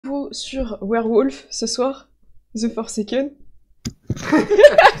sur Werewolf ce soir, The Forsaken.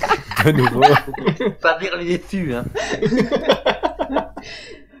 De nouveau. Pas rire les déçus, hein.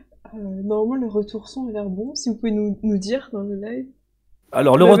 Normalement, le retour son a l'air bon. Si vous pouvez nous dire dans le live.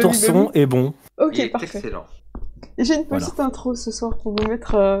 Alors, le retour son est bon. Ok, Il est parfait. excellent. Et j'ai une petite intro ce soir pour vous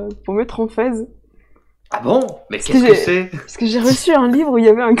mettre en phase. Ah bon? Mais qu'est-ce que c'est? Parce que j'ai reçu un livre où il y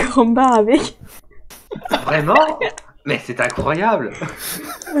avait un carambar avec. Vraiment? Mais c'est incroyable!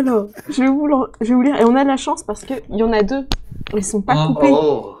 Alors, je vais vous lire. Et on a de la chance parce qu'il y en a deux. Ils sont pas coupés.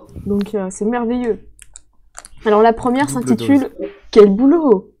 Oh. Donc, c'est merveilleux. Alors, la première Double s'intitule « Quel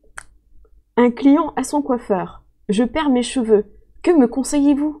boulot !» Un client à son coiffeur. Je perds mes cheveux. Que me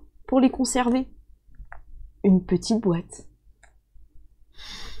conseillez-vous pour les conserver? Une petite boîte.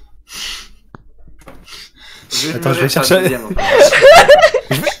 Attends, je vais chercher.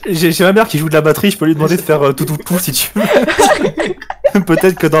 J'ai ma mère qui joue de la batterie, je peux lui demander de faire tout si tu veux.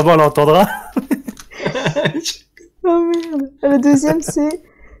 Peut-être que d'abord elle entendra. Oh merde. La deuxième, c'est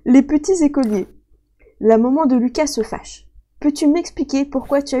les petits écoliers. La maman de Lucas se fâche. Peux-tu m'expliquer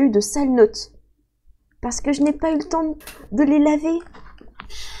pourquoi tu as eu de sales notes? Parce que je n'ai pas eu le temps de les laver.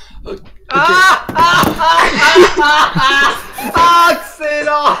 Okay.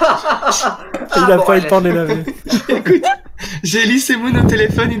 Excellent! Il n'a pas eu le temps de les laver. Écoute, j'ai lycée Moon au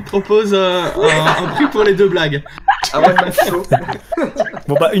téléphone, il te propose un prix pour les deux blagues. Ah ouais, pas chaud.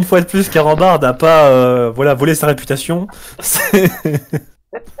 Bon bah une fois de plus, Carambar n'a pas volé sa réputation.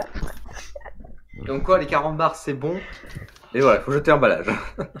 Donc quoi, les carambars c'est bon. Et voilà, faut jeter l'emballage.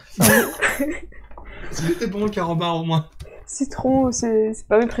 Il était bon le carambar au moins. Citron, c'est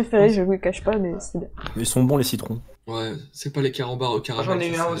pas mes préférés, je vous le cache pas, mais c'est bien. Ils sont bons les citrons. Ouais, c'est pas les carambars au caramel. J'en ai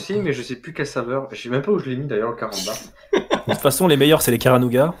eu un aussi, mais je sais plus quelle saveur. Je sais même pas où je l'ai mis d'ailleurs le carambar. De toute façon, les meilleurs c'est les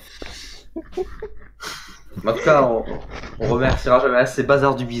caranougas. En tout cas, on remerciera jamais ces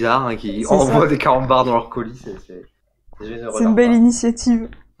bazars du bizarre hein, qui envoient des carambars dans leur colis. C'est généreux. C'est une belle initiative.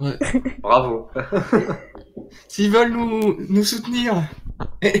 Ouais. Bravo. S'ils veulent nous soutenir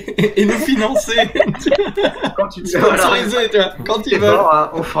et nous financer, Quand tu sponsoriser, tu vois, quand ils veulent. Fort, hein,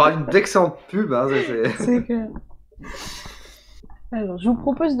 on fera une d'excellente pub. Hein, C'est clair. Alors, je vous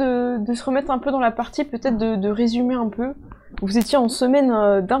propose de se remettre un peu dans la partie, peut-être de résumer un peu. Vous étiez en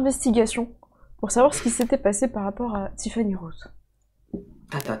semaine d'investigation pour savoir ce qui s'était passé par rapport à Tiffany Rose.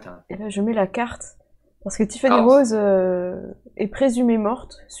 Et là, je mets la carte. Parce que Tiffany Rose est présumée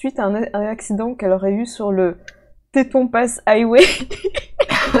morte suite à un accident qu'elle aurait eu sur le Teton Pass Highway.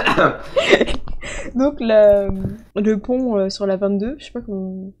 Donc le pont sur la 22, je sais pas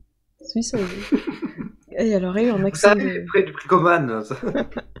comment... Oui, ça... Et elle aurait eu un accident près du Bricoman.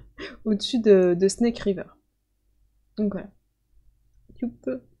 au-dessus de Snake River. Donc voilà.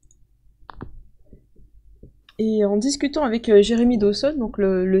 Et en discutant avec Jérémy Dawson, donc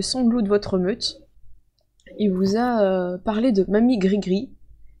le sanglot de votre meute, il vous a parlé de Mami Grigri,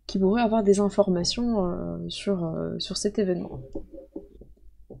 qui pourrait avoir des informations sur cet événement.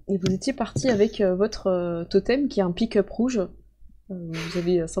 Et vous étiez parti avec votre totem, qui est un pick-up rouge. Vous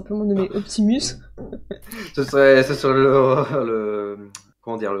avez simplement nommé Optimus. ce serait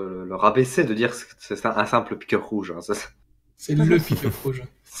comment dire, le rabaisser de dire que c'est un simple pick-up rouge. Hein, c'est le pick-up rouge.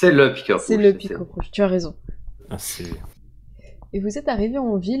 C'est le pick-up rouge. C'est le pick-up rouge, tu as raison. Ah, c'est... Et vous êtes arrivé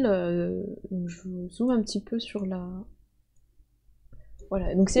en ville, donc je vous zoome un petit peu sur la...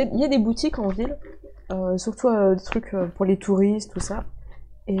 Voilà, donc il y a des boutiques en ville, surtout des trucs pour les touristes, tout ça.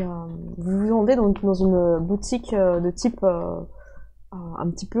 Et vous vous rendez donc dans une boutique de type un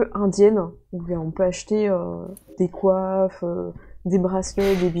petit peu indienne, où on peut acheter des coiffes, des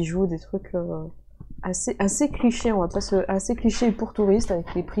bracelets, des bijoux, des trucs assez clichés, on va pas se... assez clichés pour touristes,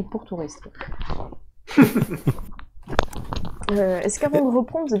 avec les prix pour touristes. Est-ce qu'avant de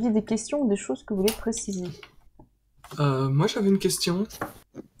reprendre, vous aviez des questions ou des choses que vous voulez préciser? Moi j'avais une question.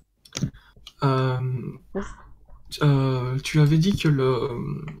 Tu avais dit que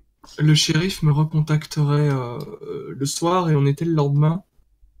le shérif me recontacterait le soir et on était le lendemain.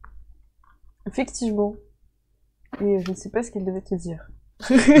 Effectivement. Et je ne sais pas ce qu'elle devait te dire.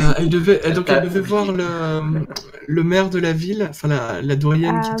 Elle devait voir le maire de la ville, enfin la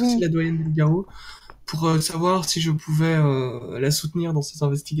doyenne, qui est aussi la doyenne de Loup Garou, pour savoir si je pouvais la soutenir dans ses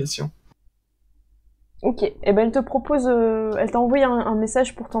investigations. Ok, et ben elle te propose, elle t'a envoyé un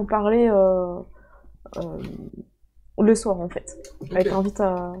message pour t'en parler le soir en fait. Okay. Elle t'invite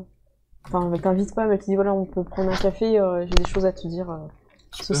à... Enfin, elle t'invite pas, mais elle te dit voilà, on peut prendre un café, j'ai des choses à te dire,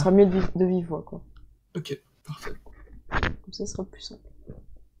 ce sera mieux de vive voix quoi. Ok, parfait. Comme ça, ce sera plus simple.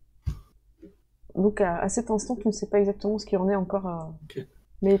 Donc à cet instant, tu ne sais pas exactement ce qu'il en est encore. Okay.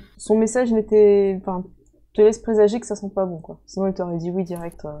 Mais son message n'était... Enfin, te laisse présager que ça sent pas bon, quoi. Sinon, il t'aurait dit oui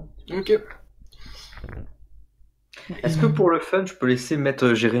direct. Ok. Est-ce que pour le fun, je peux laisser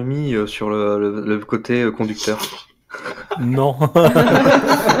mettre Jérémy sur le côté conducteur? Non.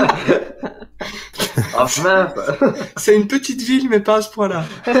 Ah mince. C'est une petite ville, mais pas à ce point-là.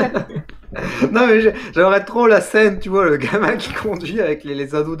 Non mais j'aimerais trop la scène, tu vois, le gamin qui conduit avec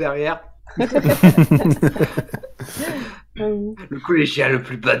les ados derrière. Le collégien le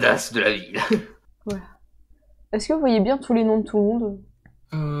plus badass de la ville. Est-ce que vous voyez bien tous les noms de tout le monde?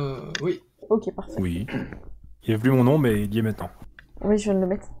 Oui. Ok, parfait. Oui. Il n'y a plus mon nom, mais il y est maintenant. Oui, je viens de le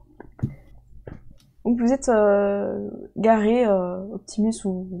mettre. Donc vous êtes garé, Optimus,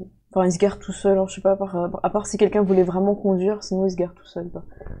 ou... Enfin, il se gare tout seul, hein, je sais pas, à part si quelqu'un voulait vraiment conduire, sinon il se gare tout seul, quoi.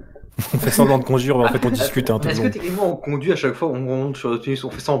 On fait semblant de conduire, mais en fait on discute tout Est-ce le que long. techniquement on conduit à chaque fois, on monte sur Optimus,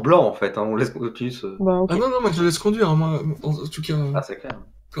 on fait semblant en fait, hein, on laisse Optimus... Bah, ok. Ah non, moi je laisse conduire, hein, moi, en tout cas. Ah c'est clair.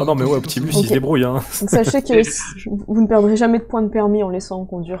 Ah non mais ouais, Optimus il se débrouille hein. Donc sachez que vous ne perdrez jamais de points de permis en laissant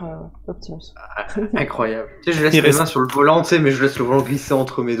conduire Optimus. Incroyable. Tu sais, je laisse mes mains sur le volant, tu sais, mais je laisse le volant glisser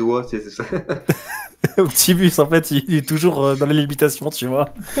entre mes doigts, c'est ça. Optimus en fait il est toujours dans la limitation, tu vois.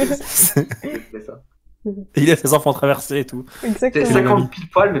 C'est ça. Il laisse ses enfants traverser et tout. C'est Exactement. 50 pile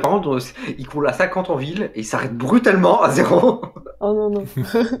poil, mais par contre, il court à 50 en ville et il s'arrête brutalement à 0. Oh non, non.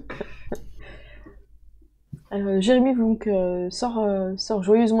 Jérémy donc sort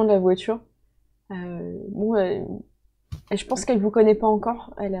joyeusement de la voiture. Bon, je pense qu'elle vous connaît pas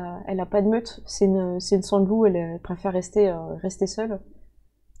encore. Elle a pas de meute. C'est une sang de loup. Elle préfère rester seule.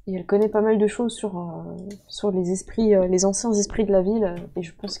 Et elle connaît pas mal de choses sur les esprits, les anciens esprits de la ville. Et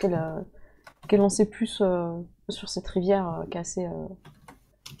je pense qu'elle en sait plus sur cette rivière qui est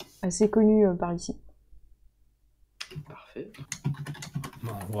assez connue par ici. Parfait.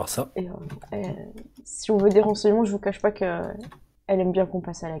 Bon, on va voir ça. Et si on veut des renseignements, je vous cache pas qu'elle aime bien qu'on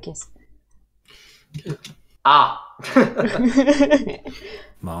passe à la caisse. Ah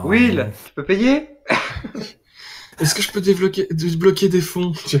Bah, Will, tu peux payer? Est-ce que je peux débloquer des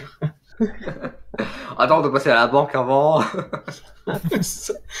fonds? Attends, on doit passer à la banque avant.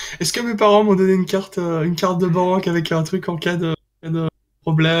 Est-ce que mes parents m'ont donné une carte de banque avec un truc en cas de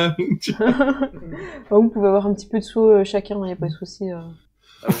problème? Vous pouvez avoir un petit peu de sous chacun, il n'y a pas de souci.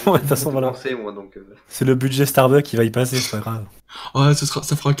 Ouais, de toute façon, voilà. Moi, donc, C'est le budget Starbucks qui va y passer, c'est pas grave. Ouais,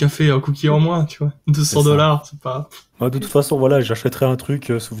 ça fera un café, un cookie en moins, tu vois. 200 $, c'est pas... Ouais, de toute façon, voilà, j'achèterai un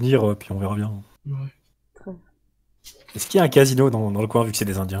truc, souvenir, puis on verra bien. Ouais. Est-ce qu'il y a un casino dans le coin, vu que c'est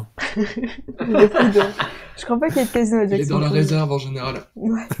des Indiens? Je crois pas qu'il y ait de casino à Il est Jackson. dans la réserve en général.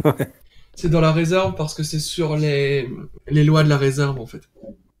 Ouais. C'est dans la réserve parce que c'est sur les lois de la réserve, en fait.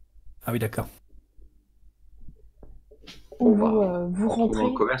 Ah oui, d'accord. Vous rentrez.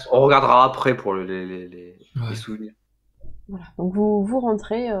 On regardera après pour les souvenirs. Voilà. Donc vous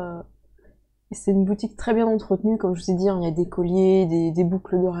rentrez. C'est une boutique très bien entretenue, comme je vous ai dit. Il y a des colliers, des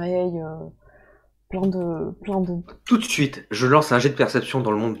boucles d'oreilles, plein de. Tout de suite, je lance un jet de perception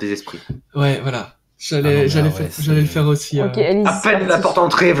dans le monde des esprits. Ouais, voilà. J'allais le faire aussi. Ok, allez-y. À peine la porte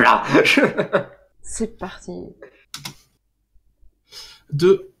entrée, voilà. C'est parti.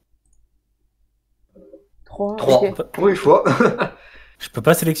 2. 3. 3. Ok. Pour une fois. Je peux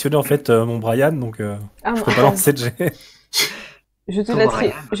pas sélectionner en fait mon Brian, donc je peux pas lancer de jet.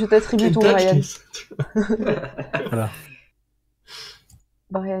 Je t'attribue ton Brian. Voilà.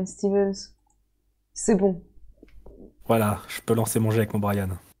 Brian Stevens. C'est bon. Voilà, je peux lancer mon jet avec mon Brian.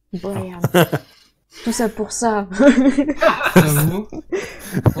 Brian. Tout ça pour ça. Bravo.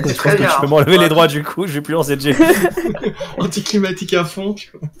 Je pense que je peux m'enlever les droits du coup, je vais plus lancer de jet. Anticlimatique à fond,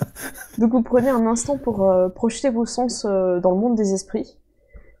 tu vois. Donc vous prenez un instant pour projeter vos sens dans le monde des esprits.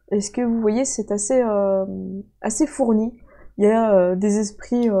 Et ce que vous voyez, c'est assez fourni. Il y a des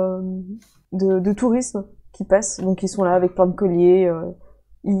esprits de tourisme qui passent, donc ils sont là avec plein de colliers.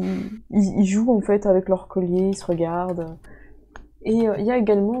 Ils jouent en fait avec leurs colliers, ils se regardent. Et il y a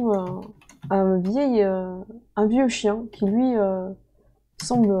également un vieux chien qui lui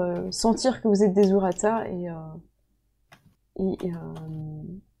semble sentir que vous êtes des Urata et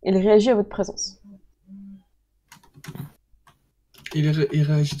il réagit à votre présence. Il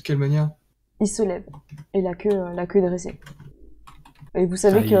réagit de quelle manière? Il se lève et la queue dressée. Et vous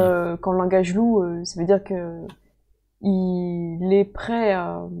savez que quand le langage loup, ça veut dire que il est prêt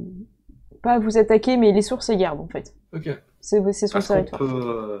à pas à vous attaquer, mais il est sur ses gardes en fait. Ok. C'est son territoire.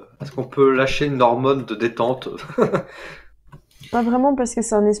 Est-ce qu'on peut lâcher une hormone de détente? Pas vraiment parce que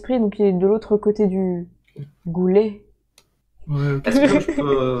c'est un esprit, donc il est de l'autre côté du goulet. Ouais, ok. Est-ce que je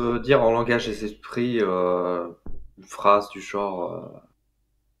peux dire en langage des esprits une phrase du genre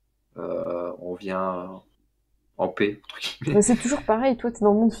on vient en paix, entre guillemets. Mais c'est toujours pareil, toi t'es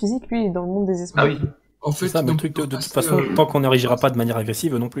dans le monde physique, lui il est dans le monde des esprits. Ah oui. En fait, C'est ça, mais le donc, truc, on de peut toute passer, façon, tant qu'on n'agira pas de manière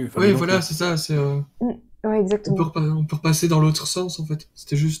agressive non plus. Enfin, Oui, lui non voilà, plus. c'est ça. Ouais, exactement. On peut repasser dans l'autre sens, en fait.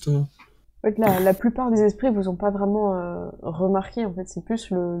 C'était juste... En fait, la plupart des esprits vous ont pas vraiment remarqué, en fait. C'est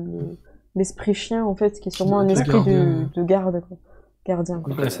plus l'esprit chien, en fait, qui est sûrement un Le esprit gardien. de garde, quoi. Gardien,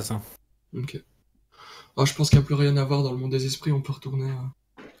 quoi. Ouais, c'est ça. Ok. Alors, je pense qu'il n'y a plus rien à voir dans le monde des esprits, on peut retourner...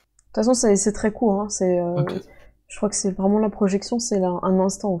 De toute façon, c'est très court, hein. Ok. Je crois que c'est vraiment la projection, c'est un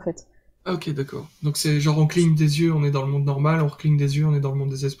instant, en fait. Ah, ok, d'accord. Donc c'est genre on cligne des yeux, on est dans le monde normal, on recligne des yeux, on est dans le monde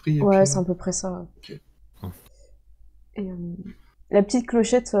des esprits, et Ouais, puis... c'est à peu près ça. Ok. Et la petite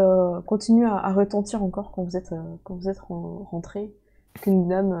clochette continue à retentir encore quand vous êtes rentré. Qu'une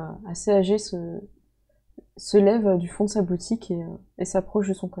dame assez âgée se lève du fond de sa boutique et s'approche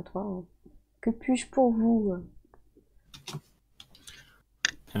de son comptoir. Que puis-je pour vous?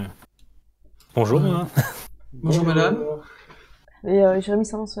 Bonjour, hein. Bonjour madame. Et Jérémy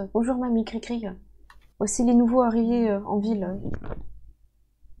s'avance. Bonjour Mami Grigri. Voici les nouveaux arrivés en ville.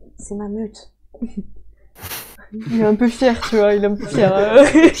 C'est ma meute. Il est un peu fier, tu vois, il est un peu fier.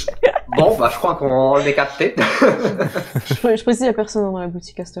 Bon, bah, je crois qu'on est capté. Je précise à personne dans la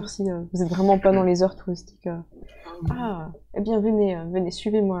boutique à cette heure-ci. Vous êtes vraiment pas dans les heures touristiques. Ah, eh bien, venez,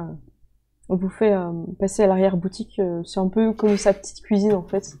 suivez-moi. On vous fait passer à l'arrière-boutique. C'est un peu comme sa petite cuisine, en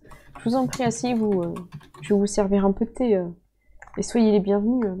fait. Je vous en prie, asseyez-vous. Je vais vous servir un peu de thé. Et soyez les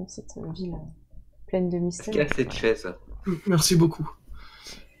bienvenus dans cette ville pleine de Est-ce qu'il y mystères. a cette chaise? Merci beaucoup.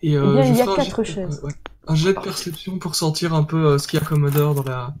 Et Eh bien, il y a ferai 4 chaises. un jet de perception pour sentir un peu ce qu'il y a comme odeur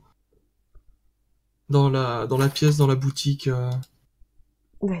dans la pièce, dans la boutique.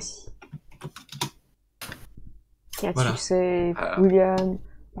 Vas-y. 4 Voilà. succès, Ah. William,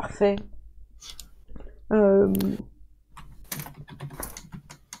 parfait.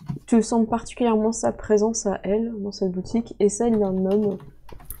 Tu sens particulièrement sa présence à elle, dans cette boutique, et celle d'un homme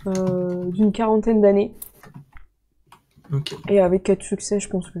d'une quarantaine d'années. Ok. Et avec 4 succès, je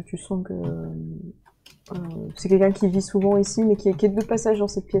pense que tu sens que c'est quelqu'un qui vit souvent ici, mais qui est de passage dans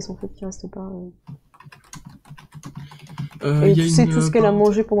cette pièce, en fait, qui reste pas... Et Il y a tu sais une, tout ce qu'elle a parenté-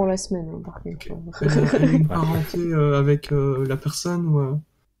 mangé pendant la semaine, hein, par contre. Elle a une parenté avec la personne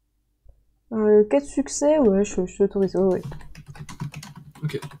ou... 4 succès, ouais, je t'autorise. Oh, ouais.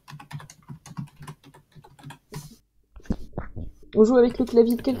 Ok. On joue avec le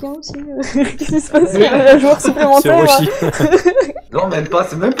clavier de quelqu'un aussi? Qu'est-ce qui se passe? Un joueur C'est supplémentaire? Roshi. Non, même pas,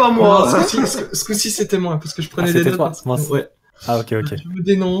 c'est même pas Non, moi. ce coup-ci c'était moi, parce que je prenais Ah, des c'était notes. toi, parce que- mince. Ouais. Ah, ok. Je me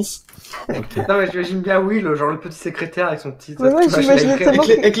dénonce. Ok. Non, mais j'imagine bien Will, genre le petit secrétaire avec son petit. Ouais, machine à j'imagine écrire. tellement.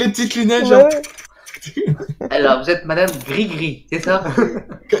 Avec les petites lunettes, Ouais, genre... ouais. Alors, vous êtes Madame Grigri, c'est ça?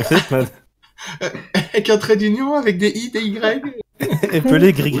 Avec un trait d'union, avec des I, des Y.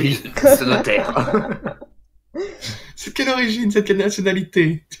 Épelé gris-gris. Oui, ce notaire. C'est de quelle origine, c'est de quelle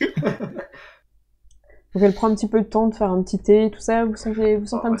nationalité? Donc elle prend un petit peu de temps de faire un petit thé, tout ça, vous sentez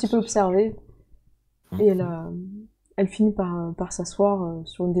un petit peu observé. Et elle finit par s'asseoir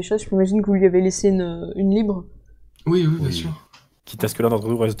sur une des chaises. J'imagine que vous lui avez laissé une libre. Oui, bien Oui. sûr. Quitte à ce que l'un d'entre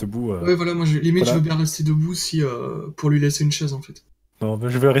nous reste debout. Ouais, voilà, moi, limite, voilà. je veux bien rester debout si, pour lui laisser une chaise, en fait. Non,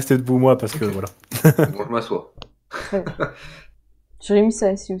 je vais rester debout moi parce que Ok. voilà. Bon, je m'assois. Très bien. Jérémy s'est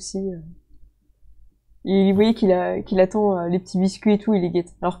assis aussi. Vous voyez qu'il attend les petits biscuits et tout, il les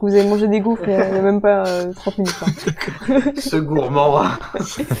guette. Alors que vous avez mangé des gaufres il y a même pas 30 minutes. Hein. Ce gourmand.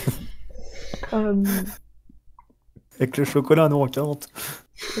 Euh, Avec le chocolat à 1,40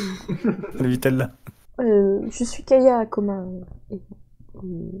 €. Le Vitel là. je suis Kaya Akoma. Je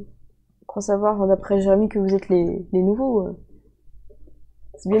crois savoir, d'après Jérémy, que vous êtes les nouveaux.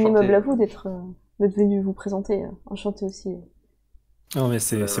 C'est bien Enchanté. aimable à vous d'être venu vous présenter. Enchanté aussi. Non, mais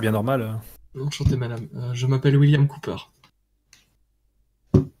c'est bien normal. Enchanté, madame. Je m'appelle William Cooper.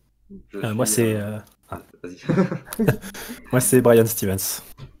 Moi, c'est Vas-y. moi, c'est Brian Stevens.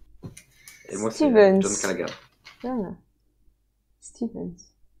 Et moi, c'est Stevens. John Callaghan. Ah, Stevens.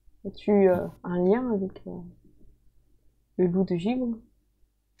 As-tu un lien avec le loup de givre?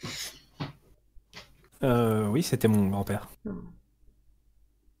 Oui, c'était mon grand-père. Ah.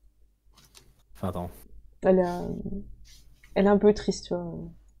 Enfin, attends. Elle est un peu triste, tu vois,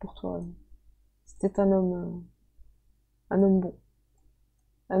 pour toi. C'était un homme bon.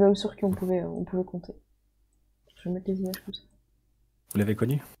 Un homme sur qui on pouvait compter. Je vais mettre les images comme ça. Vous l'avez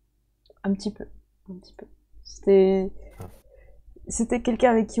connu? Un petit peu. C'était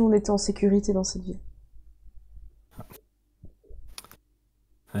quelqu'un avec qui on était en sécurité dans cette ville.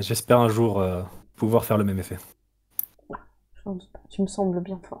 J'espère un jour pouvoir faire le même effet. Je n'en doute pas. Tu me sembles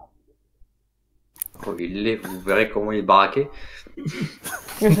bien fort. Oh, il l'est, vous verrez comment il est baraqué.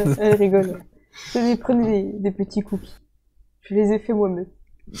 Elle rigole. Prenez des petits cookies. Je les ai fait moi-même.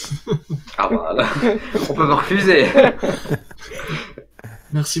 Ah bah là, on peut me refuser.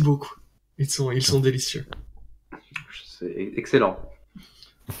 Merci beaucoup. Ils sont délicieux. C'est excellent.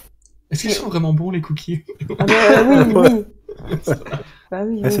 Est-ce qu'ils sont vraiment bons, les cookies? Ah bah oui, oui. Bah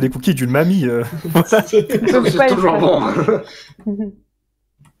oui, C'est oui. les cookies d'une mamie. C'est toujours bon.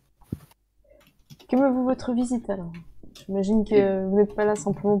 Qu'aimez-vous votre visite alors? J'imagine que vous n'êtes pas là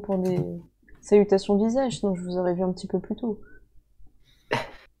simplement pour des salutations visage, sinon je vous aurais vu un petit peu plus tôt.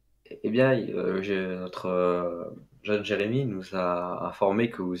 Eh bien, notre jeune Jérémy nous a informé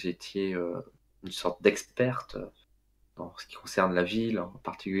que vous étiez une sorte d'experte dans ce qui concerne la ville, en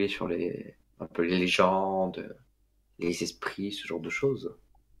particulier sur un peu les légendes, les esprits, ce genre de choses.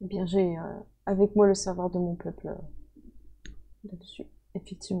 Eh bien, j'ai avec moi le savoir de mon peuple là-dessus,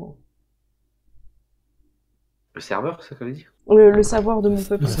 effectivement. Le serveur, c'est ça que veut dire? Le savoir de mon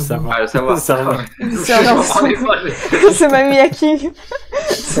peuple. Le savoir. Ah, le savoir. Le savoir. Le savoir, Je comprenais pas. c'est Mami Grigri.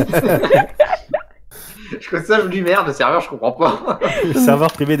 Je connais ça, je me dis merde, le serveur, je comprends pas. Le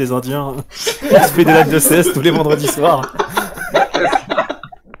serveur privé des Indiens. Il se fait des lacs de cesse tous les vendredis soirs.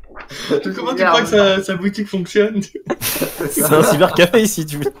 Comment tu crois que sa boutique fonctionne? C'est un cybercafé ici,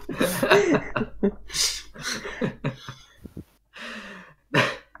 tu veux.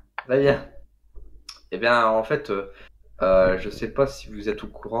 Très bien. Eh bien, en fait, je sais pas si vous êtes au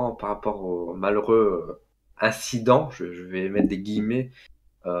courant par rapport au malheureux incident, je vais mettre des guillemets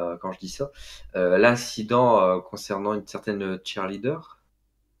quand je dis ça, l'incident concernant une certaine cheerleader,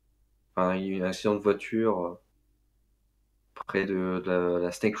 enfin, il y a eu un accident de voiture près de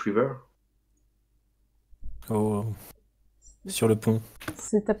la Snake River. Oh. Sur le pont.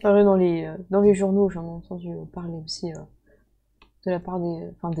 C'est apparu dans les journaux, j'en ai entendu parler aussi de la part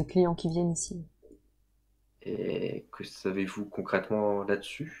des clients qui viennent ici. Et que savez-vous concrètement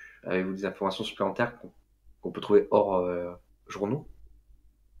là-dessus? Avez-vous des informations supplémentaires qu'on peut trouver hors journaux?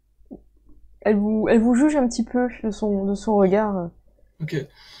 Elle vous juge un petit peu de son regard. Ok.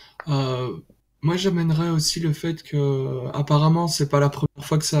 Moi, j'amènerais aussi le fait que, apparemment, c'est pas la première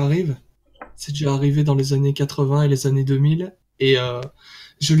fois que ça arrive. C'est déjà arrivé dans les années 80 et les années 2000. Et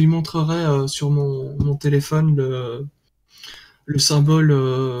je lui montrerai sur mon téléphone le symbole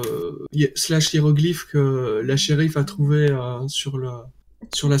slash hiéroglyphe que la shérif a trouvé sur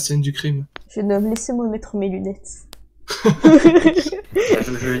la scène du crime. Je nomme, laissez-moi mettre mes lunettes.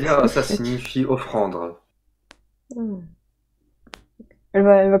 Je veux dire, ça signifie offrande. Elle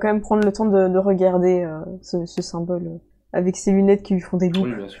va quand même prendre le temps de regarder ce symbole avec ses lunettes qui lui font des loupes.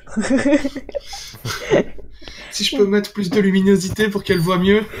 Oui, bien sûr. Si je peux mettre plus de luminosité pour qu'elle voit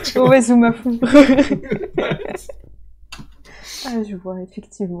mieux. Ouais, zoom à fond. Ah, je vois,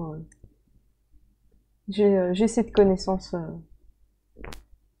 effectivement. J'ai cette connaissance.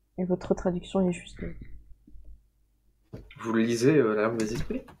 Et votre traduction est juste. Vous le lisez, la langue des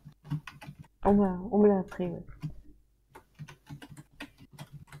esprits? On me l'a appris, ouais.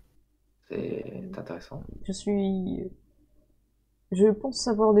 C'est intéressant. Je pense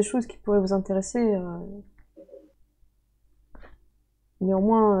savoir des choses qui pourraient vous intéresser.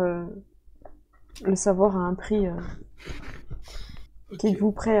 Néanmoins, le savoir a un prix.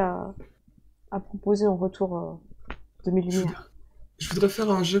 Qu'êtes-vous prêt à proposer en retour de mes lumières? Je voudrais faire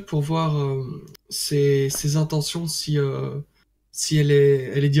un jeu pour voir ses intentions, si elle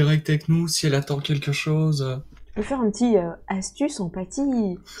est directe avec nous, si elle attend quelque chose. Je peux faire un petit astuce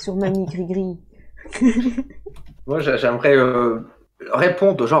empathie sur Mami Grigri. Moi, j'aimerais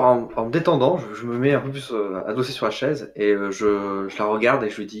répondre, genre en me détendant, je me mets un peu plus adossé sur la chaise et je la regarde et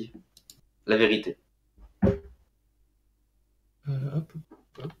je lui dis la vérité. Hop.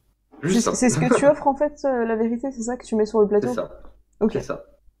 Juste ça. C'est ce que tu offres en fait, la vérité, c'est ça que tu mets sur le plateau? C'est ça. Ok. C'est ça.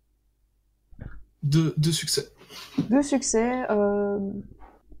 Deux succès. 2 succès.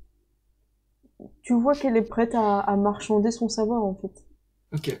 Tu vois qu'elle est prête à marchander son savoir en fait.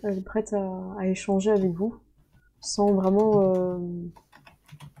 Ok. Elle est prête à échanger avec vous sans vraiment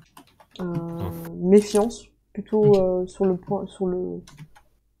méfiance, plutôt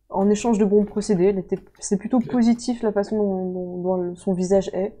en échange de bons procédés. C'est plutôt positif la façon dont son visage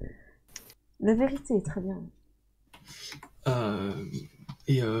est. La vérité est très bien.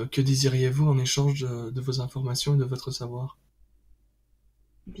 Et que désiriez-vous en échange de vos informations et de votre savoir?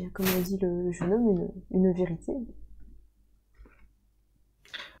 Eh bien, comme a dit le jeune homme, une vérité.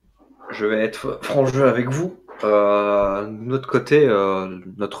 Je vais être franc jeu avec vous. De notre côté,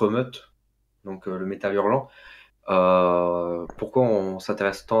 notre meute, donc le métal hurlant, pourquoi on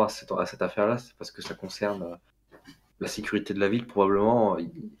s'intéresse tant à cette affaire-là? C'est parce que ça concerne la sécurité de la ville, probablement.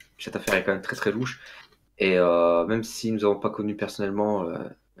 Cette affaire est quand même très très louche. Et même si nous n'avons pas connu personnellement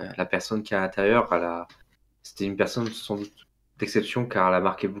la personne qui est à l'intérieur, c'était une personne sans doute d'exception car elle a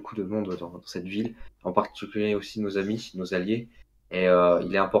marqué beaucoup de monde dans cette ville, en particulier aussi nos amis, nos alliés. Et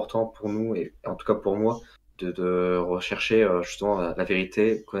il est important pour nous, et en tout cas pour moi, de rechercher justement la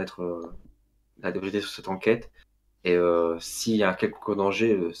vérité, connaître la vérité sur cette enquête. Et s'il y a un quelconque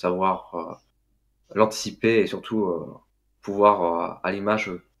danger, savoir l'anticiper et surtout pouvoir, à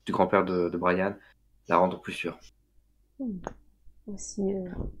l'image du grand-père de Brian, la rendre plus sûre. Aussi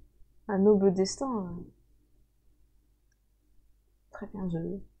un noble destin. Très bien,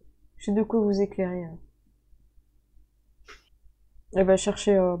 j'ai de quoi vous éclairer. Elle va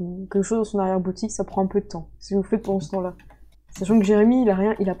chercher quelque chose dans son arrière-boutique, ça prend un peu de temps. Si vous le faites pendant ce temps-là. Sachant que Jérémy,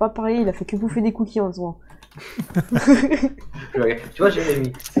 il a pas parlé, il a fait que bouffer des cookies en disant. Tu vois,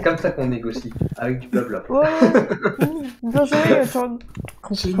 Jérémy, c'est comme ça qu'on négocie, avec du blabla. Ouais, bien joué,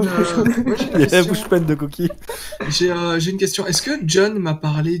 Il y a la bouche pleine de cookies. J'ai une question. Est-ce que John m'a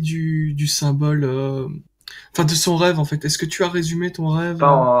parlé du symbole, enfin de son rêve en fait? Est-ce que tu as résumé ton rêve?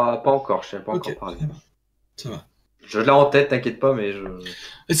 Pas encore, je sais pas encore parlé. Ça va. Je l'ai en tête, t'inquiète pas, mais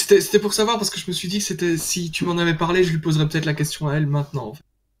Et c'était pour savoir parce que je me suis dit que si tu m'en avais parlé, je lui poserais peut-être la question à elle maintenant. En fait.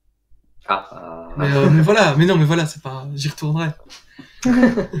 Mais voilà, c'est pas, j'y retournerai.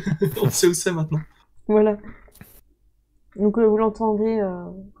 On sait où c'est maintenant. Voilà. Donc vous l'entendez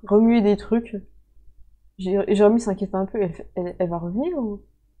remuer des trucs. Jérémy s'inquiète un peu. Elle va revenir ou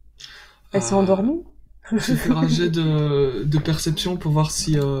elle s'est endormie? Je vais faire un jet de perception pour voir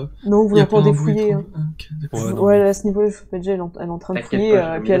si. Non, vous l'entendez fouiller. Hein. Ouais, à ce niveau-là, je fais déjà, elle est en train de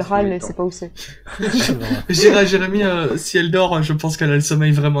fouiller, puis elle râle, elle sait pas où c'est. Je dirais à Jérémy, si elle dort, je pense qu'elle a le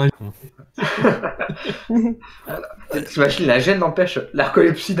sommeil vraiment. T'imagines, la gêne n'empêche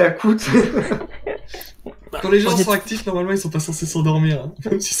narcolepsie d'un coup. Quand les gens sont actifs, normalement, ils sont pas censés s'endormir, hein,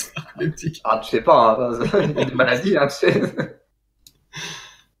 même s'ils sont narcoleptiques. Ah, tu sais pas, hein, il y a des maladies, hein, tu sais.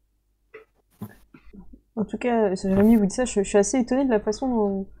 En tout cas, Jérémy vous dit ça, je suis assez étonnée de la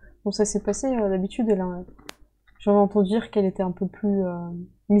façon dont ça s'est passé. D'habitude, j'avais entendu dire qu'elle était un peu plus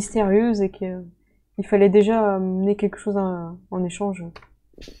mystérieuse et qu'il fallait déjà mener quelque chose en échange.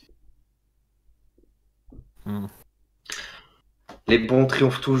 Les bons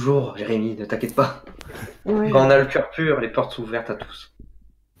triomphent toujours, Jérémy, ne t'inquiète pas. Ouais. Quand on a le cœur pur, les portes sont ouvertes à tous.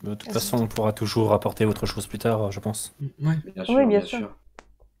 De toute façon, on pourra toujours apporter autre chose plus tard, je pense. Ouais. Bien sûr.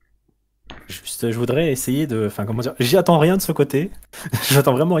 Juste, je voudrais essayer de... Enfin, comment dire... J'y attends rien de ce côté.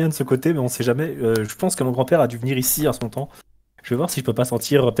 J'attends vraiment rien de ce côté, mais on sait jamais. Je pense que mon grand-père a dû venir ici à son temps. Je vais voir si je peux pas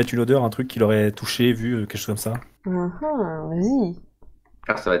sentir peut-être une odeur, un truc qu'il aurait touché, vu, quelque chose comme ça. Vas-y.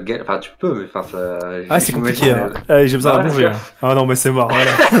 Ah, ça va être galère. Enfin, tu peux, mais enfin, ça... Ah, c'est compliqué, hein. Allez, j'ai besoin de manger. Hein. Ah non, mais c'est mort,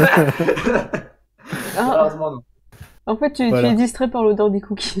 voilà. Heureusement, non. En fait, tu es distrait par l'odeur des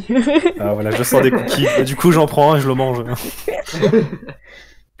cookies. Ah voilà, je sens des cookies. Du coup, j'en prends un et je le mange.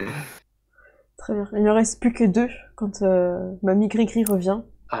 Très bien. Il ne reste plus que 2 quand Mami Grigri revient.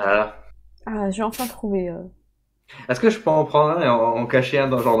 Ah là là. Ah, j'ai enfin trouvé. Est-ce que je peux en prendre un et en cacher un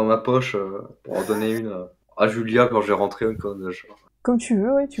dans ma poche pour en donner une à Julia quand je vais rentrer Comme tu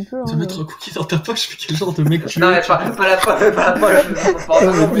veux, ouais, tu peux. Tu mettre un cookie dans ta poche, mais quel genre de mec tu es? Non, mais pas la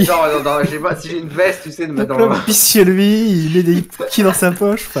poche. Genre, je sais pas, si j'ai une veste, tu sais, de mettre dans Il pisse chez lui, il met des cookies dans sa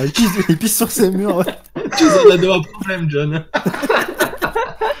poche, enfin, il pisse sur ses murs. Tu en as de un problème, John.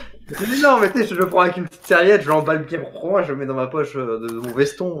 Mais non, mais tu sais, je le prends avec une petite serviette, je l'emballe bien pour je le mets dans ma poche de mon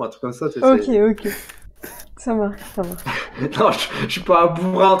veston, un truc comme ça. Ok. Ça marche. Non, je suis pas un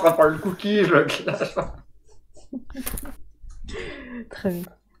bourrin en train de prendre le cookie, je le classe. Très bien.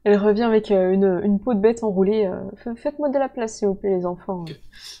 Elle revient avec une peau de bête enroulée. Faites-moi de la place, s'il vous plaît, les enfants. Okay.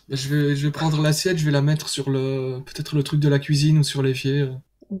 Je vais prendre l'assiette, je vais la mettre sur peut-être le truc de la cuisine ou sur l'évier.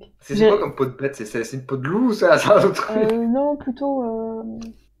 Okay. C'est quoi comme peau de bête? C'est une peau de loup ou ça? Non, plutôt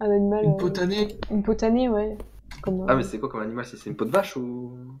un animal. Une peau tannée? Une peau tannée, ouais. Ah, mais c'est quoi comme animal? C'est une peau de vache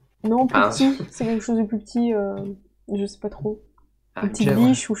ou? Non, plus petit. C'est quelque chose de plus petit. Je sais pas trop. Une petite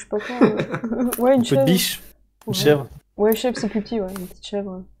biche ou je sais pas quoi. Ouais, une chèvre. Une biche? Une chèvre? Ouais, chèvre, c'est plus petit, ouais. Une petite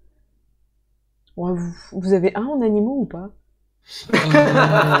chèvre. Ouais, vous avez un en animaux ou pas?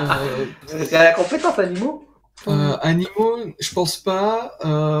 Elle a la compétence animaux? Animaux, je pense pas.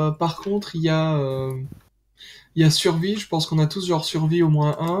 Par contre, il y a survie. Je pense qu'on a tous genre survie au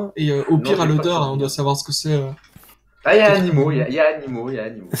moins un. Et au pire, à l'odeur, on doit savoir ce que c'est. Ah, il y a animaux, il y a animaux.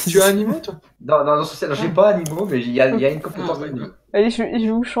 Tu as animaux, toi? Non, j'ai pas animaux, mais il y a une compétence d'animaux. Allez, je vais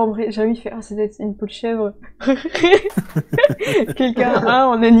vous chambrer. J'ai envie de faire, c'est peut-être une peau de chèvre. Quelqu'un a un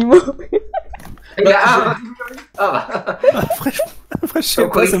en animaux. Il y a un. Ah bah. Après, je sais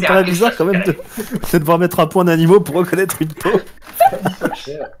pas, ça me paraît bizarre quand même de devoir mettre un point d'animaux pour reconnaître une peau.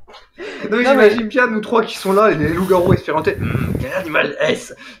 Non, mais j'imagine bien nous trois qui sont là, et les loups-garous expérimentés. Quel animal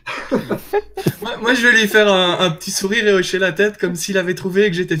est-ce? Moi, je vais lui faire un petit sourire et hocher la tête comme s'il avait trouvé et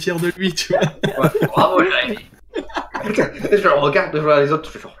que j'étais fier de lui, tu vois. Ouais, bravo, je le regarde, je vois les autres,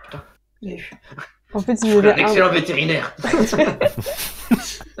 je fais genre putain. En fait, si Je vous suis un avez excellent vétérinaire.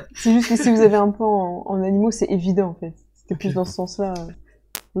 c'est juste que si vous avez un peu en animaux, c'est évident en fait. C'était plus dans ce sens-là.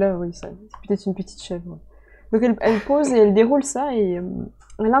 Là, oui, ça, c'est peut-être une petite chèvre. Donc elle pose et elle déroule ça et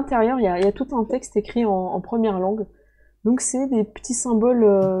à l'intérieur, il y a tout un texte écrit en première langue. Donc c'est des petits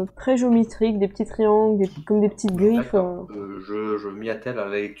symboles très géométriques, des petits triangles, comme des petites griffes. Je m'y attelle à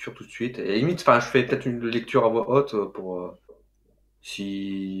la lecture tout de suite. Et limite, enfin, je fais peut-être une lecture à voix haute pour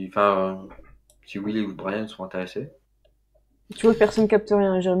si Willy ou Brian sont intéressés. Tu vois que personne capte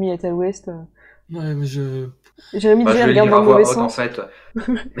rien. Jérémy est à l'ouest. Ouais, mais Jérémy je déjà vais regarde lire dans à le voix mauvais haute en sens. fait.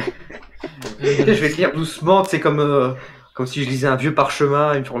 Je vais le lire doucement, c'est comme si je lisais un vieux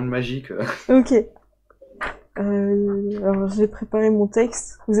parchemin, une formule magique. Ok. Alors j'ai préparé mon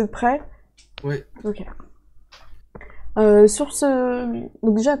texte. Vous êtes prêts? Oui. Ok. Sur ce,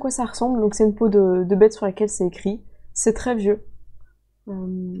 donc déjà à quoi ça ressemble? Donc c'est une peau de bête sur laquelle c'est écrit. C'est très vieux.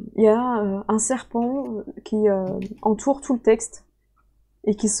 Il y a un serpent qui entoure tout le texte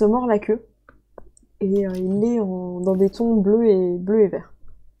et qui se mord la queue. Et il est dans des tons bleus et verts.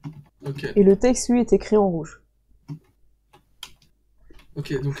 Ok. Et le texte lui est écrit en rouge.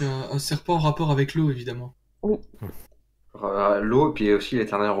 Ok, donc un serpent en rapport avec l'eau, évidemment. Oui. L'eau, et puis aussi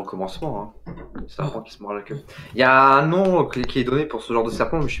l'éternel recommencement. Hein. Le serpent qui se mord la queue. Il y a un nom qui est donné pour ce genre de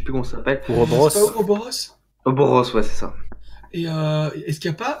serpent, mais je sais plus comment ça s'appelle. Ouroboros. C'est pas Ouroboros? Ouroboros, ouais, c'est ça. Et est-ce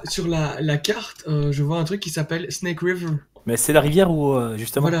qu'il n'y a pas, sur la carte, je vois un truc qui s'appelle Snake River? Mais c'est la rivière où,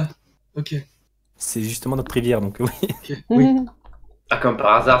 justement. Voilà, ok. C'est justement notre rivière, donc oui. Ok, oui. Ah, comme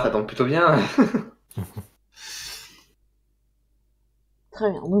par hasard, ça tombe plutôt bien.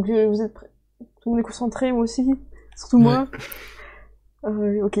 Très bien. Donc vous êtes prêts? Tout le monde est concentré, moi aussi. Surtout moi.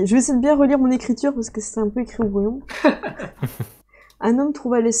 Ok, je vais essayer de bien relire mon écriture parce que c'est un peu écrit au brouillon. Un homme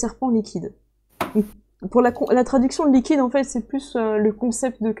trouva les serpents liquides. Pour la traduction de liquide, en fait, c'est plus le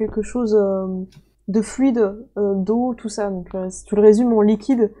concept de quelque chose de fluide, d'eau, tout ça. Donc si tu le résumes en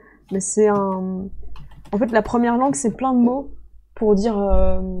liquide, mais c'est un... En fait, la première langue, c'est plein de mots pour dire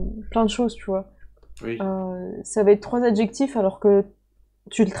plein de choses, tu vois. Oui. Ça va être 3 adjectifs alors que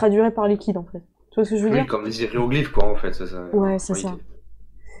tu le traduirais par liquide, en fait. Tu vois ce que je veux dire? Comme des hiéroglyphes, quoi, en fait, c'est ça. Ouais, c'est ça.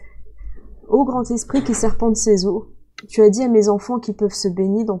 Ô grand esprit qui serpente ses eaux, tu as dit à mes enfants qu'ils peuvent se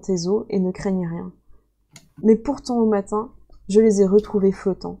baigner dans tes eaux et ne craignent rien. Mais pourtant au matin, je les ai retrouvés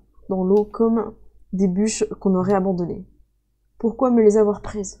flottants, dans l'eau comme des bûches qu'on aurait abandonnées. Pourquoi me les avoir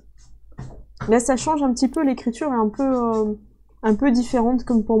prises? Là, ça change un petit peu, l'écriture est un peu différente,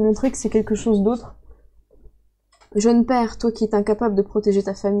 comme pour montrer que c'est quelque chose d'autre. Jeune père, toi qui es incapable de protéger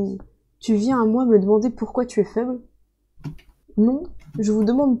ta famille, tu viens à moi me demander pourquoi tu es faible? Non, je vous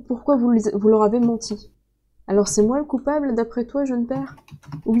demande pourquoi vous leur avez menti. Alors c'est moi le coupable, d'après toi, jeune père?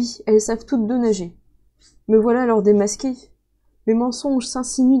 Oui, elles savent toutes deux nager. Me voilà alors démasqué. Mes mensonges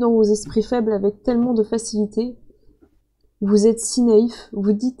s'insinuent dans vos esprits faibles avec tellement de facilité. Vous êtes si naïfs,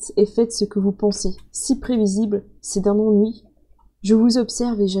 vous dites et faites ce que vous pensez, si prévisible, c'est d'un ennui. Je vous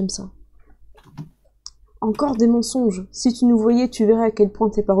observe et j'aime ça. Encore des mensonges. Si tu nous voyais, tu verrais à quel point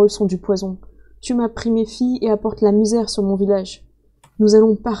tes paroles sont du poison. Tu m'as pris mes filles et apportes la misère sur mon village. Nous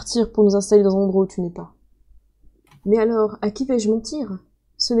allons partir pour nous installer dans un endroit où tu n'es pas. Mais alors, à qui vais-je mentir?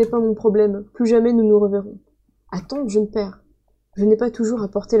 Ce n'est pas mon problème. Plus jamais nous nous reverrons. Attends, jeune père. Je n'ai pas toujours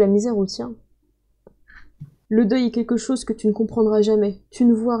apporté la misère au tien. Le deuil est quelque chose que tu ne comprendras jamais. Tu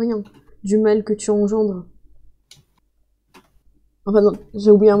ne vois rien du mal que tu engendres. Enfin non, j'ai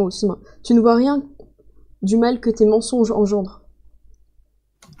oublié un mot, excuse-moi. Tu ne vois rien du mal que tes mensonges engendrent.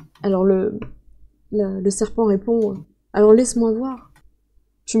 Alors le serpent répond « Alors laisse-moi voir.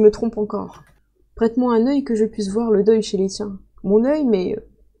 Tu me trompes encore. Prête-moi un œil que je puisse voir le deuil chez les tiens. Mon œil, mais...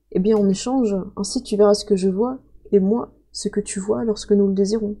 Eh bien, en échange, ainsi tu verras ce que je vois, et moi, ce que tu vois lorsque nous le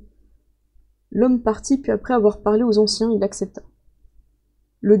désirons. » L'homme partit, puis après avoir parlé aux anciens, il accepta.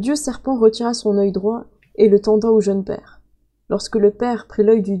 Le dieu serpent retira son œil droit et le tendra au jeune père. Lorsque le père prit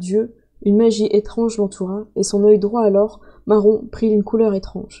l'œil du dieu, une magie étrange l'entoura, et son œil droit alors, marron, prit une couleur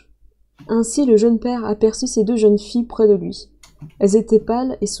étrange. Ainsi le jeune père aperçut ces 2 jeunes filles près de lui. Elles étaient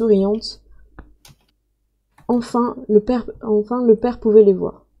pâles et souriantes. Enfin, le père pouvait les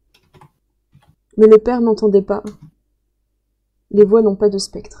voir. Mais le père n'entendait pas. Les voix n'ont pas de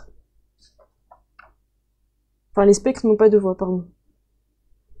spectre. Enfin, les spectres n'ont pas de voix, pardon.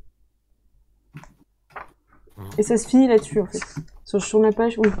 Et ça se finit là-dessus, en fait. Sur la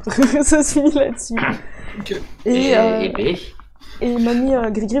page, oui. Ça se finit là-dessus. Ok. Et Et Mami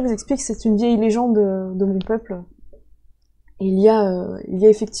Grigri vous explique que c'est une vieille légende de mon peuple. Et il y a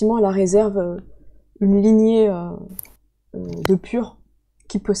effectivement à la réserve une lignée de purs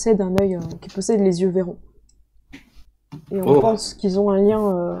qui possède un œil, qui possède les yeux verrons. Et on pense qu'ils ont un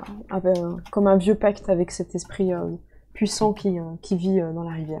lien comme un vieux pacte avec cet esprit puissant qui vit dans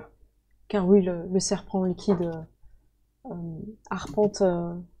la rivière. Car oui, le serpent liquide arpente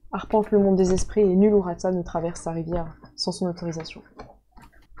le monde des esprits et nul Urata ne traverse sa rivière sans son autorisation.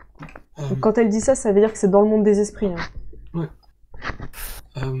 Donc, quand elle dit ça, ça veut dire que c'est dans le monde des esprits. Hein. Ouais.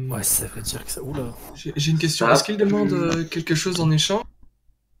 Ouais, ça veut dire que ça... Oula. J'ai une question. Est-ce qu'il demande quelque chose en échange?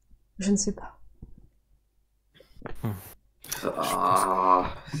 Je ne sais pas.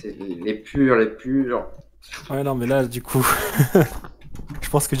 C'est les purs. Ouais, non, mais là, du coup... Je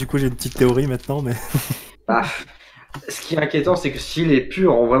pense que du coup, j'ai une petite théorie maintenant, mais... Ce qui est inquiétant, c'est que si les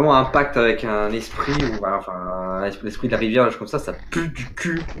purs ont vraiment un pacte avec un esprit, ou enfin, l'esprit de la rivière, comme ça pue du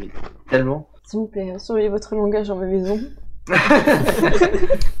cul, mais tellement. S'il vous plaît, surveillez votre langage dans ma maison.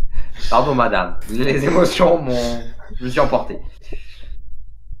 Pardon, madame. Les émotions je me suis emporté.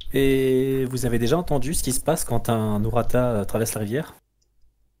 Et vous avez déjà entendu ce qui se passe quand un Urata traverse la rivière?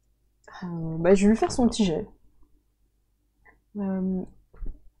 Je vais lui faire son petit jet.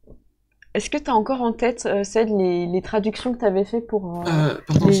 Est-ce que tu as encore en tête, les traductions que tu avais faites pour...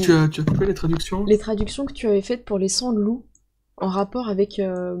 Pardon, tu as coupé les traductions? Les traductions que tu avais faites pour les sangs de loup, en rapport avec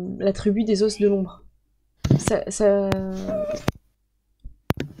la tribu des os de l'ombre.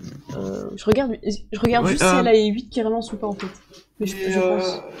 Je regarde juste si elle a les 8 qui relancent ou pas, en fait. Mais je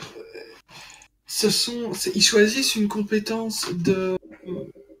pense... Ils choisissent une compétence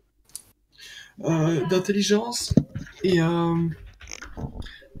d'intelligence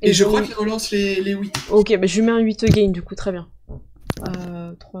et je crois qu'ils relancent les 8. Ok, je lui mets un 8 gain du coup, très bien.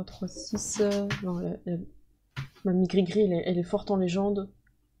 3, 6... Non, Mami Grigri, elle est forte en légende.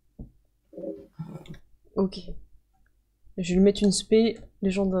 Ok. Je vais lui mettre une spé,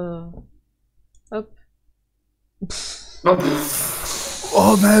 légende... Hop.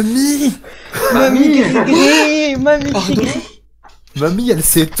 Oh, Mamie! Mami Grigri! Mami Grigri! Mamie, elle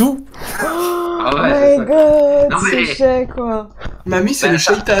sait tout! Oh my god! C'est chais, quoi! Mamie, c'est le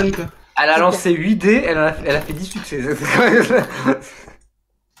shaitan, quoi. Elle a lancé 8 dés, elle a fait 10 succès.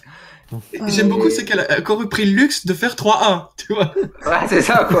 J'aime beaucoup, c'est qu'elle a encore pris le luxe de faire 3-1, tu vois. Ouais, c'est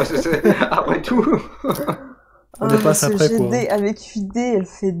ça, quoi. Après tout. On dépasse après, quoi. GD avec 8 dés, elle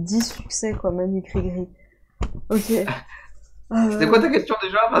fait 10 succès, quoi, Mami Grigri. Ok. C'était quoi ta question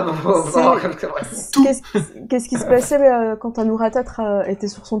déjà? Qu'est-ce qui se passait quand un Urata était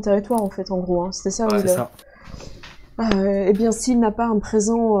sur son territoire, en fait, en gros, hein. C'était ça, ouais, c'est ça. Eh bien, s'il n'a pas un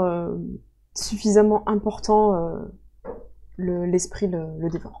présent suffisamment important, l'esprit le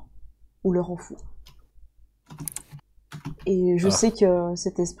dévore, ou le rend fou. Et je sais que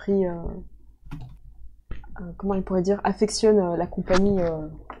cet esprit, comment il pourrait dire, affectionne la compagnie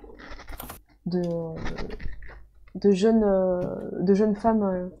de jeunes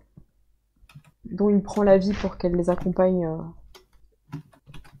femmes dont il prend la vie pour qu'elles les accompagnent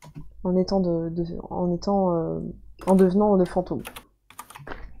en devenant de fantômes.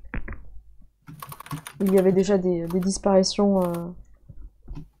 Il y avait déjà des disparitions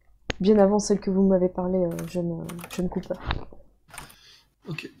bien avant celles que vous m'avez parlé, jeune Cooper.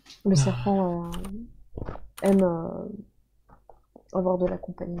 Ok. Le serpent aime avoir de la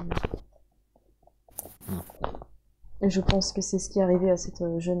compagnie. Et je pense que c'est ce qui est arrivé à cette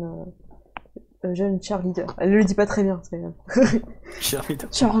jeune cheerleader. Elle ne le dit pas très bien.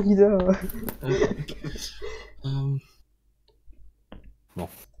 Cheerleader. Cheerleader. Bon.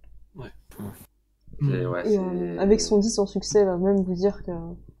 Ouais. Et avec son 10 en succès, elle va même vous dire que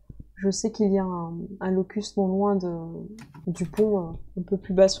je sais qu'il y a un locus non loin du pont, un peu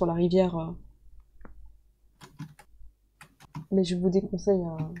plus bas sur la rivière. Mais je vous déconseille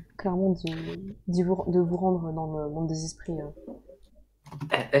clairement de vous rendre dans le monde des esprits.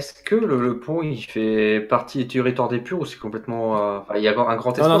 Est-ce que le pont il fait partie du territoire des purs ou c'est complètement. Il y a un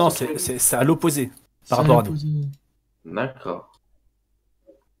grand espace? Non, c'est à l'opposé par rapport à nous. D'accord.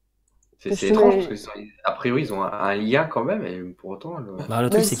 C'est étrange parce que a priori ils ont un lien quand même et pour autant. Le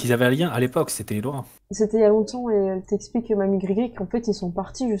truc c'est qu'ils avaient un lien à l'époque, c'était loin. C'était il y a longtemps et elle t'explique, Mami Grigri, qu'en fait ils sont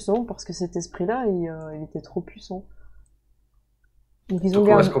partis justement parce que cet esprit-là il était trop puissant. Donc,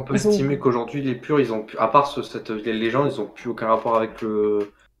 est-ce qu'on peut estimer qu'aujourd'hui les purs ils ont à part cette légende ils ont plus aucun rapport avec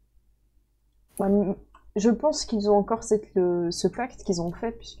le. Je pense qu'ils ont encore ce pacte qu'ils ont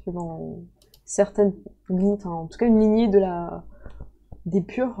fait puisque dans certaines lignes, en tout cas une lignée des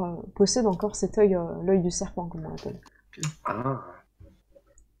purs possède encore cet œil, l'œil du serpent comme on l'appelle.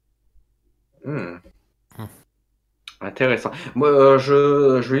 Intéressant. Moi,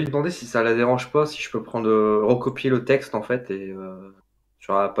 je vais lui demander si ça la dérange pas, si je peux prendre recopier le texte en fait et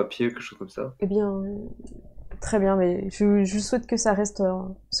sur un papier quelque chose comme ça. Eh bien, très bien, mais je souhaite que ça reste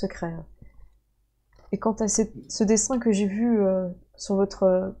secret. Et quant à ce dessin que j'ai vu sur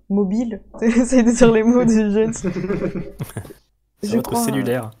votre mobile, j'essaie de dire les mots des jeunes. Sur votre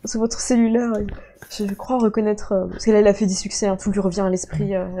cellulaire. Sur votre cellulaire, je crois reconnaître... parce qu'elle a fait du succès, hein, tout lui revient à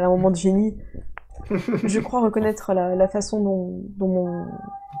l'esprit à un moment de génie. Je crois reconnaître la façon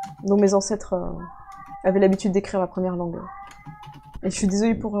dont mes ancêtres avaient l'habitude d'écrire la première langue. Et je suis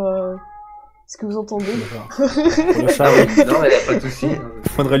désolée pour ce que vous entendez. Pour le chat, oui. Non, mais y a pas de souci.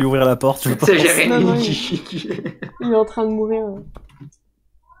 Faudrait lui ouvrir la porte, je pense. C'est Non, Jérémy il est en train de mourir.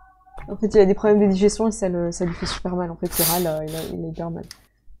 En fait, il a des problèmes de digestion et ça lui fait super mal. En fait, il râle, il a hyper mal.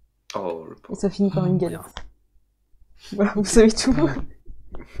 Oh, le Et pauvre. ça finit par une galère. Voilà, vous savez tout.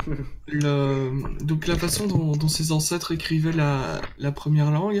 Donc la façon dont ses ancêtres écrivaient la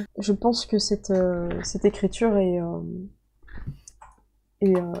première langue, Je pense que cette écriture est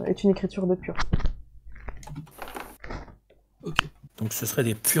une écriture de pur. ok. Donc ce serait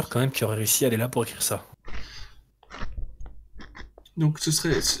des purs quand même qui auraient réussi à aller là pour écrire ça. Donc ce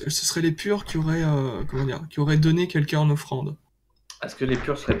serait les purs qui auraient, qui auraient donné quelqu'un en offrande. Est-ce que les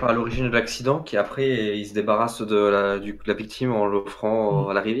purs seraient pas à l'origine de l'accident, qui après ils se débarrassent de la victime en l'offrant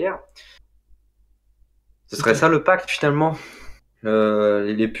à la rivière? Ce serait ça le pacte finalement?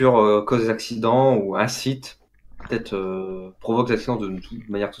 Les purs causent des accidents ou incitent, peut-être provoquent des accidents de toute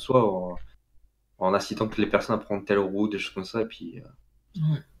manière que ce soit, en incitant toutes les personnes à prendre telle route, des choses comme ça, et puis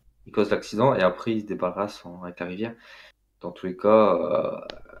Ouais. ils causent l'accident et après ils se débarrassent avec la rivière. Dans tous les cas,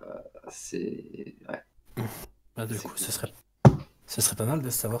 c'est... Ouais. Ah, du coup, ce serait pas mal de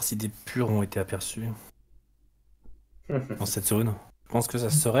savoir si des purs ont été aperçus dans cette zone. Je pense que ça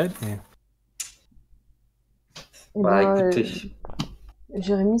se saurait, mais... Eh Bah ben, écoutez,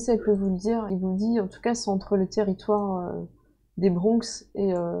 Jérémy, ça peut vous le dire. Il vous dit, en tout cas, c'est entre le territoire des Bronx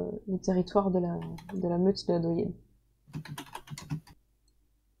et le territoire de la meute de la doyenne.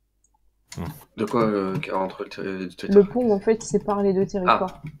 de quoi entre le Le territoire? pont, en fait, sépare les deux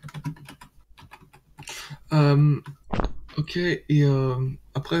territoires. Ok, et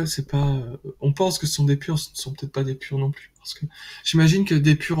après, c'est pas. On pense que ce sont des purs, ce ne sont peut-être pas des purs non plus. Parce que j'imagine que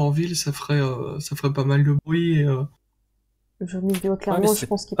des purs en ville, ça ferait pas mal de bruit. Et, Je me dis mais clairement, je c'est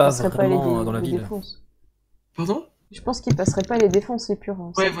pense qu'ils pas passeraient pas vraiment dans la les ville. défenses. Pardon? Je pense qu'ils passeraient pas les défenses, les purs.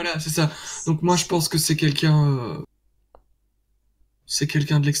 Hein. Ouais, voilà, c'est ça. Donc moi, je pense que c'est quelqu'un. C'est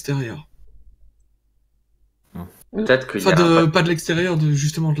quelqu'un de l'extérieur. Peut-être qu'il y Enfin, a un pas de l'extérieur,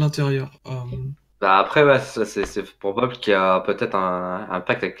 justement de l'intérieur. Bah après, ouais, c'est probable qu'il y a peut-être un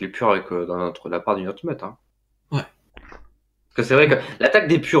pacte avec les purs de la part d'une autre meute. Hein. Ouais. Parce que c'est vrai que l'attaque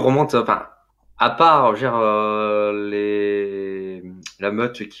des purs remonte, enfin, à part, je veux dire, la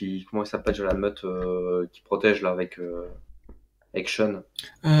meute qui, comment elle s'appelle déjà, la meute qui protège là avec Sean.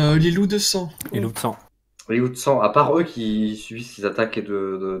 Les loups de sang. Et l'autre sang. Les Hauts de sang, à part eux qui subissent ces attaques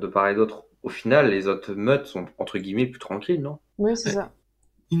de part et d'autre, au final, les autres meutes sont entre guillemets plus tranquilles, non? Oui, c'est ça.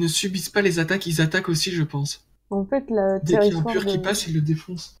 Ils ne subissent pas les attaques, ils attaquent aussi, je pense. En fait, le Dès qu'il y a un territoire pur qui de... passe, ils le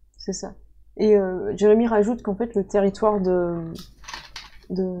défoncent. C'est ça. Et Jérémy rajoute qu'en fait, le territoire de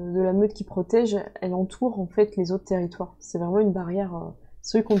la meute qui protège, elle entoure en fait les autres territoires. C'est vraiment une barrière.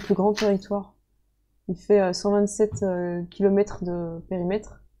 Celui qui a le plus grand territoire. Il fait 127 km de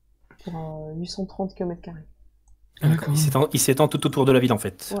périmètre pour 830 km². Ah, d'accord. Il s'étend tout autour de la ville en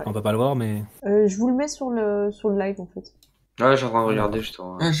fait. Ouais. On va pas le voir, mais... Je vous le mets sur le live en fait. Ouais, j'ai en train de regarder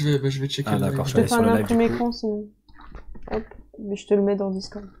justement. Ah, je vais checker. Ah, le d'accord, live. Je te aller fais sur un le live, imprimé du coup. écran sinon. Hop, mais je te le mets dans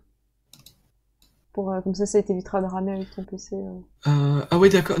Discord. Pour, comme ça t'évitera de ramer avec ton PC. Ah ouais,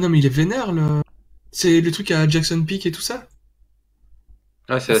 d'accord. Non, mais il est vénère, le... C'est le truc à Jackson Peak et tout ça?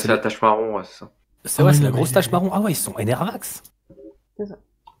 Ouais, c'est la tache marron, ouais, c'est ça. C'est Ah vrai, ouais, c'est non, la grosse mais- tache marron. Ah ouais, ils sont Eneravax. C'est ça.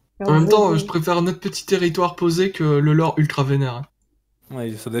 Et En même gros, temps, je préfère notre petit territoire posé que le lore ultra vénère. Hein.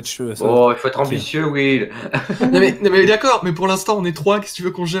 Ouais, ça doit être cheveux. Oh, il faut être ambitieux, Will. Non mais d'accord, mais pour l'instant on est trois, qu'est-ce que tu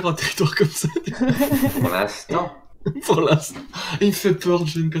veux qu'on gère un territoire comme ça? Pour l'instant. Pour l'instant. Il me fait peur,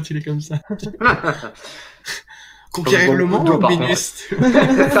 John, quand il est comme ça. Conquérir le monde, par Binest.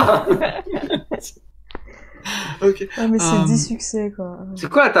 C'est ça. Ok. Ah, mais c'est Euh, 10 succès quoi. C'est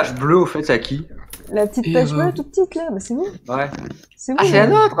quoi la tache bleue au fait, c'est à qui? La petite et, tache bleue toute petite là, bah c'est vous. Ouais. C'est vous. Ah, c'est là.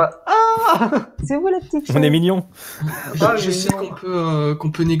 un autre. Ah. C'est vous la petite. On est mignons. je sais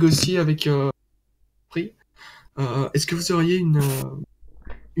qu'on peut négocier avec prix. Est-ce que vous auriez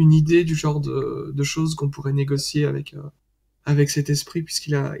une idée du genre de choses qu'on pourrait négocier avec cet esprit,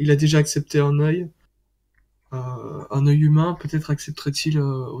 puisqu'il a déjà accepté un œil humain, peut-être accepterait-il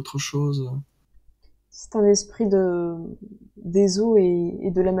autre chose? C'est un esprit des eaux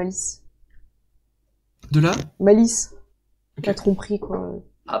et de la malice. De là? Malice. Ok. La tromperie, quoi.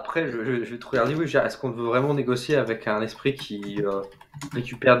 Après, je vais te regarder, oui, est-ce qu'on veut vraiment négocier avec un esprit qui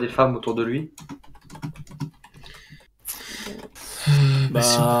récupère des femmes autour de lui?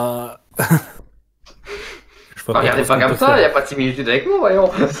 Bah... Je vois Regardez trop ce pas qu'on comme peut ça, faire. il n'y a pas de similitude avec moi, voyons.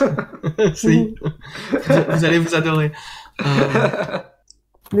 Si. Vous allez vous adorer.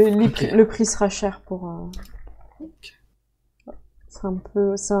 Le prix sera cher pour... C'est un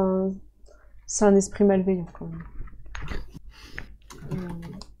peu... C'est un esprit malveillant, quand même.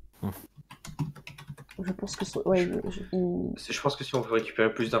 Je pense que... Ouais, Je pense que si on veut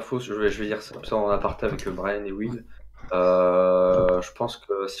récupérer plus d'infos, je vais dire ça comme ça en aparté avec Brian et Will. Je pense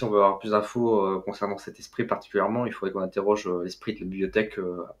que si on veut avoir plus d'infos concernant cet esprit particulièrement, il faudrait qu'on interroge l'esprit de la bibliothèque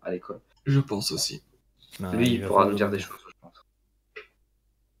à l'école. Je pense aussi. Bah, Lui, il pourra nous dire des choses, je pense.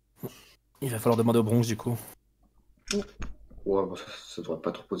 Il va falloir demander au Bronx, du coup. Ouais, bon, ça devrait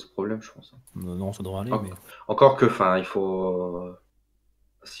pas trop poser de problème, je pense. Non, ça devrait aller, mais... Encore que, enfin, il faut...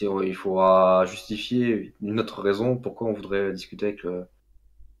 il faudra justifier une autre raison pourquoi on voudrait discuter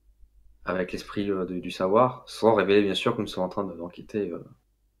avec l'esprit du savoir, sans révéler bien sûr que nous sommes en train d'enquêter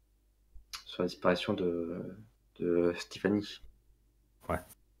sur la disparition de Stéphanie. Ouais.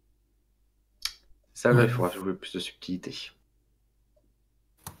 Ça, là, il faudra jouer plus de subtilité.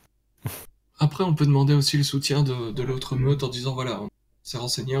 Après, on peut demander aussi le soutien de l'autre meute en disant voilà, on s'est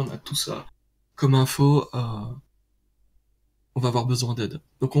renseigné, on a tout ça comme info, on va avoir besoin d'aide.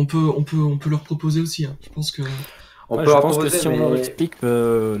 Donc on peut leur proposer aussi. Hein. Je pense que On Ouais, peut je leur pense que proposer, si on leur mais- explique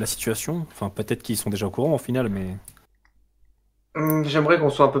la situation, enfin peut-être qu'ils sont déjà au courant au final, mais J'aimerais qu'on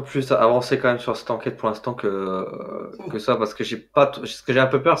soit un peu plus avancé quand même sur cette enquête pour l'instant que ça, parce que ce que j'ai un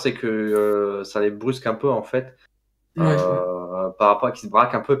peu peur, c'est que ça les brusque un peu en fait, ouais. par rapport à qu'ils se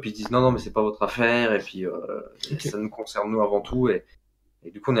braquent un peu, puis ils disent non mais c'est pas votre affaire, et puis Ok. ça nous concerne nous avant tout, et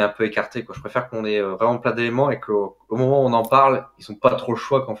du coup on est un peu écarté quoi. Je préfère qu'on ait vraiment plein d'éléments et qu'au moment où on en parle, ils sont pas trop le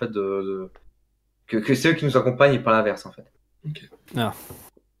choix qu'en fait que c'est eux qui nous accompagnent et pas l'inverse en fait.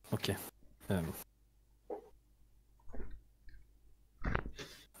 ok.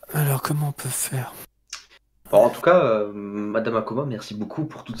 Alors comment on peut faire? Bon, en tout cas, Madame Akoma, merci beaucoup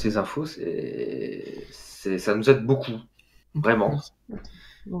pour toutes ces infos. Ça nous aide beaucoup. Vraiment. Merci,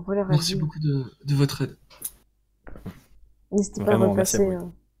 bon, voilà, merci ravi. beaucoup de votre aide. N'hésitez pas à Vraiment, merci à repasser.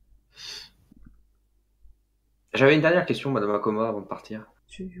 vous. J'avais une dernière question, Madame Akoma, avant de partir.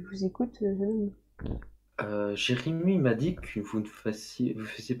 Je vous écoute, jeune homme. Jérémy m'a dit que vous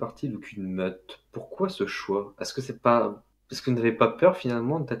faisiez partie d'aucune meute. Pourquoi ce choix? Est-ce que c'est pas... Est-ce que vous n'avez pas peur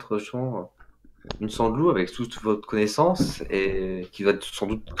finalement d'être genre une sanglou avec toute votre connaissance et qui va être sans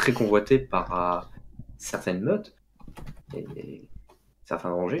doute très convoitée par certaines meutes et certains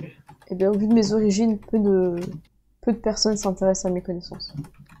dangers? Eh bien, au vu de mes origines, peu de personnes s'intéressent à mes connaissances.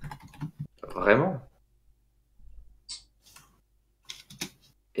 Vraiment?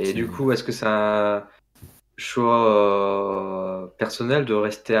 Et du coup, est-ce que c'est un choix personnel de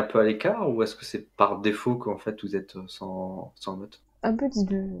rester un peu à l'écart ou est-ce que c'est par défaut qu'en fait vous êtes sans meute? Un peu des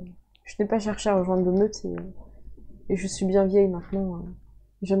deux. Je n'ai pas cherché à rejoindre de meute et je suis bien vieille maintenant.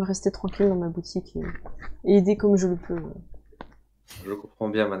 J'aime rester tranquille dans ma boutique et aider comme je le peux. Je comprends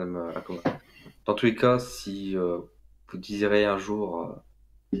bien, Madame Akoma. Dans tous les cas, si vous désirez un jour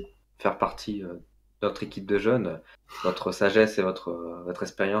faire partie de notre équipe de jeunes, votre sagesse et votre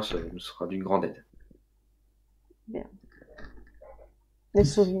expérience nous sera d'une grande aide. Bien. Elle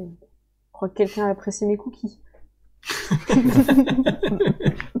sourit. Je crois que quelqu'un a apprécié mes cookies.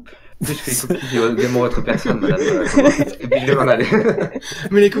 Plus que les cookies également votre personne, Madame Akoma. Et puis je vais m'en aller.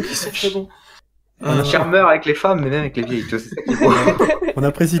 Mais les cookies sont très bons. Charmeur avec les femmes, mais même avec les vieilles, tu vois, c'est ça qui est beau. On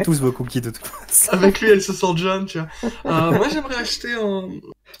apprécie tous vos cookies de toute façon. Avec lui, elle se sent jeune, tu vois. Moi, j'aimerais acheter un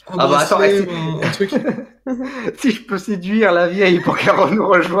Ah bah attends, bracelet ou un truc. Si je peux séduire la vieille pour qu'elle nous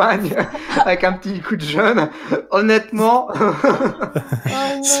rejoigne avec un petit coup de jeune, honnêtement. Oh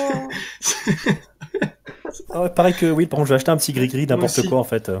non. Ah ouais, pareil que oui, par contre, je vais acheter un petit gris-gris, n'importe aussi. quoi en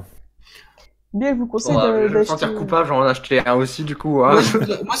fait. Bien, je vous conseille Bon, je vais me d'acheter... sentir coupable, j'en ai acheté un aussi du coup. Hein.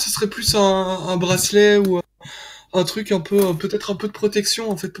 Moi, ce serait plus un bracelet ou un truc un peu, peut-être un peu de protection,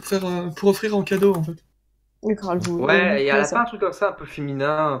 en fait, pour offrir en cadeau, en fait. D'accord, elle vous... Ouais, il y a ça. pas un truc comme ça, un peu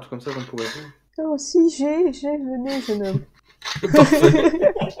féminin, un truc comme ça qu'on pourrait faire. Oh, si, venez, jeune homme.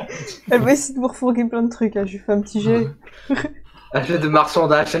 Parfait. Elle va essayer de vous refourguer plein de trucs, là. Je lui fais un petit jet. Un jeu de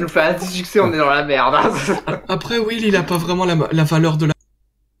marchandage, ça nous fait un petit succès, on est dans la merde. Hein. Après, Will, il a pas vraiment la valeur de la...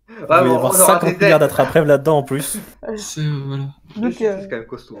 Il va y bon, avoir on aura 50 des milliards dettes. d'attrape-rêves là-dedans en plus. C'est, voilà. Donc, C'est quand même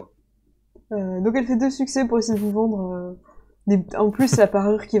costaud. Hein. donc elle fait 2 succès pour essayer de vous vendre En plus, la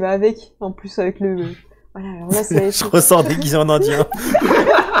parure qui va avec. En plus, avec le... Voilà, alors là, c'est... Je ressors déguisé en indien.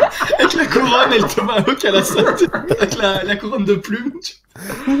 Avec la couronne et le tomahawk à la ceinture, avec la couronne de plumes.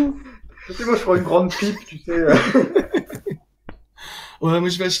 Tu sais, moi, je prends une grande pipe, tu sais. Ouais, moi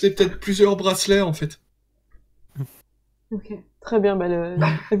je vais acheter peut-être plusieurs bracelets en fait. Ok, très bien, bah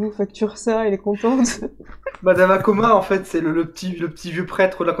elle vous facture ça, elle est contente. Madame Akoma, en fait, c'est le petit vieux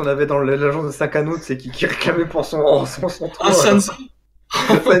prêtre là qu'on avait dans l'agence de Sakano, c'est qui réclamait pour son trou. Ah, Sanzo.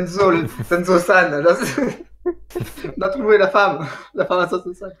 Sanzo-san. Là, on a trouvé la femme à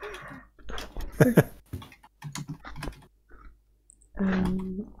Sanzo-san.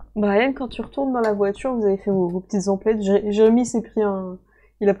 Brian, quand tu retournes dans la voiture, vous avez fait vos petites emplettes. Jérémy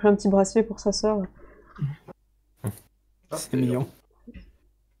il a pris un petit bracelet pour sa sœur. C'est mignon.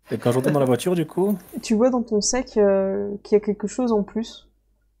 Et quand je retourne dans la voiture, du coup... Tu vois dans ton sac qu'il y a quelque chose en plus.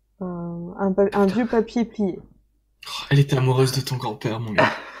 Un vieux papier plié. Oh, elle était amoureuse de ton grand-père, mon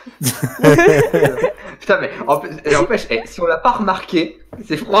gars. Putain, mais n'empêche, si on l'a pas remarqué,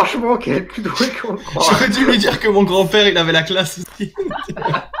 c'est franchement qu'elle est plus douée qu'on le croit. J'aurais dû lui dire que mon grand-père, il avait la classe aussi.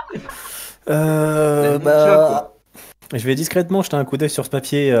 Je vais discrètement jeter un coup d'œil sur ce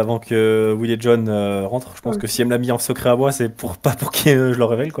papier avant que Will et John rentrent. Je pense que si elle me l'a mis en secret à moi, c'est pas pour que je le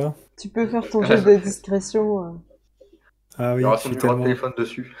révèle, quoi. Tu peux faire ton jeu de discrétion. Ah oui, Il y aura je son suis numéro de tellement... téléphone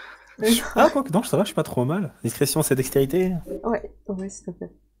dessus. Ah, quoi que non, ça va, je suis pas trop mal. Discrétion, c'est dextérité. Ouais, s'il te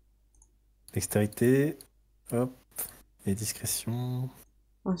plaît. Dextérité, hop, et discrétion...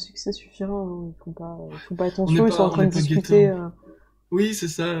 Un succès suffira, hein. Faut pas attention, ils sont en train de pas discuter. Oui, c'est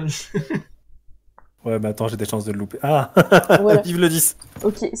ça. Ouais, mais attends, j'ai des chances de le louper. Ah, Voilà. vive le 10.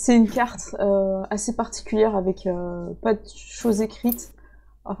 Ok, c'est une carte assez particulière avec pas de choses écrites,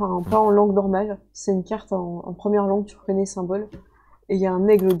 enfin pas en langue normale. C'est une carte en première langue, tu reconnais les symboles. Et il y a un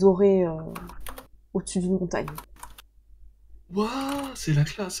aigle doré au-dessus d'une montagne. Waouh, c'est la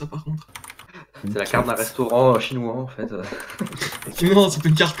classe, ça, par contre. C'est la carte d'un restaurant chinois, en fait. Non, c'est pas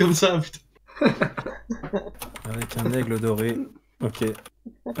une carte comme ça, putain. Avec un aigle doré. Ok.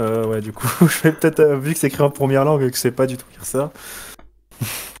 Ouais, du coup, je vais peut-être, vu que c'est écrit en première langue et que c'est pas du tout lire ça.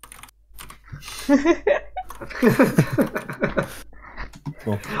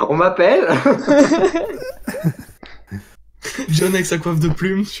 Bon. On m'appelle. John avec sa coiffe de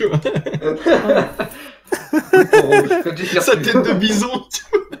plumes, tu vois. Sa tête de bison.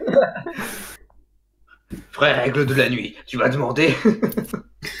 Frère aigle de la nuit, tu vas demander.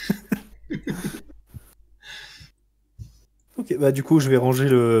 Ok, bah du coup, je vais ranger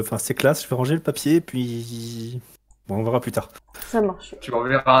le... Enfin, c'est classe, je vais ranger le papier, puis... Bon, on verra plus tard. Ça marche. Tu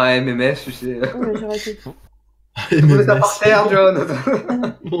m'enverras un MMS, tu sais. Oui, j'ai raté. Tu mets ça par terre, John.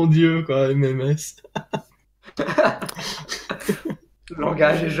 Mon dieu, quoi, MMS. Le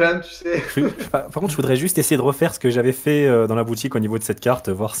langage est jeune, tu sais. Par contre, je voudrais juste essayer de refaire ce que j'avais fait dans la boutique au niveau de cette carte,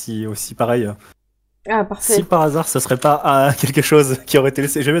 voir si aussi pareil... Ah, parfait. Si par hasard, ce serait pas quelque chose qui aurait été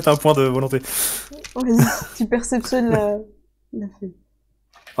laissé... Je vais mettre un point de volonté. Vas-y, tu perceptionnes la feuille.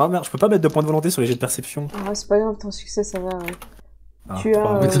 Ah merde, je peux pas mettre de point de volonté sur les jets de perception. Ah, c'est pas grave, ton succès, ça va. Ah, Tu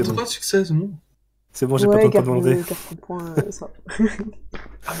as... Mais c'est t'as bon. 3 succès, c'est bon. C'est bon, j'ai pas de point de volonté. Garde ton point, ça.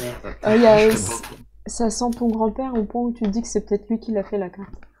 Ah merde. Y a... Ça sent ton grand-père au point où tu te dis que c'est peut-être lui qui l'a fait, la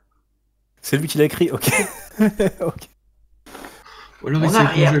carte. C'est lui qui l'a écrit, ok. Ok. Ou alors il s'est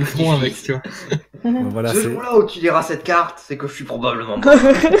plongé le front avec, tu vois. Bon, voilà, Ce c'est... jour-là où tu liras cette carte, c'est que je suis probablement mort.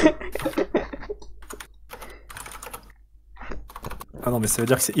 Ah non, mais ça veut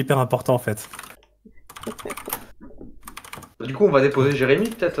dire que c'est hyper important en fait. Du coup, on va déposer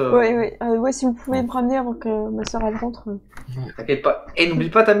Jérémy, peut-être. Ouais, si vous pouvez me ramener avant que ma soeur elle rentre. T'inquiète pas. Et n'oublie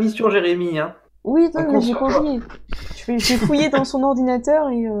pas ta mission, Jérémy, hein. Oui, non, On mais j'ai compte sur pas oublié. Je vais fouiller dans son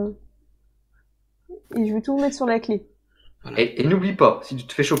ordinateur et je vais tout mettre sur la clé. Et n'oublie pas, si tu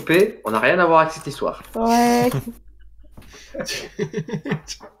te fais choper, on n'a rien à voir avec cette histoire. Ouais.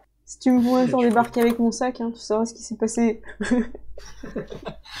 Si tu me vois un jour débarquer avec mon sac, hein, tu sauras ce qui s'est passé.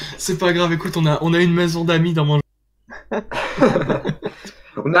 C'est pas grave, écoute, on a une maison d'amis dans mon...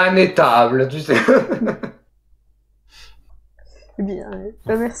 On a un étable, tu sais. Eh bien,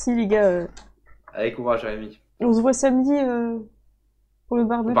 merci les gars. Allez, courage, Jérémy. On se voit samedi pour le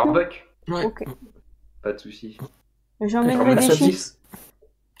barbecue. Barbecue. Ouais. Ok. Pas de soucis. J'emmènerai des chips.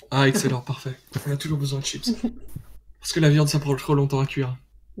 Ah, excellent, parfait. On a toujours besoin de chips. Parce que la viande, ça prend trop longtemps à cuire.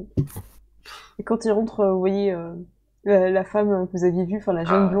 Et quand il rentre, vous voyez la femme que vous aviez vue, enfin la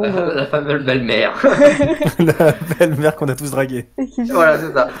jeune blonde. La fameuse belle-mère. La belle-mère qu'on a tous draguée. Voilà,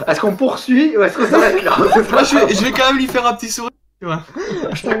 c'est ça. Est-ce qu'on poursuit ou est-ce qu'on s'arrête là? Moi, je vais quand même lui faire un petit sourire, tu vois.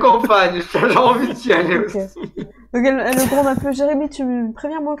 Je t'accompagne, j'ai envie d'y aller aussi. Donc elle gronde un peu. Jérémy, tu me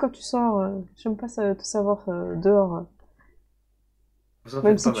préviens moi quand tu sors. J'aime pas te savoir dehors. Vous en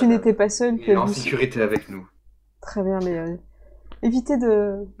Même faites si pas, tu madame. n'étais pas seul, Il est en sécurité avec nous. Très bien, mais évitez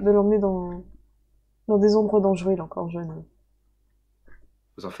de l'emmener dans des endroits dangereux, il est encore jeune.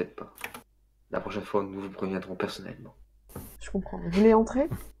 Vous en faites pas. La prochaine fois, nous vous préviendrons personnellement. Je comprends. Vous voulez entrer?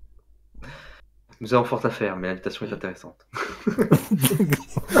 Nous avons fort à faire, mais l'invitation est intéressante.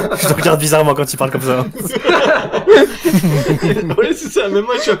 Je te regarde bizarrement quand tu parles comme ça. Ouais, c'est ça, même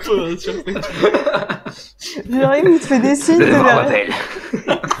moi je suis un peu surpris. Jérémy, il te fait des signes Le grand derrière. rappel.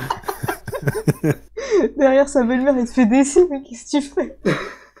 Derrière sa belle-mère, il te fait des signes, mais qu'est-ce que tu fais?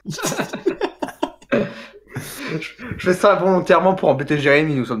 Je fais ça volontairement pour embêter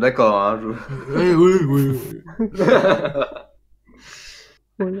Jérémy, nous sommes d'accord. Hein, Oui.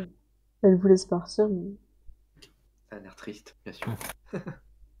 Voilà. Elle vous laisse partir, mais... Ça a l'air triste, bien sûr.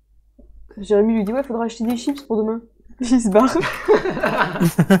 Jérémy lui dit, ouais, faudra acheter des chips pour demain. Il se barre.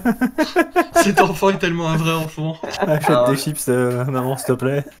 Cet enfant est tellement un vrai enfant. Achète des chips, maman, s'il te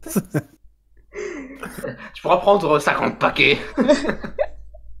plaît. Tu pourras prendre 50 paquets.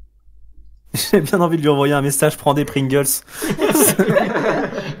 J'ai bien envie de lui envoyer un message, prends des Pringles.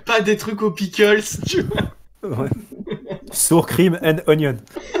 Pas des trucs aux pickles, tu vois. Ouais. Sour cream and onion.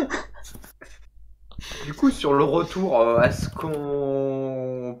 Du coup, sur le retour, est-ce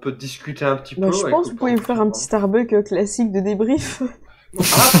qu'on peut discuter un petit Bah, peu je avec pense que le vous pouvez vous faire un petit Starbucks classique de débrief. Ah,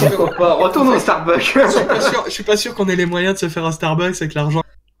 pourquoi pas. Retourne au Starbucks. Je suis pas sûr qu'on ait les moyens de se faire un Starbucks avec l'argent.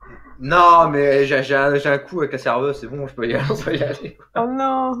 Non, mais j'ai un coup avec la serveuse, c'est bon, je peux y aller. On peut y aller. Oh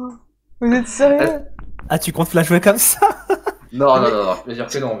non! Vous êtes sérieux? Ah, tu comptes la jouer comme ça? Non, bien sûr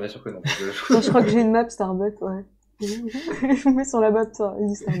que non, bien sûr que non. Non, je crois que j'ai une map Starbucks, ouais. Je vous mets sur la map, ça, il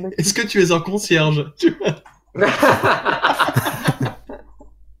dit Starbucks. Est-ce que tu es un concierge, tu vois?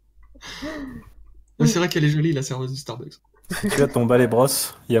 Mais c'est vrai qu'elle est jolie, la serveuse du Starbucks. Si tu as ton balai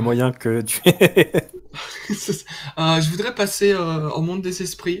brosse, il y a moyen que tu aies... Je voudrais passer au monde des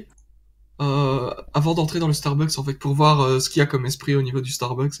esprits avant d'entrer dans le Starbucks, en fait, pour voir ce qu'il y a comme esprit au niveau du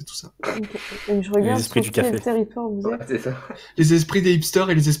Starbucks et tout ça. Et je regarde Les esprits sur du quel café. territoire vous Ouais, êtes. c'est ça. Les esprits des hipsters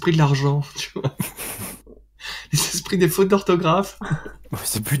et les esprits de l'argent, tu vois. Les esprits des fautes d'orthographe.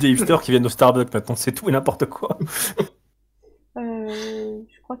 C'est plus des hipsters qui viennent au Starbucks maintenant, c'est tout et n'importe quoi.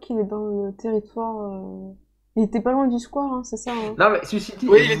 Je crois qu'il est dans le territoire... Il était pas loin du square, hein, c'est ça, hein. Non, mais ceci dit.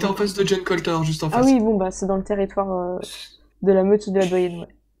 Oui, il était en face de John Colter, juste en face. Ah oui, bon, bah, c'est dans le territoire de la meute de la doyenne, ouais.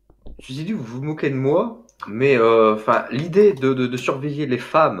 Ceci dit, vous vous moquez de moi, mais l'idée de surveiller les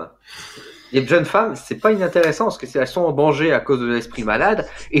femmes, les jeunes femmes, c'est pas inintéressant, parce que si elles sont en danger à cause de l'esprit malade,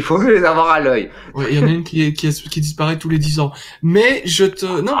 il faut mieux les avoir à l'œil. Ouais, il y en a une qui disparaît tous les 10 ans. Mais je te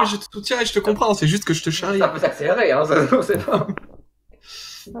soutiens et je te comprends, c'est juste que je te charrie. Ça peut s'accélérer, hein, ça, on sait pas.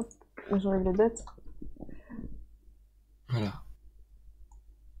 J'enlève la date. Voilà.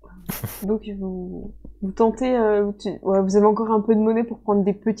 Donc, vous tentez... ouais, vous avez encore un peu de monnaie pour prendre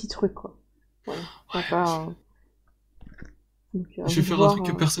des petits trucs, quoi. Voilà. Pas, donc, Je vais faire un truc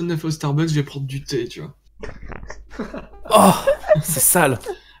que personne ne fait au Starbucks, je vais prendre du thé, tu vois. Oh, c'est sale.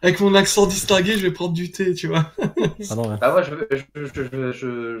 Avec mon accent distingué, je vais prendre du thé, tu vois. Ah non, ouais. Bah moi, je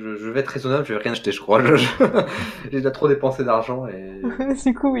vais être raisonnable, je vais rien acheter, je crois. J'ai déjà trop dépensé d'argent et...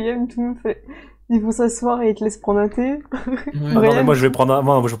 Du coup, William, tout le monde fait... Ils vont s'asseoir et ils te laissent prendre un thé. Ouais. Ah non, Brian, mais moi je vais prendre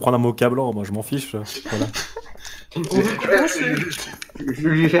un mocha blanc, moi je m'en fiche. Voilà. Je vais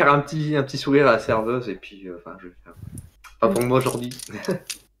lui faire un petit sourire à la serveuse et puis, je vais faire... Pas pour moi aujourd'hui.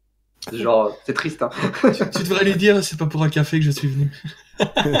 Genre, c'est triste, hein. Tu devrais lui dire, c'est pas pour un café que je suis venu.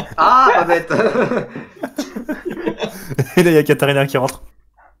 Ah, pas bête. Et là il y a Katharina qui rentre.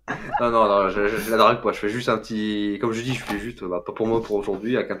 Non, je la drague pas, je fais juste un petit... Comme je dis, je fais juste, pas pour moi pour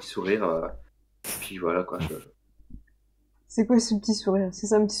aujourd'hui, avec un petit sourire. Puis voilà, quoi. c'est quoi ce petit sourire? C'est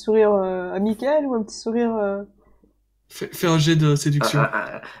ça un petit sourire amical ou un petit sourire... Fais un jet de séduction.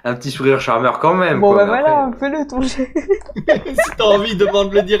 Un petit sourire charmeur quand même. Bon, quoi, bah mais voilà, après, fais-le ton jet. Si t'as envie,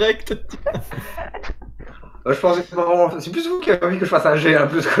 demande-le direct. je pensais pas vraiment... C'est plus vous qui avez envie que je fasse un jet, hein,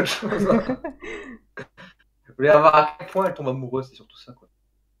 plus qu'autre chose. Vous voulez avoir à quel point elle tombe amoureuse, c'est surtout ça, quoi.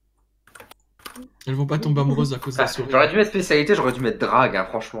 Elles vont pas tomber amoureuses à cause de la souris. J'aurais dû mettre spécialité, j'aurais dû mettre drague, hein,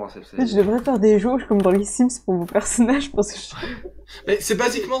 franchement. Je devrais faire des jauges comme dans les Sims pour vos personnages, parce que Mais c'est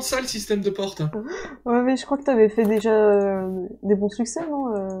basiquement ça le système de porte. Ouais, mais je crois que t'avais fait déjà des bons succès, non?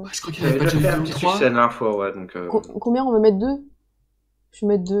 Ouais, je crois qu'il avait J'avais pas déjà fait déjà un eu petit 3. succès la dernière fois, ouais, donc... Combien on va mettre 2? Je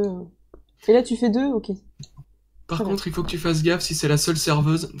vais mettre 2. Et là, tu fais 2? Ok. Par contre, il faut que tu fasses gaffe si c'est la seule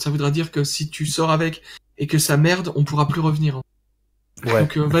serveuse. Ça voudra dire que si tu sors avec et que ça merde, on pourra plus revenir. Ouais.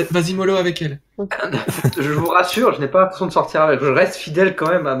 Donc vas-y mollo avec elle. Je vous rassure, je n'ai pas l'impression de sortir avec. Je reste fidèle quand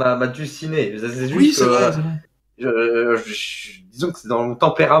même à ma dulcinée. C'est juste Oui, c'est vrai, c'est vrai. disons que c'est dans mon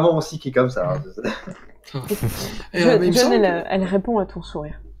tempérament aussi qui est comme ça. Et, mais il me John, semble elle répond à ton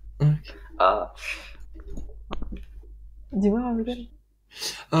sourire. Ah, Dis-moi,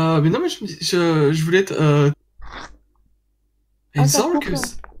 John. mais non, mais je voulais être. Il me semble que.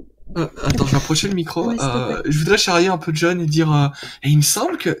 Attends, je vais approcher le micro. Ouais, s'il te plaît. Je voudrais charrier un peu John et dire. Et il me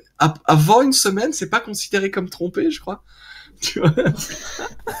semble que avant une semaine, c'est pas considéré comme trompé, je crois. Tu vois.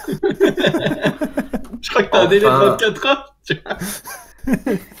 Je crois que t'as un délai de 24 heures. Tu vois.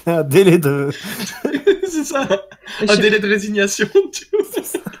 Un délai de... C'est ça. Un délai de résignation. Tu vois.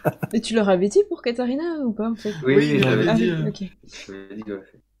 Et tu leur avais dit pour Katharina ou pas en fait? oui, je j'avais l'avais dit. dit. Ok. Je l'avais dit, ouais.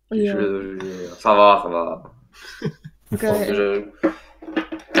 Et, Ça va. donc, Je-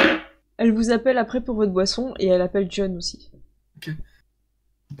 elle vous appelle après pour votre boisson et elle appelle John aussi. je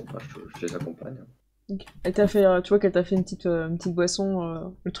les accompagne. Ok. Elle t'a fait, tu vois qu'elle t'a fait une petite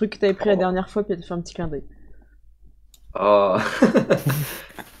boisson, le truc que t'avais pris la dernière fois, puis elle t'a fait un petit clin d'œil. Oh.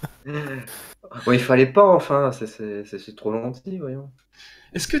 Bon, il fallait pas, enfin, c'est trop gentil, voyons.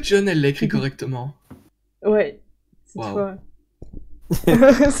 Est-ce que John, elle l'a écrit correctement? Ouais, cette Waouh. fois.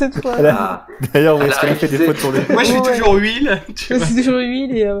 Cette fois. Ah, D'ailleurs, oui, Elle est-ce a qu'elle a fait des révisé. fautes sur le... Moi, je suis Ouais. toujours Will. Tu vois. C'est toujours lui,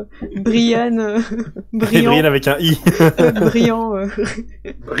 et Brian, Et brillant, Brian avec un I. brillant.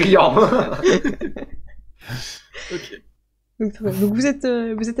 Brillant. Ok. Donc vous êtes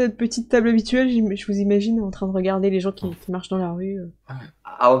à votre petite table habituelle, je vous imagine en train de regarder les gens qui marchent dans la rue.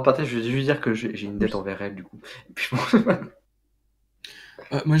 Avant de partir, je vais juste dire que j'ai une dette envers elle, du coup. Et puis, bon,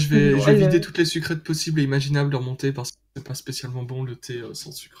 Moi, je vais Elle, vider toutes les sucrètes possibles et imaginables de remonter parce que c'est pas spécialement bon le thé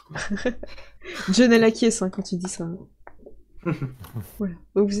sans sucre. Quoi. John elle acquiesce quand tu dis ça. Voilà.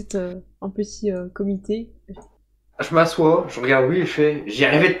 Donc vous êtes un petit comité. je m'assois, je regarde lui et je fais j'y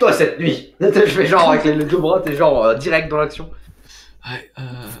arrivais de toi cette nuit. Je fais genre avec les deux bras, t'es genre direct dans l'action. Ouais,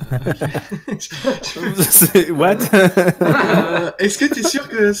 ok. C'est... What? Est-ce que t'es sûr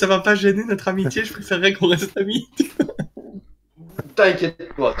que ça va pas gêner notre amitié? Je préférerais qu'on reste amis.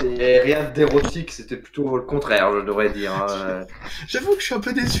 T'inquiète pas, rien d'érotique, c'était plutôt le contraire, je devrais dire. Hein. J'avoue que je suis un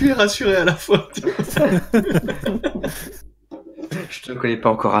peu déçu et rassuré à la fois. Je te connais pas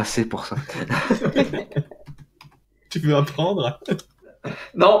encore assez pour ça. Tu veux apprendre?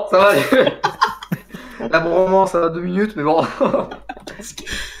 Non, ça va. La romance, ça va 2 minutes, mais bon.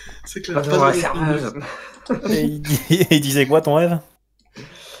 C'est clair. Pas devant la serveuse. Et il disait quoi, ton rêve?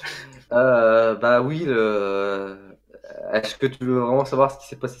 Bah oui, est-ce que tu veux vraiment savoir ce qui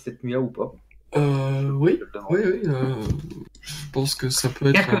s'est passé cette nuit-là ou pas? Oui. Je pense que ça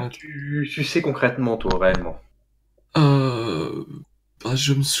peut Qu'est-ce être... que tu sais concrètement, toi, réellement?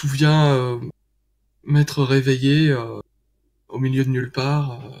 Je me souviens m'être réveillé au milieu de nulle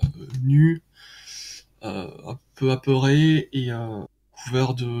part, nu, un peu apeuré et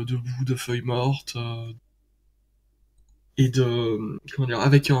couvert de boue, de feuilles mortes et de... Comment dire?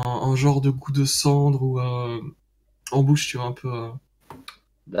 Avec un genre de goût de cendre ou en bouche, tu vois, un peu...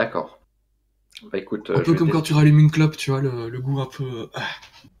 D'accord. Bah écoute, un peu comme quand tu rallumes une clope, tu vois, le goût un peu...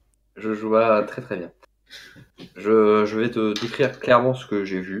 je vois très très bien. Je vais te décrire clairement ce que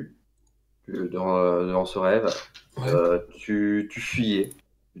j'ai vu dans ce rêve. Ouais. Tu fuyais.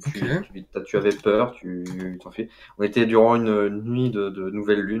 Ok. Tu avais peur, tu t'enfuis. On était durant une nuit de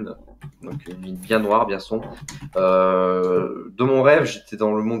nouvelle lune, donc une nuit bien noire, bien sombre. De mon rêve, j'étais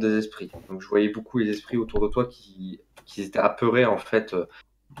dans le monde des esprits. Donc je voyais beaucoup les esprits autour de toi qui étaient apeurés en fait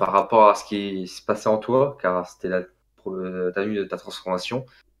par rapport à ce qui se passait en toi, car c'était ta nuit de ta transformation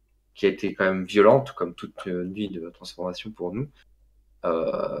qui a été quand même violente, comme toute nuit de transformation pour nous.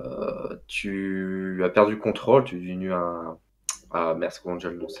 Tu as perdu le contrôle, tu es devenu un... Ah merde, comment déjà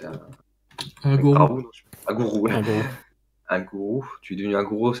le nom, c'est Un gourou. Un gourou. Un gros. Un gourou. Tu es devenu un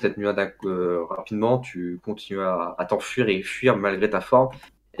gourou cette nuit rapidement, tu continues à t'enfuir et fuir malgré ta forme.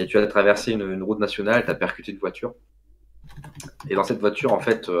 Et tu as traversé une route nationale, tu as percuté une voiture. Et dans cette voiture, en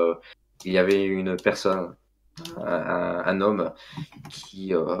fait, il y avait une personne, un homme,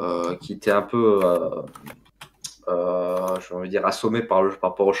 qui était un peu, j'ai envie de dire, assommé par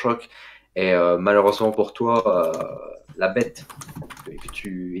rapport au choc. Et malheureusement pour toi, la bête que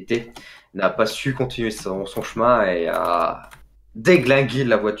tu étais n'a pas su continuer son chemin et a déglingué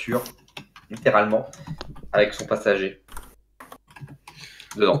la voiture, littéralement, avec son passager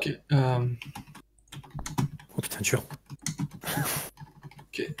dedans. Ok. Oh putain, dur.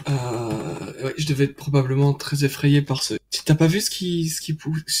 Ok. Ouais, je devais être probablement très effrayé par ce... T'as pas vu ce qui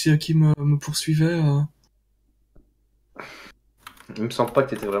me poursuivait Il me semble pas que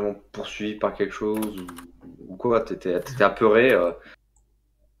tu étais vraiment poursuivi par quelque chose ou quoi, t'étais apeuré.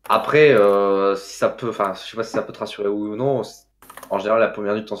 Après, si ça peut, enfin, je sais pas si ça peut te rassurer ou non. En général, la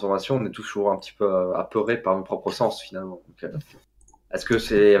première nuit de transformation, on est toujours un petit peu apeuré par nos propres sens finalement. Donc, Est-ce que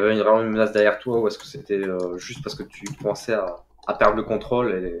il y avait vraiment une menace derrière toi ou est-ce que c'était juste parce que tu commençais à perdre le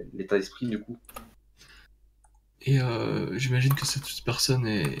contrôle et l'état d'esprit du coup? Et j'imagine que cette personne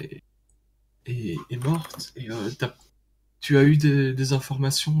est morte. Et tu as eu des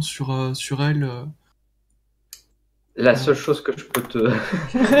informations sur elle La seule chose que je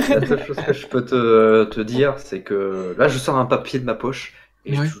peux te dire, c'est que là, je sors un papier de ma poche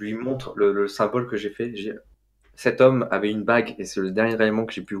et Ouais. je lui montre le symbole que j'ai fait. Cet homme avait une bague et c'est le dernier élément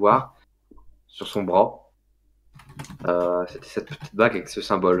que j'ai pu voir sur son bras. C'était cette petite bague avec ce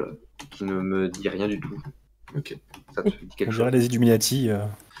symbole qui ne me dit rien du tout. Ok. Ça te dit quelque On chose? dirait les Illuminati.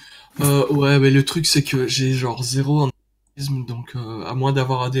 Ouais, mais le truc c'est que j'ai genre 0 en athlétisme, donc à moins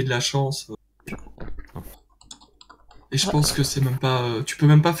d'avoir de la chance. Et je pense que c'est même pas. Tu peux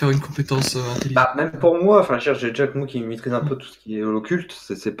même pas faire une compétence intelligente. Bah, même pour moi, enfin, j'ai déjà que moi qui maîtrise un peu tout ce qui est l'occulte,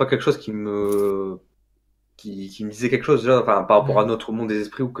 c'est pas quelque chose qui me disait quelque chose déjà, enfin, par rapport à notre monde des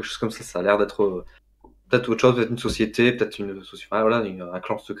esprits ou quelque chose comme ça a l'air d'être peut-être autre chose, peut-être une société, peut-être une société, enfin, voilà, un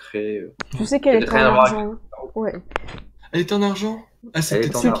clan secret. Tu sais qu'elle est Peut-être en rien à voir argent. Ouais. Elle est en argent? Ah, c'est Elle est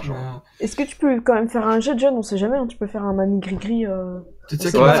peut-être en ça argent. qui m'a. Est-ce que tu peux quand même faire un jet de jeune? On sait jamais, hein, tu peux faire un Mami Grigri. Peut-être on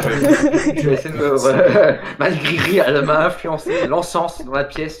ça sait qui m'a pas. fait. Je vais essayer de me. Mami Grigri, elle m'a influencé. L'encens dans la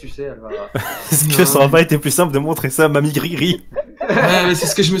pièce, tu sais, elle m'a. Est-ce que ça aurait pas été plus simple de montrer ça à Mami Grigri? Ouais, mais c'est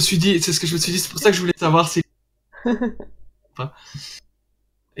ce que je me suis dit. C'est ce que je me suis dit. C'est pour ça que je voulais savoir si.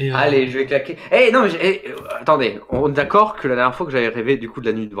 Et, Allez, je vais claquer. Eh non, mais attendez, on est d'accord que la dernière fois que j'avais rêvé du coup de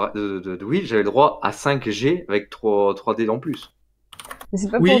la nuit de Will, j'avais le droit à 5G avec 3 dés en plus. Mais c'est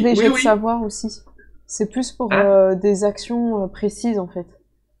pas Oui, pour des oui, jets de oui. savoir aussi. C'est plus pour Hein des actions précises en fait.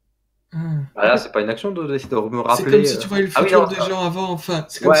 Ah, là, c'est pas une action d'essayer de me C'est rappeler. comme si tu voyais le Ah oui, futur non, des ça- gens avant, enfin,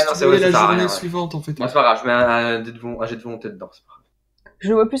 c'est comme Ouais, si non, tu c'est voyais vrai, la ça sert à journée rien, ouais. suivante, en fait. Bon, c'est pas grave, je mets un jet de volonté dedans. C'est pas grave. Je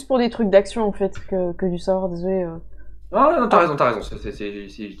le vois plus pour des trucs d'action en fait que du savoir, désolé. Non, non, t'as raison, c'est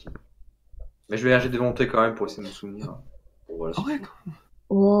légitime. Mais je vais un jet de volonté quand même pour essayer de me souvenir. Bon, voilà, Ah c'est ouais, tout.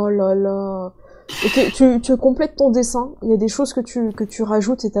 Oh là là. Ok, tu complètes ton dessin, il y a des choses que tu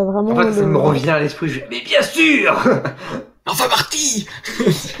rajoutes et t'as vraiment En fait, ça me revient à l'esprit. Mais bien sûr. enfin Marty.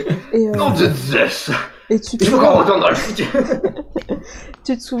 Et, Nom de Zeus. et tu te Il faut qu'on souviens, retourne dans le futur.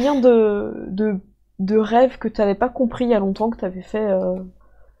 tu te souviens de rêves que t'avais pas compris il y a longtemps, que t'avais fait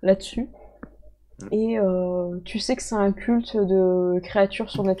là-dessus. Et tu sais que c'est un culte de créatures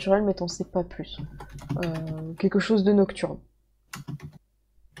surnaturelles, mais t'en sais pas plus. Quelque chose de nocturne.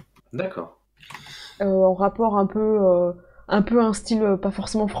 D'accord. En rapport un peu un style, pas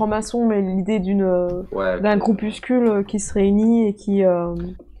forcément franc-maçon, mais l'idée Ouais. d'un groupuscule qui se réunit et qui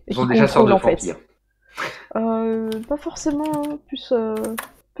Ils sont des chasseurs de en fait. vampires. Pas forcément, hein,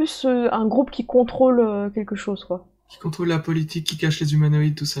 plus un groupe qui contrôle quelque chose, quoi. Qui contrôle la politique, qui cache les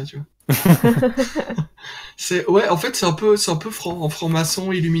humanoïdes, tout ça, tu vois. Ouais, en fait, c'est un peu en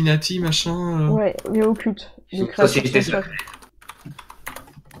franc-maçon, Illuminati, machin. Ouais, mais occulte. C'est De une créatures société surnaturelles.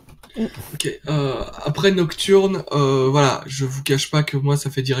 Ok. Après Nocturne, voilà, je vous cache pas que moi, ça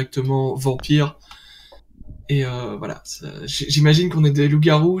fait directement vampire. Et voilà, j'imagine qu'on est des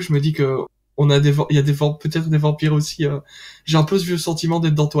loups-garous. Je me dis que il y a peut-être des vampires aussi. J'ai un peu ce vieux sentiment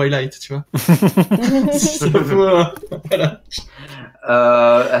d'être dans Twilight, tu vois. C'est un peu, voilà.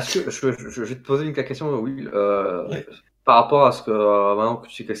 Est-ce que je vais te poser une question, Will, Ouais. par rapport à ce que maintenant que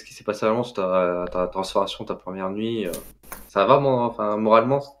tu sais qu'est-ce qui s'est passé avant sur ta transformation, ta première nuit, ça va, enfin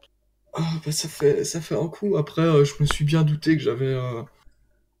moralement? Bah, ça fait un coup. Après, je me suis bien douté que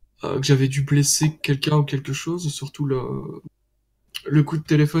j'avais dû blesser quelqu'un ou quelque chose. Surtout le coup de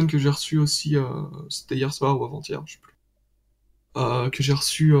téléphone que j'ai reçu aussi, c'était hier soir ou avant-hier, je sais plus. Que j'ai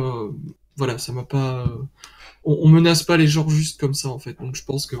reçu, voilà, ça m'a pas. On menace pas les gens juste comme ça en fait. Donc je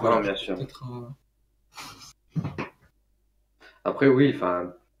pense que voilà. Non, bien sûr. Peut-être, Après, oui,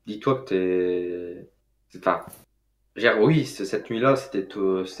 enfin, dis-toi que enfin, oui, cette nuit-là, c'était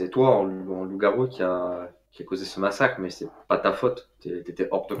toi en loup-garou qui a causé ce massacre, mais c'est pas ta faute. T'étais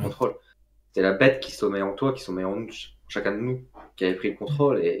hors de contrôle. C'était la bête qui sommeille en toi, qui sommeille en nous, chacun de nous, qui avait pris le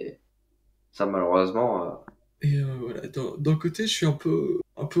contrôle, et ça, malheureusement. Et voilà, d'un côté, je suis un peu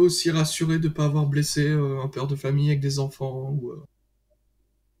aussi rassuré de pas avoir blessé un père de famille avec des enfants.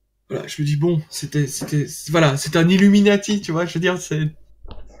 Voilà, je me dis bon, voilà, c'était un Illuminati, tu vois. Je veux dire, c'était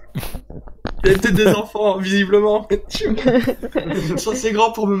des enfants visiblement. Ils sont assez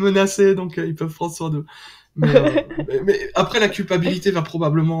grands pour me menacer, donc ils peuvent prendre soin d'eux. Mais après, la culpabilité va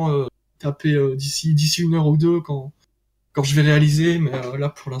probablement taper d'ici 1 heure ou deux quand je vais réaliser. Mais là,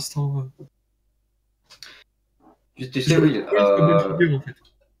 pour l'instant. Tu sais, oui, en fait.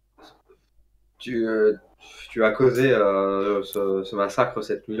 tu as causé ce massacre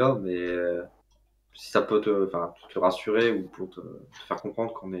cette nuit-là, mais si ça peut te rassurer ou pour te faire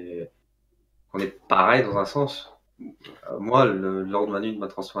comprendre qu'on est pareil dans un sens. Moi, lors de ma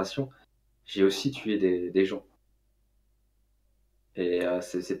transformation, j'ai aussi tué des gens. Et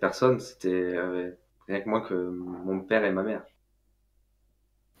ces personnes, c'était rien que moins que mon père et ma mère.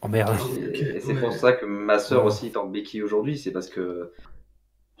 Oh merde. Et c'est pour ça que ma sœur aussi est en béquille aujourd'hui, c'est parce que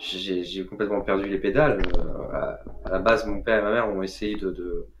j'ai complètement perdu les pédales. À la base, mon père et ma mère ont essayé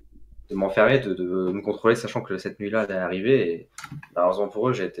de m'enfermer, de me contrôler, sachant que cette nuit-là allait arriver. Et malheureusement pour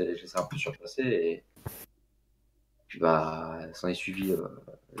eux, j'ai été un peu surpassé. Et puis s'en est suivi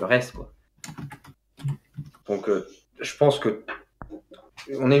le reste, quoi. Donc je pense que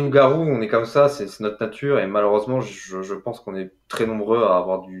on est loup-garou, on est comme ça, c'est notre nature. Et malheureusement, je pense qu'on est très nombreux à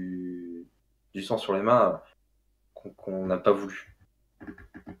avoir du sang sur les mains qu'on n'a pas voulu.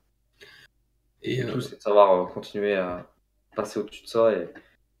 Et tout, c'est de savoir continuer à passer au-dessus de ça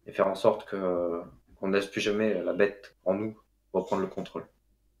et faire en sorte qu'on ne laisse plus jamais la bête en nous reprendre le contrôle.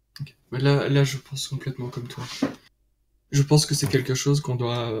 Okay. Mais là, je pense complètement comme toi. Je pense que c'est quelque chose qu'on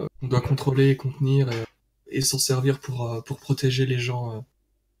doit contrôler et contenir et s'en servir pour protéger les gens,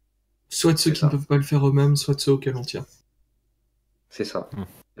 soit de ceux qui ne peuvent pas le faire eux-mêmes, soit de ceux auxquels on tient. C'est ça.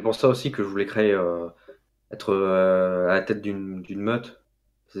 C'est pour ça aussi que je voulais créer, être à la tête d'une meute.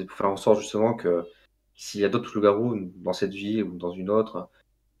 C'est pour faire en sorte justement que s'il y a d'autres loups-garous dans cette vie ou dans une autre,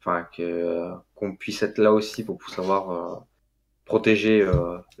 qu'on puisse être là aussi pour savoir protéger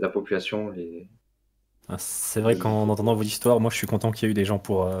la population. C'est vrai qu'en entendant vos histoires, moi je suis content qu'il y ait eu des gens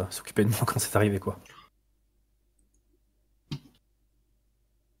pour s'occuper de moi quand c'est arrivé, quoi.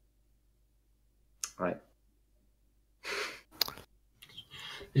 Ouais.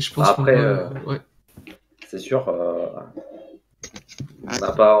 Et je pense après, ouais. C'est sûr, on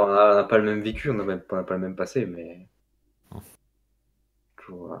n'a pas le même vécu, on n'a pas le même passé, mais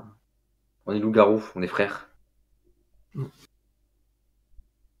toujours, on est loup-garou, on est frères.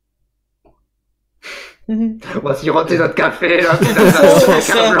 On va siroter notre café là,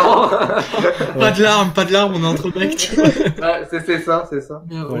 Pas de larmes, on est entre mecs. C'est ça.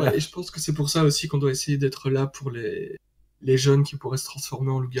 Mais, ouais, et je pense que c'est pour ça aussi qu'on doit essayer d'être là pour les jeunes qui pourraient se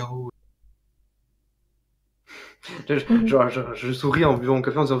transformer en loup-garou. Je souris en buvant mon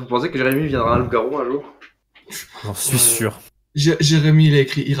café en disant, vous pensez que Jérémy viendra un loup-garou un jour? J'en suis sûr. Jérémy, il a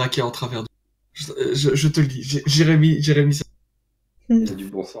écrit Irakais en travers de... Je te le dis, Jérémy, ça... Il y a du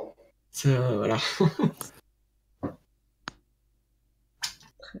bon sang. Voilà.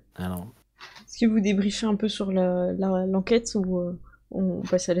 Alors... Est-ce que vous débrichez un peu sur l'enquête ou on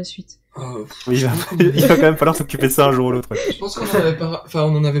passe à la suite? Oui, il va quand même falloir s'occuper de ça un jour ou l'autre. Je pense qu'on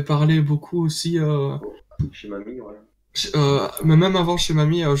on en avait parlé beaucoup aussi. Chez Mami, voilà. Mais même avant chez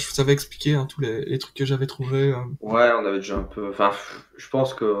Mami, je vous avais expliqué tous les trucs que j'avais trouvés. Ouais, on avait déjà un peu... Enfin, je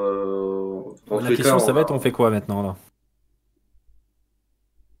pense que... La question, ça va être, on fait quoi maintenant là?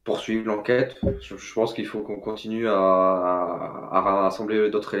 Poursuivre l'enquête. Je pense qu'il faut qu'on continue à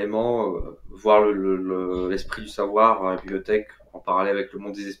rassembler d'autres éléments, voir l'esprit du savoir à la bibliothèque, en parler avec le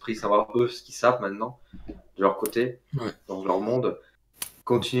monde des esprits, savoir eux ce qu'ils savent maintenant, de leur côté, dans leur monde.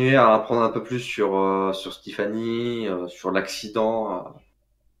 Continuer à apprendre un peu plus sur Stéphanie, sur l'accident,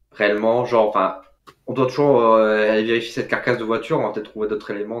 réellement, genre, enfin, on doit toujours aller vérifier cette carcasse de voiture, on va peut-être trouver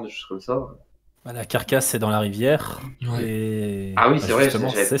d'autres éléments, des choses comme ça. La carcasse, c'est dans la rivière. Ouais. Et... Ah oui, c'est vrai.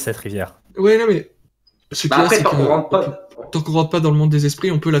 Justement, c'est cette rivière. Ouais, non, mais... Après, tant qu'on rentre pas dans le monde des esprits,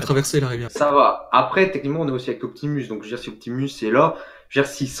 on peut la traverser, la rivière. Ça va. Après, techniquement, on est aussi avec Optimus. Donc, je veux dire, si Optimus est là, je veux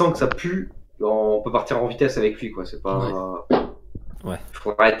dire, s'il sent que ça pue, on peut partir en vitesse avec lui, quoi. C'est pas... Ouais. Il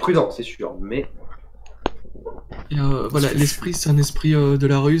faudra être prudent, c'est sûr, mais... Et voilà, l'esprit, c'est un esprit de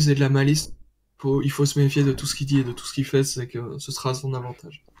la ruse et de la malice. Il faut se méfier de tout ce qu'il dit et de tout ce qu'il fait, c'est que ce sera à son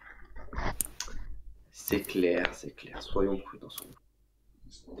avantage. C'est clair. Soyons prudents.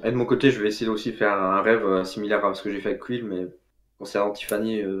 Et de mon côté, je vais essayer aussi de faire un rêve similaire à ce que j'ai fait avec Quill, mais concernant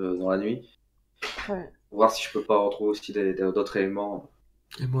Tiffany dans la nuit. Ouais. Voir si je peux pas retrouver aussi d'autres éléments.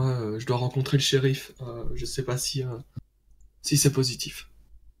 Et moi, je dois rencontrer le shérif. Je sais pas si c'est positif.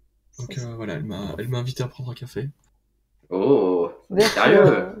 Donc voilà, elle m'a invité à prendre un café. Oh,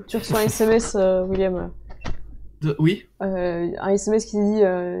 sérieux? Tu reçois un SMS, William. Oui. Un SMS qui dit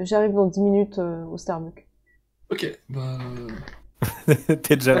j'arrive dans 10 minutes au Starbucks. Ok, bah...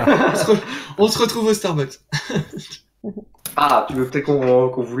 T'es déjà là. On se retrouve au Starbucks. Ah, tu veux peut-être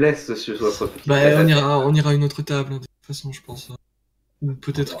qu'on vous laisse sur votre petite... Bah, on ira à une autre table, hein, de toute façon, je pense. Ou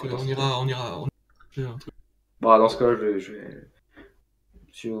peut-être qu'on ira... Bon, dans ce cas, je vais...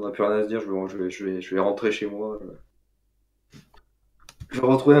 Si on n'a plus rien à se dire, je vais rentrer chez moi. Je vais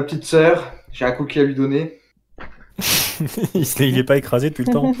retrouver ma petite sœur. J'ai un cookie à lui donner. Il est pas écrasé depuis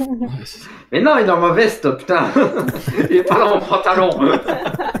le temps. Mais non, il est dans ma veste, putain. Il est pas dans mon pantalon.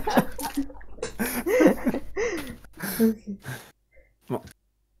 Bon.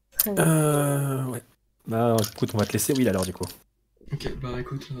 Très bien. Ouais. Bah, écoute, on va te laisser, oui, alors, du coup. Ok, bah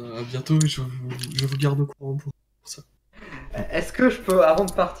écoute, à bientôt, je vous garde au courant pour ça. Est-ce que je peux, avant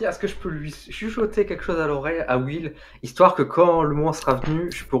de partir, est-ce que je peux lui chuchoter quelque chose à l'oreille à Will, histoire que quand le moment sera venu,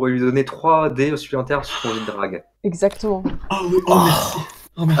 je pourrais lui donner 3 dés supplémentaires sur son jet de drague. Exactement. Oh oui, oh merci.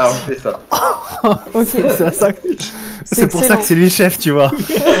 Oh merci. Alors je fais ça. Ok. C'est pour ça que c'est lui le chef, tu vois.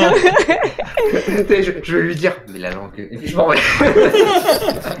 Je vais lui dire, mais la langue, et puis je m'en vais.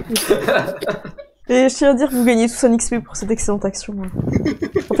 Et je tiens à dire que vous gagnez tous un XP pour cette excellente action.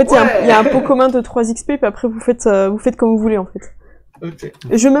 En fait, il y a un pot commun de 3 XP, puis après vous faites comme vous voulez, en fait. Ok.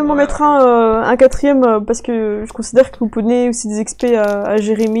 Et je vais même en mettre un quatrième, parce que je considère que vous prenez aussi des XP à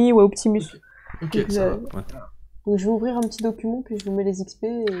Jérémy ou à Optimus. Ok, Donc, ça va. Ouais. donc je vais ouvrir un petit document, puis je vous mets les XP.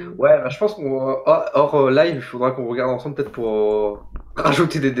 Ouais, bah, je pense qu'on hors live, il faudra qu'on regarde ensemble peut-être pour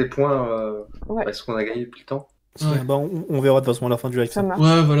rajouter des points Ouais. à ce qu'on a gagné depuis le temps. Ouais. Bah, on verra de toute façon à la fin du live. Ça marche.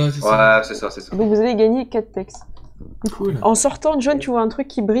 Ouais, voilà, c'est ça. Ouais, c'est ça, c'est ça. Donc vous allez gagner 4 pex. Cool. En sortant, John, tu vois un truc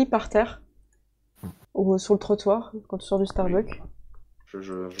qui brille par terre. Ou sur le trottoir, quand tu sors du Starbucks.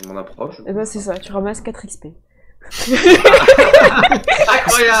 Je m'en approche. Et ben c'est ça, tu ramasses 4 XP.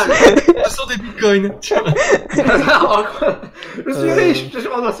 Incroyable. Ce sont des bitcoins. Je suis riche. Je suis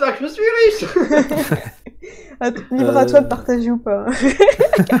dans ça, je suis riche. Libre à toi de partager ou pas.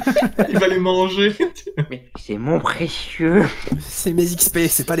 Il va les manger. Mais c'est mon précieux. C'est mes XP,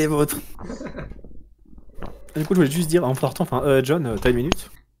 c'est pas les vôtres. Du coup, je voulais juste dire en partant, John, t'as une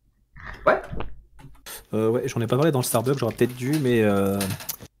minute? Ouais. Ouais, j'en ai pas parlé dans le Starbucks, j'aurais peut-être dû, mais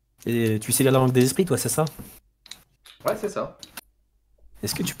et tu sais lire la langue des esprits, toi, c'est ça? Ouais, c'est ça.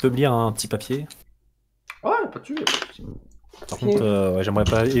 Est-ce que tu peux me lire un petit papier? Ouais, pas de soucis. Par contre, ouais, j'aimerais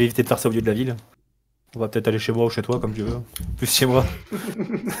pas éviter de faire ça au milieu de la ville. On va peut-être aller chez moi ou chez toi, comme tu veux. Plus chez moi.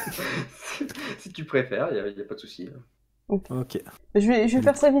 Si tu préfères, y a pas de soucis. Ok. Je vais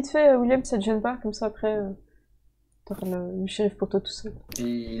faire ça vite fait, William, ça te gêne pas, comme ça après, t'auras le shérif pour toi tout seul.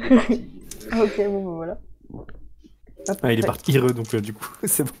 Il est parti. Ah, ok, bon, bah, voilà. Hop, Ah, il est après. parti heureux, donc du coup,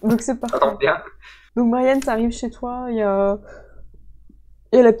 c'est bon. Donc c'est parti. Attends bien. Donc Marianne, t'arrives chez toi, il y a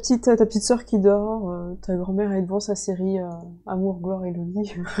ta petite sœur qui dort, ta grand-mère est devant sa série Amour, gloire et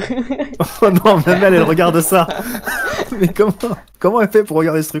Loli. Oh non, même elle regarde ça. Mais comment elle fait pour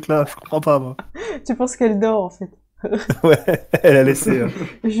regarder ce truc-là? Je comprends pas, moi. Tu penses qu'elle dort en fait. Ouais, elle a laissé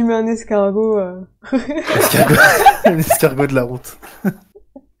Je lui mets un escargot. un escargot de la route.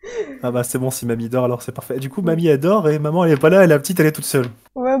 Ah bah c'est bon, si mamie dort, alors c'est parfait. Du coup, mamie elle dort et maman elle est pas là et la petite elle est toute seule.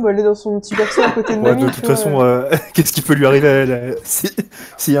 Ouais, bah elle est dans son petit berceau à côté de Ouais, mamie. de toute façon, qu'est-ce qui peut lui arriver à elle?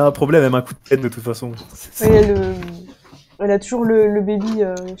 S'il y a un problème, elle met un coup de tête de toute façon. Ouais, elle a toujours le baby,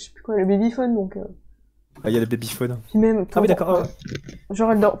 je sais plus quoi, le babyphone donc. Ah, il y a le babyphone. Puis même. Ah oui, d'accord.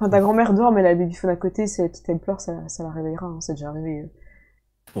 Genre elle dort, enfin ta grand-mère dort mais elle a le babyphone à côté, si la petite elle pleure, ça la réveillera, hein, c'est déjà arrivé.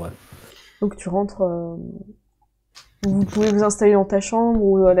 Ouais. Donc tu rentres. Vous pouvez vous installer dans ta chambre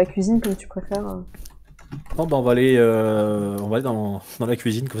ou à la cuisine comme tu préfères. Non, bah on va aller dans la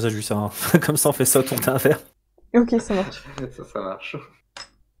cuisine, comme ça juste comme ça on fait ça, tourner un verre. Ok, ça marche. Ça marche.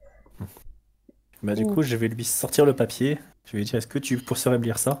 Bah du coup je vais lui sortir le papier. Je vais lui dire est-ce que tu pourrais me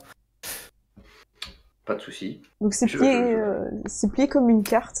lire ça? Pas de soucis. Donc c'est plié comme une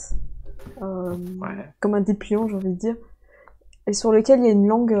carte, Ouais. comme un dépliant j'ai envie de dire, et sur lequel il y a une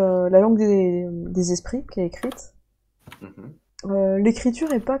langue, la langue des esprits qui est écrite.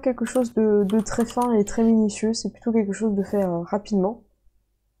 L'écriture est pas quelque chose de très fin et très minutieux, c'est plutôt quelque chose de fait rapidement.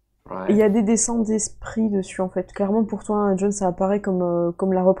 Ouais. Et il y a des dessins d'esprit dessus en fait. Clairement pour toi, John, ça apparaît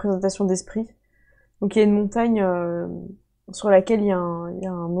comme la représentation d'esprit. Donc il y a une montagne sur laquelle il y a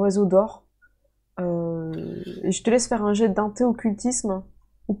un oiseau d'or. Et je te laisse faire un jet d'inté occultisme,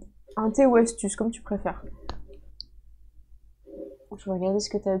 ou inté ou astuce, comme tu préfères. Je vais regarder ce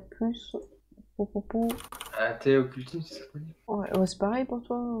que t'as de plus. T'es occultiste, c'est ça qu'on dit? Ouais, c'est pareil pour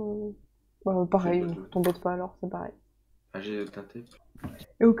toi. Ouais, pareil, t'embête pas alors, c'est pareil. Ah, j'ai teinté.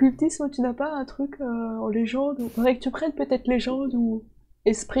 Et occultisme, tu n'as pas un truc en légende ou... Faudrait que tu prennes peut-être légende ou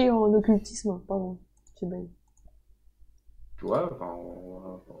esprit en occultisme, pardon. C'est belle. Ouais, enfin,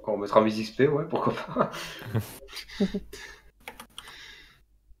 quand on mettra mes XP, ouais, pourquoi pas.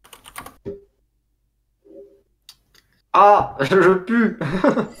 Ah, je pue.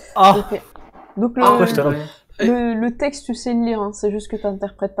 Ah. Okay. Donc le texte, tu sais le lire, hein, c'est juste que tu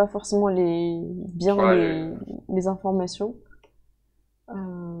n'interprètes pas forcément les informations.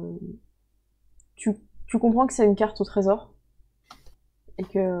 Tu comprends que c'est une carte au trésor et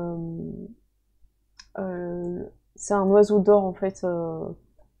que c'est un oiseau d'or en fait,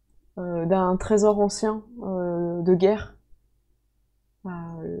 d'un trésor ancien de guerre,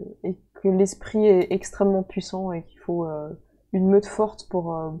 et que l'esprit est extrêmement puissant et qu'il faut une meute forte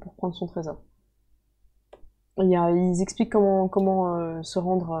pour prendre son trésor. Ils expliquent comment se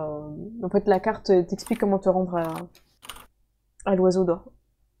rendre. En fait, la carte t'explique comment te rendre à l'oiseau d'or.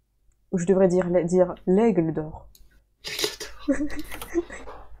 Ou je devrais dire l'aigle d'or.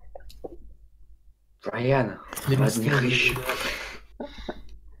 Brian, Les on va devenir riche.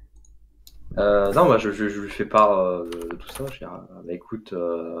 Non, moi je lui fais part de tout ça. Je dis, bah, écoute,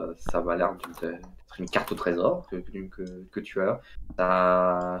 ça m'a l'air d'être une carte au trésor que tu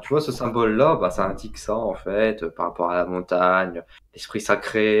as. Tu vois, ce symbole-là, bah, ça indique ça en fait, par rapport à la montagne, l'esprit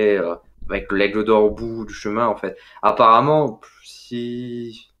sacré, avec l'aigle d'or au bout du chemin en fait. Apparemment,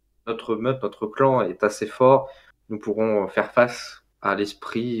 si notre meute, notre clan est assez fort, nous pourrons faire face à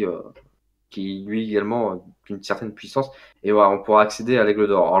l'esprit qui lui également d'une certaine puissance. Et voilà, on pourra accéder à l'aigle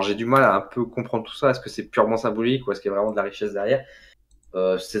d'or. Alors j'ai du mal à un peu comprendre tout ça. Est-ce que c'est purement symbolique ou est-ce qu'il y a vraiment de la richesse derrière?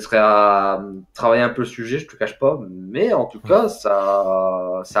 Ce serait à travailler un peu le sujet, je te cache pas. Mais en tout cas,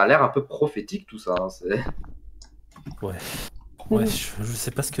 ça a l'air un peu prophétique tout ça. Hein. Ouais, je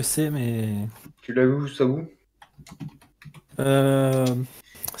sais pas ce que c'est, mais... Tu l'as vu ça où?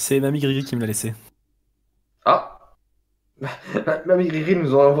 C'est Mami Grigri qui me l'a laissé. Ah, Mami Grigri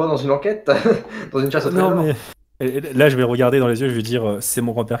nous envoie dans une enquête, dans une chasse au trésor. Non, mais là, je vais regarder dans les yeux, je vais dire, c'est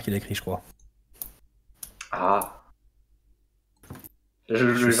mon grand-père qui l'a écrit, je crois. Ah. Je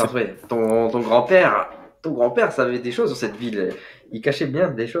vais faire trouver. Ton grand-père savait des choses sur cette ville. Il cachait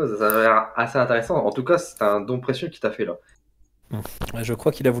bien des choses. Ça a l'air assez intéressant. En tout cas, c'est un don précieux qu'il t'a fait là. Je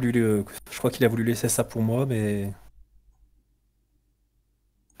crois qu'il a voulu laisser ça pour moi, mais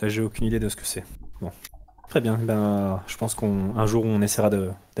là, j'ai aucune idée de ce que c'est. Bon. Très bien, ben, je pense qu'un jour on essaiera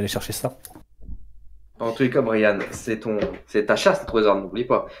d'aller chercher ça. En tous les cas, Brian, c'est ta chasse, ton trésor, n'oublie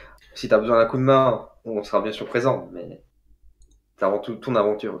pas. Si t'as besoin d'un coup de main, on sera bien sûr présent, mais c'est avant tout ton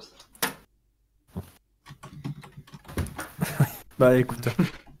aventure aussi. Bah écoute,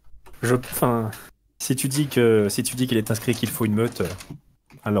 si tu dis qu'il est inscrit qu'il faut une meute,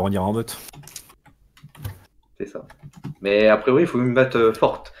 alors on ira en meute. C'est ça. Mais a priori, il faut une meute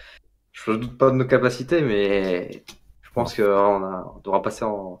forte. Je ne doute pas de nos capacités, mais je pense qu'on devra passer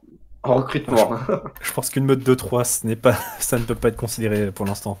en recrutement. Je pense qu'une meute de 3, ça ne peut pas être considéré pour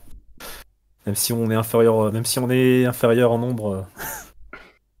l'instant. Même si on est inférieur en nombre.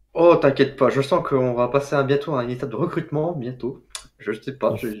 Oh, t'inquiète pas, je sens qu'on va passer bientôt à une étape de recrutement, bientôt. Je sais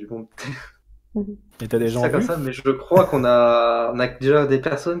pas, bon, Et t'as des gens comme ça, mais je crois qu'on a déjà des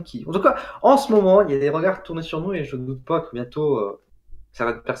personnes qui... En tout cas, en ce moment, il y a des regards tournés sur nous et je ne doute pas que bientôt,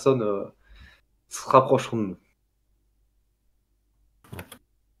 certaines personnes se rapprocheront de nous.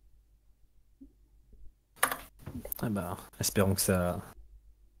 Ah bah, espérons que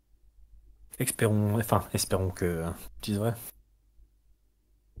tu dis vrai.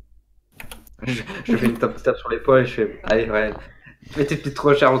 Je fais une petite tape sur l'épaule et je fais allez, Ryan, fais tes petites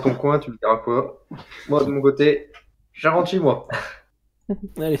recherches dans ton coin, tu me diras quoi. Moi, de mon côté, je rentre chez moi.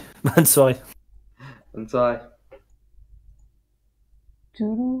 Allez, bonne soirée. Bonne soirée.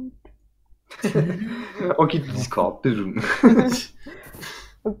 On quitte le Discord.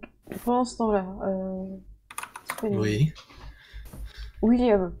 Okay. Pendant ce temps-là, Oui.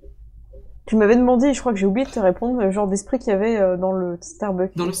 William, tu m'avais demandé, je crois que j'ai oublié de te répondre, le genre d'esprit qu'il y avait dans le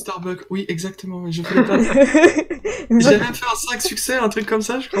Starbucks. Dans le Starbucks, oui, exactement. Je voulais pas. J'avais même fait un 5 succès, un truc comme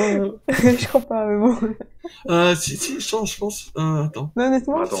ça, je crois. Je crois pas, mais bon. Si, je pense. Attends. Non,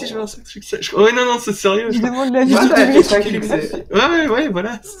 honnêtement, Si, j'avais un 5 succès. Ouais, non, c'est sérieux. Je demande la liste. Ouais,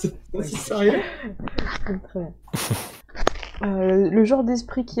 voilà. C'est sérieux. Très bien. Le genre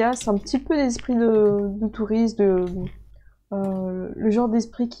d'esprit qu'il y a, c'est un petit peu l'esprit de touriste, le genre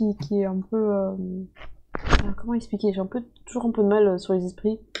d'esprit qui est un peu... comment expliquer? J'ai toujours un peu de mal sur les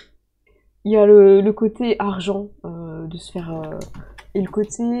esprits. Il y a le côté argent de se faire... et le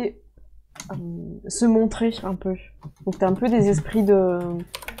côté se montrer un peu. Donc t'as un peu des esprits de...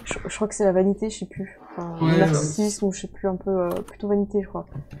 Je crois que c'est la vanité, je sais plus. Le narcissisme, ou je sais plus, un peu... plutôt vanité, je crois.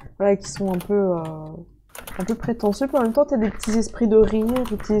 Voilà, qui sont un peu prétentieux, puis en même temps t'as des petits esprits de rire,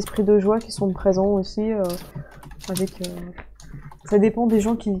 des petits esprits de joie qui sont présents aussi, ça dépend des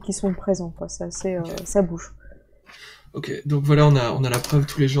gens qui sont présents, quoi. C'est assez, ça bouge. Ok, donc voilà, on a la preuve,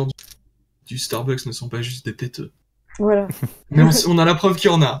 tous les gens du Starbucks ne sont pas juste des têteux. Voilà. Mais on a la preuve qu'il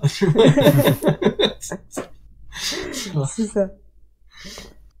y en a. C'est ça.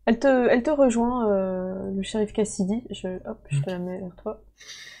 Elle te rejoint, le shérif Cassidy, je te la mets vers toi.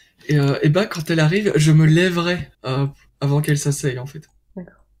 Et bah, quand elle arrive, je me lèverai avant qu'elle s'asseye, en fait.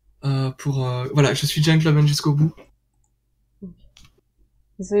 D'accord. Voilà, je suis gentleman jusqu'au bout.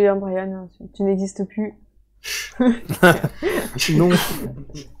 Désolé, hein, Brian, tu n'existes plus. Non.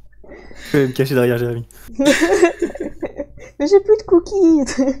 Je vais me cacher derrière Jérémy. Mais j'ai plus de cookies.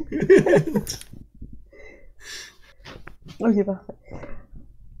 Ok, parfait.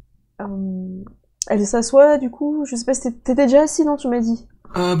 Elle s'assoit, du coup, je sais pas si t'étais déjà assis, non, tu m'as dit.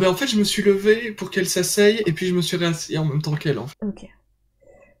 En fait, je me suis levé pour qu'elle s'asseye, et puis je me suis réassis en même temps qu'elle, en fait. Ok.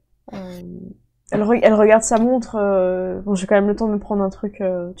 Elle regarde sa montre. Bon, j'ai quand même le temps de me prendre un truc.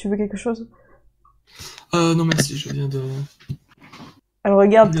 Tu veux quelque chose? Non, merci, je viens de... Elle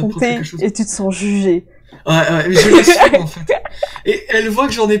regarde Je viens ton de prendre thé quelque chose. et tu te sens jugé. Ouais, mais je l'assume, en fait. Et elle voit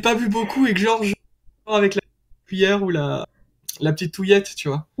que j'en ai pas bu beaucoup, et que genre, je avec la cuillère ou la petite touillette, tu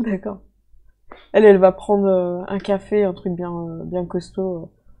vois. D'accord. Elle va prendre un café, un truc bien costaud.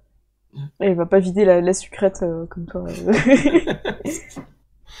 Et elle va pas vider la sucrète comme toi.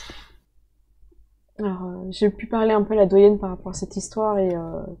 Alors, j'ai pu parler un peu à la doyenne par rapport à cette histoire et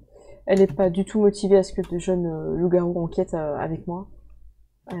elle est pas du tout motivée à ce que de jeunes loups-garous enquêtent avec moi.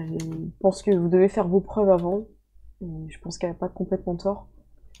 Elle pense que vous devez faire vos preuves avant. Et je pense qu'elle a pas complètement tort.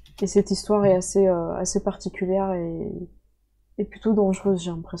 Et cette histoire est assez particulière et plutôt dangereuse, j'ai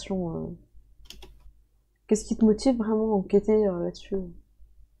l'impression. Qu'est-ce qui te motive vraiment à enquêter là-dessus?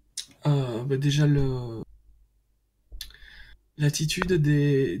 Déjà, l'attitude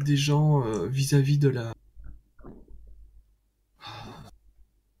des gens vis-à-vis de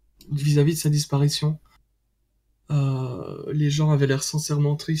vis-à-vis de sa disparition. Les gens avaient l'air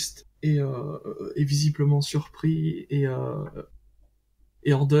sincèrement tristes et visiblement surpris et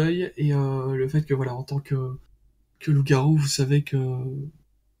en deuil. Et le fait que, voilà, en tant que loup-garou, vous savez que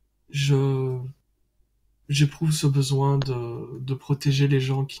j'éprouve ce besoin de protéger les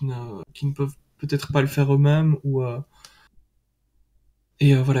gens qui ne peuvent peut-être pas le faire eux-mêmes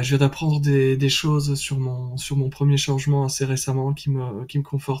et voilà, je viens d'apprendre des choses sur mon premier changement assez récemment qui me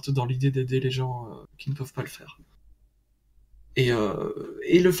confortent dans l'idée d'aider les gens qui ne peuvent pas le faire. Et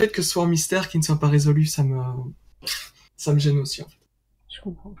le fait que ce soit un mystère qui ne soit pas résolu, ça me gêne aussi, en fait. Je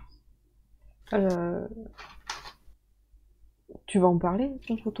comprends. Tu vas en parler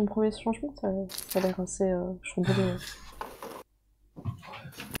de ton premier changement? Ça a l'air assez chamboulé.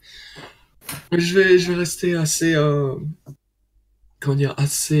 Je vais rester assez, comment dire,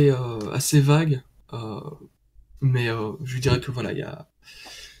 assez vague. Mais je lui dirais que voilà,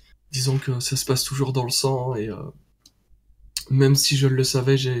 disons que ça se passe toujours dans le sang et même si je le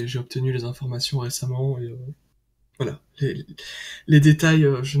savais, j'ai obtenu les informations récemment et voilà, les détails,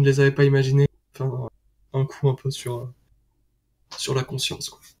 je ne les avais pas imaginés. Enfin, un coup un peu sur la conscience,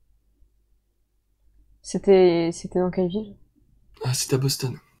 quoi. C'était dans quelle ville? Ah, c'est à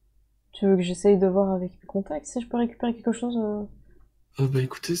Boston. Tu veux que j'essaye de voir avec mes contacts si je peux récupérer quelque chose?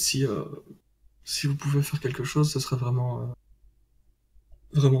 Écoutez, si vous pouvez faire quelque chose, ce serait vraiment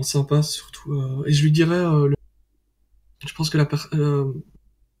sympa, surtout. Et je lui dirais, je pense que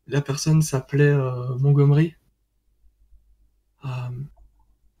la personne s'appelait Montgomery.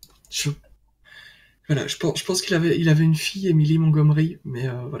 Je, voilà, je pense qu'il avait une fille, Emily Montgomery, mais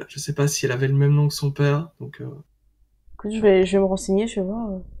voilà, je sais pas si elle avait le même nom que son père, donc. Écoute, je vais me renseigner, je vais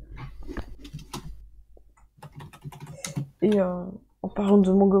voir. Et en parlant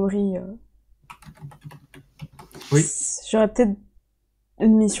de Montgomery, Oui. j'aurais peut-être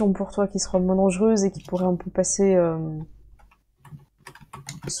une mission pour toi qui sera moins dangereuse et qui pourrait un peu passer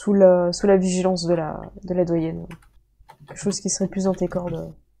sous la vigilance de la doyenne. Quelque chose qui serait plus dans tes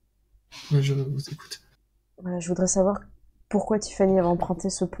cordes. Ouais, je vous écoute. Voilà, je voudrais savoir pourquoi Tiffany avait emprunté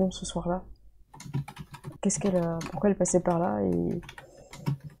ce pont ce soir-là. Pourquoi elle passait par là et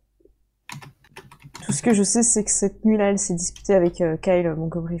tout ce que je sais, c'est que cette nuit-là, elle s'est disputée avec Kyle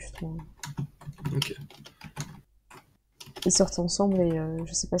Montgomery justement. Ok. Ils sortent ensemble et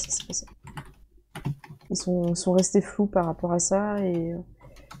je sais pas ce qui s'est passé. Ils sont restés flous par rapport à ça et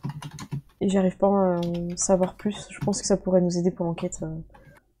j'arrive pas à en savoir plus. Je pense que ça pourrait nous aider pour l'enquête.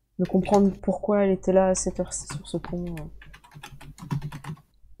 De comprendre pourquoi elle était là à cette heure-ci sur ce pont.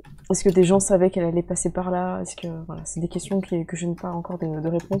 Est-ce que des gens savaient qu'elle allait passer par là? Est-ce que voilà, c'est des questions que je n'ai pas encore de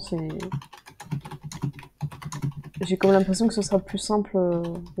réponse et j'ai comme l'impression que ce sera plus simple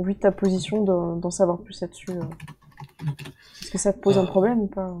au vu de ta position d'en savoir plus là-dessus. Est-ce que ça te pose un problème ou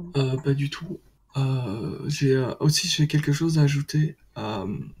pas? Pas du tout. J'ai quelque chose à ajouter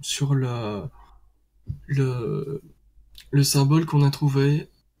sur le symbole qu'on a trouvé.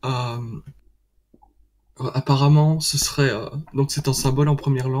 Apparemment, ce serait donc c'est un symbole en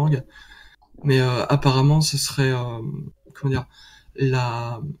première langue, mais apparemment ce serait comment dire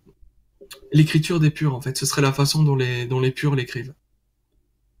l'écriture des purs, en fait. Ce serait la façon dont les purs l'écrivent.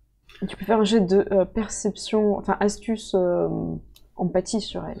 Tu peux faire un jet de perception, enfin astuce empathie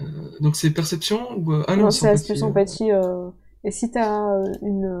sur elle. Donc c'est perception ou... Ah Non, non, c'est astuce empathie. Et si t'as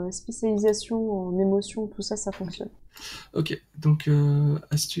une spécialisation en émotion, tout ça, ça fonctionne. Ok, donc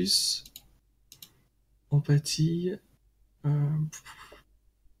astuce, empathie...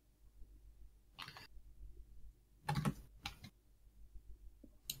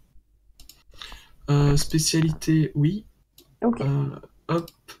 spécialité, oui. Ok,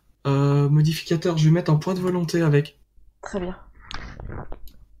 Hop. Modificateur, je vais mettre un point de volonté avec. très bien.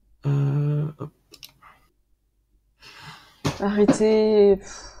 Hop. Arrêtez.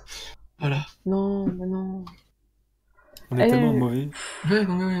 Voilà. Non, mais non. On est tellement mauvais. Ouais.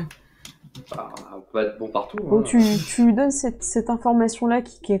 Bah, on peut être bon partout. Bon, Hein. tu lui donnes cette information-là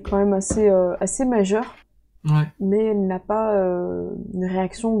qui est quand même assez majeure, Ouais. mais elle n'a pas une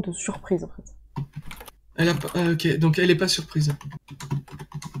réaction de surprise, en fait. Elle a pas... ok, donc elle est pas surprise.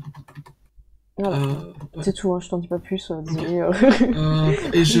 Voilà. Ouais. C'est tout, hein, je t'en dis pas plus. Désolé.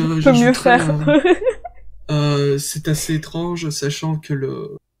 Et je peux mieux j'ajouterais, faire. c'est assez étrange, sachant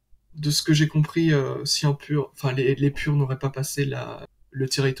que de ce que j'ai compris, si un pur, enfin les purs n'auraient pas passé le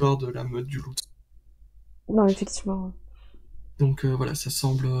territoire de la meute du loup. Non, effectivement. Donc voilà, ça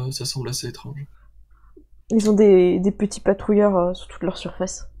semble assez étrange. Ils ont des petits patrouilleurs sur toute leur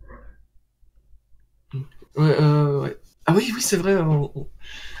surface. Ouais. Ah oui, c'est vrai.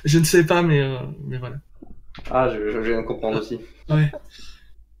 Je ne sais pas, mais voilà. Ah, je viens de comprendre aussi. Ouais.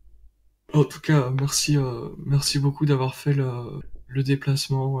 En tout cas, merci beaucoup d'avoir fait le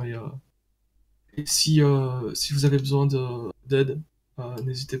déplacement et si vous avez besoin d'aide,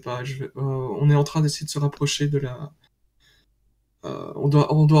 n'hésitez pas. On est en train d'essayer de se rapprocher de la. On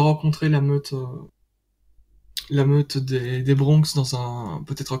doit rencontrer la meute des Bronx dans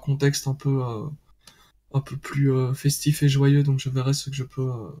peut-être un contexte un peu plus festif et joyeux. Donc je verrai ce que je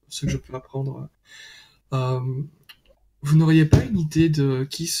peux apprendre. Vous n'auriez pas une idée de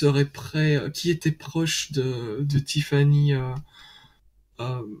qui serait prêt, qui était proche de Tiffany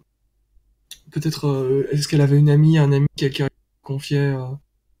peut-être, est-ce qu'elle avait une amie, un ami, quelqu'un qui confiait La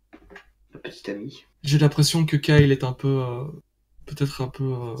petite amie. J'ai l'impression que Kyle est un peu, peut-être un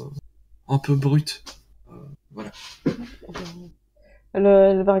peu brut. Voilà.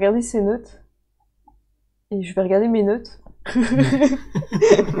 Elle va regarder ses notes. Et je vais regarder mes notes.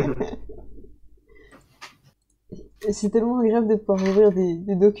 Et c'est tellement agréable de pouvoir ouvrir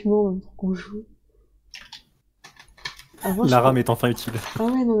des documents même pour qu'on joue. Avant, La rame est enfin utile. Ah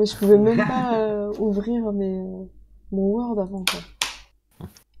ouais, non, mais je pouvais même pas ouvrir mon Word avant, quoi.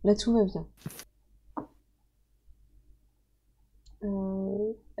 Là, tout va bien.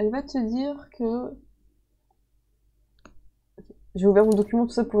 Elle va te dire que... J'ai ouvert mon document,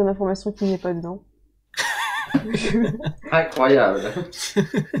 tout ça pour une information qui n'y est pas dedans. Incroyable.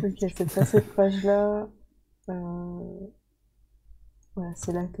 Ok, c'est pas cette page-là. Voilà,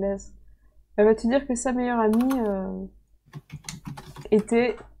 c'est la classe. Elle va te dire que sa meilleure amie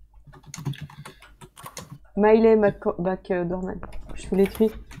était Miley McDormand. Je vous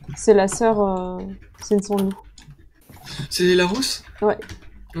l'écris. C'est la sœur Simpson Lou. C'est la rousse? Ouais.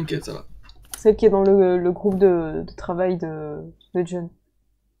 Ok, ça va. Celle qui est dans le groupe de travail de John.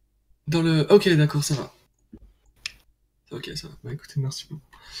 Dans le... Ok, d'accord, ça va. Ok, ça va. Bah écoutez, merci beaucoup.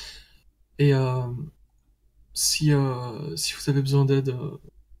 Et si vous avez besoin d'aide,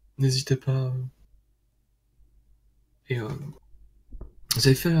 n'hésitez pas. Et vous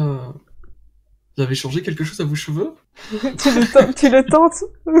avez fait... Vous avez changé quelque chose à vos cheveux? Tu le tentes?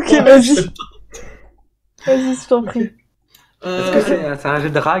 Ok, ouais, vas-y. Vas-y, je t'en prie. Est-ce que c'est un jet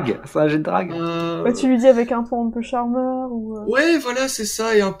de drague? C'est un jet de drague? Ouais, tu lui dis avec un ton un peu charmeur ou... Ouais, voilà, c'est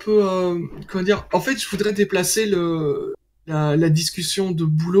ça, et un peu... comment dire? En fait, je voudrais déplacer la discussion de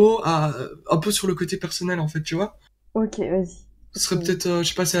boulot un peu sur le côté personnel, en fait, tu vois? Ok, vas-y. Ce serait peut-être, je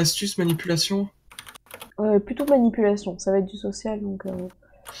sais pas, c'est astuce, manipulation? Plutôt manipulation, ça va être du social, donc...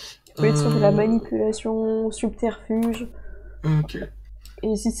 Ça peut être sur de la manipulation, subterfuge. Ok.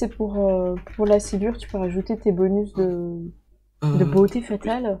 Et si c'est pour la silure, tu peux rajouter tes bonus de beauté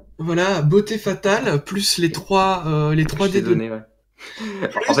fatale. Voilà, beauté fatale, plus les 3 dés de... Donné, ouais.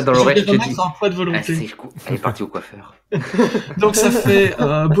 En fait, dans l'oreille, je vais mettre un poids de volonté. Elle est partie au coiffeur. Donc ça fait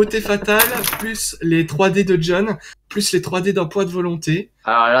beauté fatale, plus les 3 dés de John, plus les 3 dés d'un poids de volonté.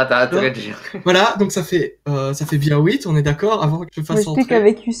 Alors là, t'as intérêt de dire. Voilà, donc ça fait bien 8, on est d'accord, avant que je fasse entrer. Je sais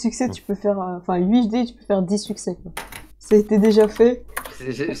qu'avec 8 succès, tu peux faire... Enfin, 8 dés, tu peux faire 10 succès, quoi. Ça a été déjà fait.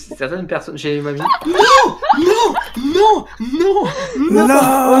 Certaines personnes chez Mami. Non,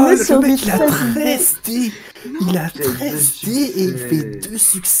 on est sur mec, du il a 13 dés. Il a 13 dés et il fait 2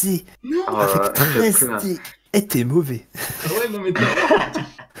 succès. Avec 13 dés. Et t'es mauvais. Ah ouais, non mais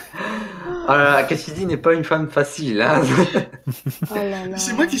Ah là là, Cassidy n'est pas une femme facile, hein. Oh là là.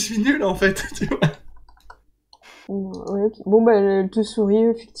 C'est moi qui suis nul en fait, tu vois. Ouais, ok. Bon, bah, elle te sourit,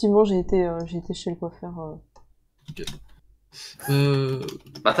 effectivement, j'ai été chez le coiffeur.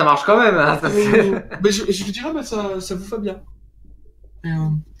 Bah ça marche quand même, hein. Ça, c'est- Mais je vous dirais, bah, ça vous va bien. Et,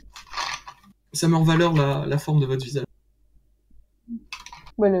 ça met en valeur la forme de votre visage.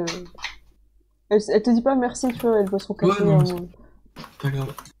 Ouais, elle te dit pas merci, tu vois, elle boit son café. Ouais, non, pas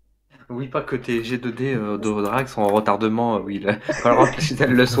grave. Oublie pas que tes G2D de drag sont en retardement, Will. Quand elle rentre chez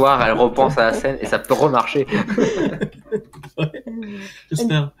elle le soir, elle repense à la scène et ça peut remarcher. Ouais,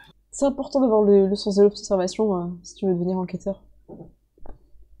 j'espère. C'est important d'avoir le sens de l'observation si tu veux devenir enquêteur.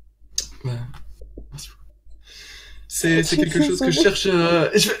 Ouais. C'est quelque chose que je cherche.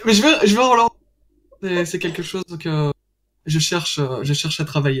 Mais je vais en relancer. C'est quelque chose que je cherche à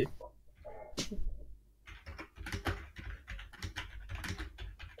travailler.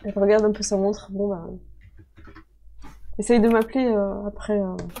 Elle regarde un peu sa montre. Bon, bah. Essaye de m'appeler après,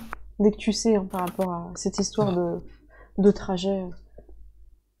 dès que tu sais, hein, par rapport à cette histoire de trajet.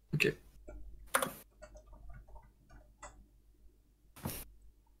 Ok.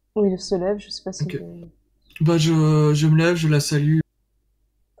 Oui, il se lève, je sais pas si. Ok. Bah, je me lève, je la salue.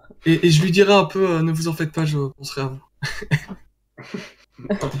 Et je lui dirai un peu, ne vous en faites pas, je penserai à vous.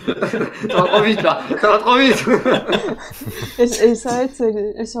 Ça va trop vite là, ça va trop vite. Elle s'arrête,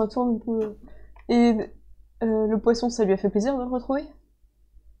 elle se retourne un peu. Et le poisson, ça lui a fait plaisir de le retrouver?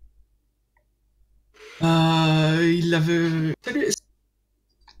 Il l'avait... Salut.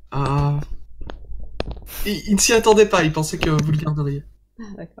 Il ne s'y attendait pas, il pensait que vous le garderiez. Ah,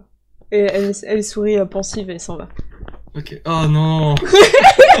 d'accord. Et elle sourit pensive et s'en va. Ok. Oh non.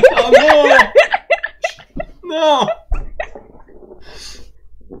 Oh non. Non.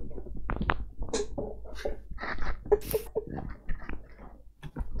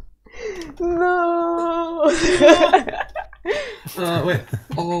 Non. Ouais.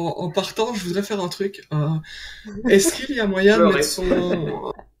 En partant, je voudrais faire un truc. Est-ce qu'il y a moyen de mettre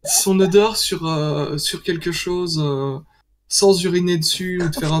son odeur sur quelque chose sans uriner dessus ou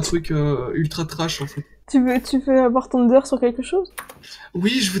de faire un truc ultra trash en fait? Tu veux avoir ton odeur sur quelque chose?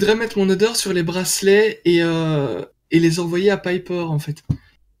 Oui, je voudrais mettre mon odeur sur les bracelets et les envoyer à Piper en fait.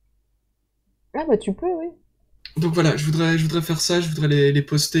 Ah bah tu peux, oui. Donc voilà, je voudrais faire ça, je voudrais les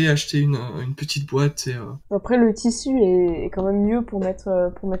poster, acheter une petite boîte et... Après le tissu est quand même mieux pour mettre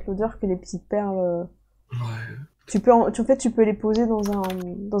l'odeur que les petites perles. Ouais. En fait tu peux les poser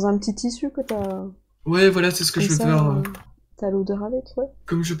dans un petit tissu que t'as. Ouais, voilà, c'est ce que Comme je vais ça, faire. T'as l'odeur avec, ouais.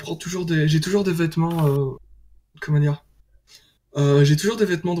 Comme je prends j'ai toujours des vêtements, comment dire, j'ai toujours des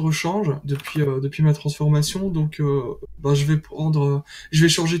vêtements de rechange depuis ma transformation, donc bah, je vais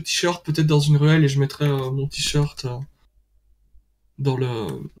changer de t-shirt peut-être dans une ruelle et je mettrai mon t-shirt dans le,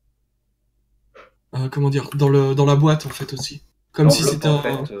 comment dire, dans la boîte en fait aussi. Comme si c'était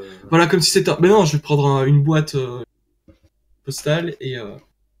voilà, comme si c'était mais non, je vais prendre une boîte postale et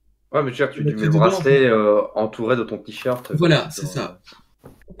Ouais, mais tu vois, tu mets le dedans, bracelet entouré de ton t-shirt. voilà, c'est ça.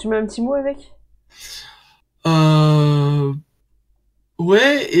 Tu mets un petit mot avec?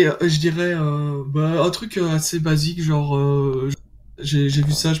 Ouais, et je dirais bah, un truc assez basique, genre j'ai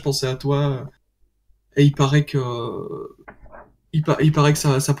vu ça, je pensais à toi, et il paraît que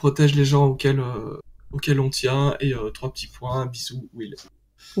ça protège les gens auxquels on tient, et 3 petits points, bisous, Will.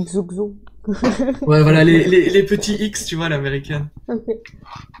 Xo. Ouais, voilà, les petits X, tu vois, l'américaine. Ok.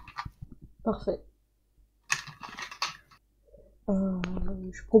 Parfait.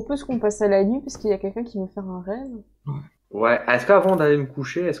 Je propose qu'on passe à la nuit parce qu'il y a quelqu'un qui veut faire un rêve. Ouais, est-ce qu'avant d'aller me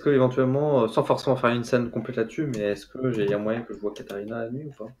coucher, est-ce que éventuellement, sans forcément faire une scène complète là-dessus, mais est-ce que il y a moyen que je vois Katharina la nuit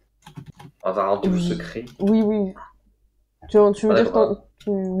ou pas? Dans un rendez-vous secret. Oui. Tu veux dire voilà. quand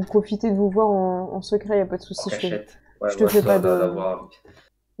vous profitez de vous voir en secret, y a pas de souci. En cachette. Je te fais pas de.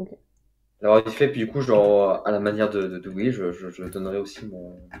 L'avoir vite fait, puis du coup, genre, à la manière de Will, je donnerai aussi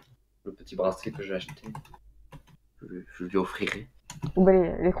le petit bracelet que j'ai acheté. Je lui offrirai. Bon, bah,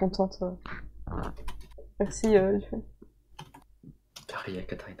 elle est contente. Merci, Dufain. De rien,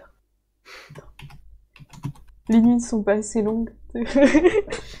 Katharina. Les nuits ne sont pas assez longues.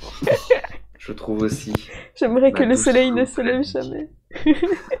 Je trouve aussi. J'aimerais que le soleil ne se lève jamais.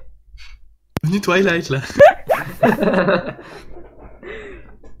 Venu Twilight, là.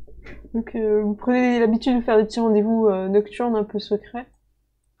 Donc, vous prenez l'habitude de faire des petits rendez-vous nocturnes un peu secrets.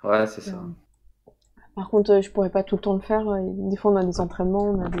 Ouais, c'est ça. Par contre, je pourrais pas tout le temps le faire. Des fois, on a des entraînements,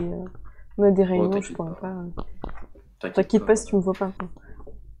 on a des réunions, je pourrais pas. T'inquiète pas si tu me vois pas.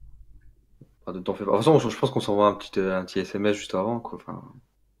 Quoi. De toute façon, je pense qu'on s'envoie un petit SMS juste avant, quoi. Enfin...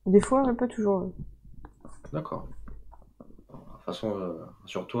 Des fois, mais pas toujours. D'accord. De toute façon,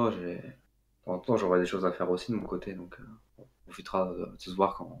 sur toi, en même temps, j'aurai des choses à faire aussi de mon côté, donc on profitera de se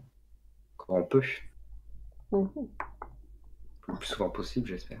voir quand on peut. Mhm. Le plus souvent possible,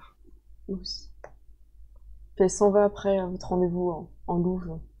 j'espère. Moi aussi. Puis elle s'en va après à votre rendez-vous en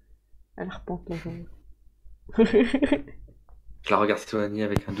Louve. Elle repente la journée. Je la regarde s'éloigner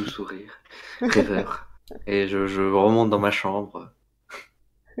avec un doux sourire, rêveur. Et je remonte dans ma chambre.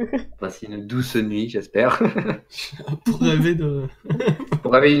 Voici une douce nuit, j'espère. Pour rêver de...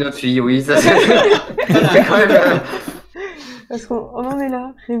 Pour réveiller une autre fille, oui, ça c'est c'est quand même... Parce qu'on en est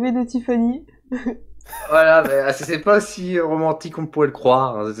là, rêver de Tiffany. Voilà, mais c'est pas si romantique qu'on pourrait le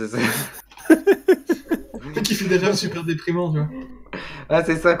croire. Hein, Qui fait des rêves super déprimants, tu vois. Ah,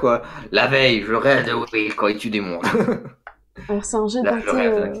 c'est ça, quoi. La veille, je rêve de Will quand il tue des monstres. Alors c'est un jet Là, je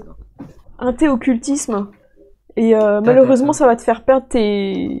rêve d'un accident. un thé occultisme. Et malheureusement, ça va te faire perdre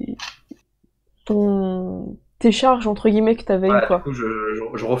tes charges, entre guillemets, que t'avais Ouais, eu, quoi. du coup,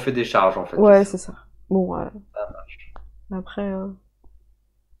 je refais des charges, en fait. Ouais, c'est ça. Bon, Ça marche. après...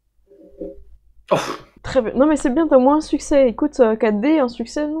 Oh, Très bien. Non, mais c'est bien, t'as au moins un succès. Écoute, 4D, un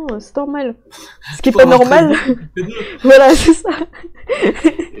succès, non, c'est normal. Ce qui est Pour pas avoir normal. Les deux. Voilà, c'est ça.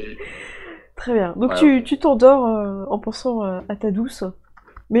 Très bien. Donc Ouais, tu t'endors en pensant à ta douce,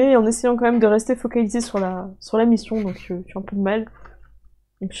 mais en essayant quand même de rester focalisé sur la mission, donc tu as un peu de mal.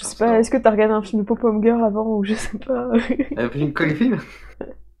 Donc, je sais pas, est-ce que t'as regardé un film de Pop-Home Girl avant, ou je sais pas. quel film?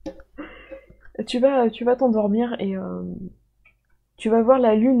 Tu vas t'endormir et tu vas voir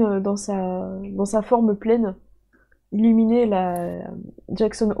la lune dans sa forme pleine, illuminer la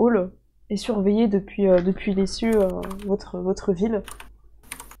Jackson Hall et surveiller depuis les cieux votre ville.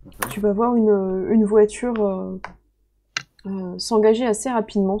 Tu vas voir une voiture s'engager assez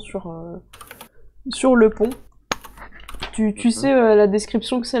rapidement sur le pont. Tu sais la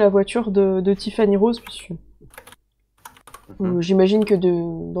description que c'est la voiture de Tiffany Rose, puisque j'imagine que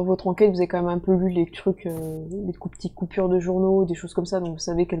dans votre enquête, vous avez quand même un peu lu les trucs, les petites coupures de journaux, des choses comme ça, donc vous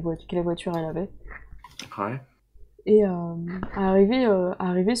savez quelle voiture elle avait. Ouais. Et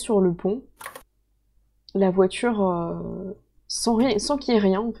arrivé sur le pont, la voiture, sans qu'il y ait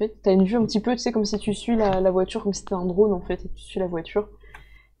rien en fait, t'as une vue un petit peu, tu sais, comme si tu suis la voiture, comme si c'était un drone en fait, et tu suis la voiture.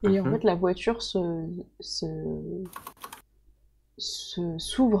 Et en fait, la voiture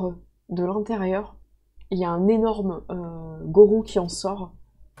s'ouvre de l'intérieur. Il y a un énorme gourou qui en sort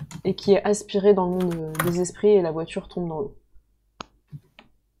et qui est aspiré dans le monde des esprits, et la voiture tombe dans l'eau.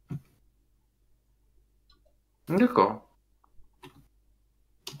 D'accord.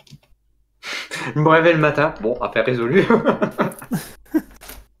 Je me réveille le matin. Bon, affaire résolue.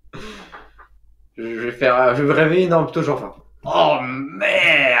 Je vais me réveiller, non, plutôt genre, enfin, oh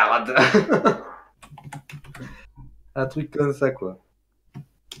merde! Un truc comme ça, quoi.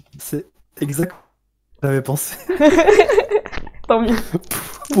 C'est exact. J'avais pensé. Tant mieux.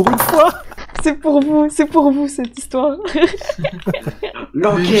 Pour une fois. C'est pour vous cette histoire.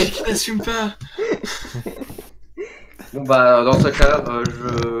 L'enquête! Qui n'assume pas. Bon, bah, dans ce cas,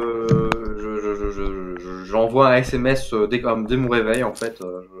 j'envoie un SMS dès mon réveil, en fait.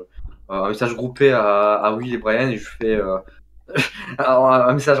 Un message groupé à Will et Brian, et je fais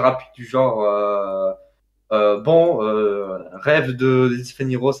un message rapide du genre rêve de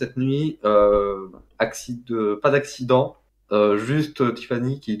Tiffany Rose cette nuit, pas d'accident, juste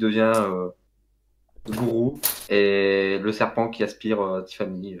Tiffany qui devient gourou, et le serpent qui aspire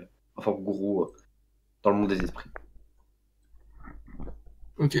Tiffany, enfin gourou, dans le monde des esprits.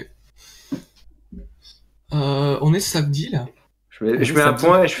 Ok. On est samedi, là. Je mets un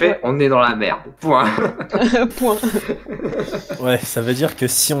point et je fais on est dans la merde. Point. Point. Ouais, ça veut dire que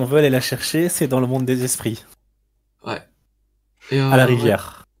si on veut aller la chercher, c'est dans le monde des esprits. Ouais. Et À la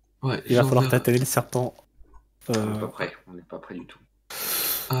rivière. Ouais. Il va falloir t'atteler le serpent. On n'est pas prêt du tout.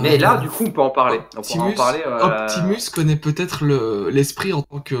 Mais là, du coup, on peut en parler. On pourra en parler. Optimus connaît peut-être l'esprit en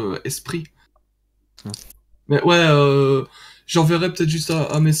tant qu'esprit. Mais ouais, j'enverrai peut-être juste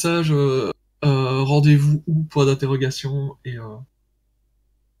un message. Rendez-vous où, point d'interrogation, et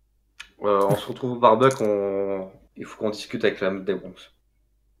on se retrouve au barbecue, il faut qu'on discute avec la meute des bronzes.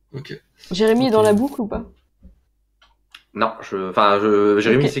 ok. Jérémy est dans la boucle ou pas? Non,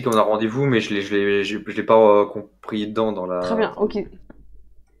 Jérémy Ok. sait qu'on a rendez-vous, mais je l'ai pas compris dans la. Très bien, ok.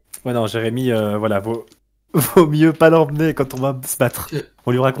 Ouais, non, Jérémy, voilà, vaut mieux pas l'emmener quand on va se battre. Ok.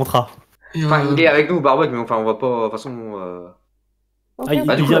 On lui racontera. Et, Enfin, il est avec nous au barbecue, mais enfin, on va pas. De toute façon. Ok, Ah, il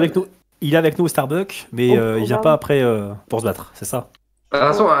Bah, du vient coup, avec nous. Il est avec nous au Starbucks, mais il vient pas après pour se battre, c'est ça? De toute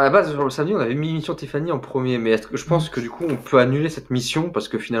façon, à la base, sur le samedi, on avait mis mission Tiffany en premier, mais est-ce que je pense que du coup, on peut annuler cette mission parce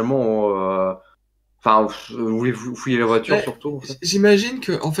que finalement, enfin, vous voulez fouiller la voiture Ouais. surtout. En fait. J'imagine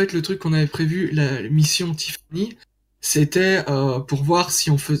que en fait le truc qu'on avait prévu, la mission Tiffany, c'était pour voir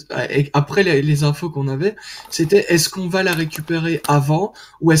si on faisait... Après les infos qu'on avait, c'était est-ce qu'on va la récupérer avant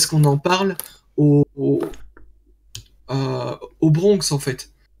ou est-ce qu'on en parle au Bronx, en fait.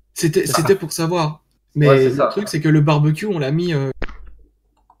 C'était pour savoir. Mais Ouais, c'est le ça. truc, c'est que le barbecue, on l'a mis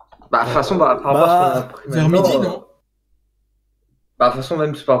Bah, de toute façon, par rapport à ce qu'on a appris vers maintenant, midi, non? bah, de toute façon,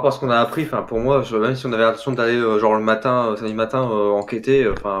 même par rapport à ce qu'on a appris, enfin, pour moi, même si on avait l'intention d'aller, genre, le matin, samedi matin, enquêter,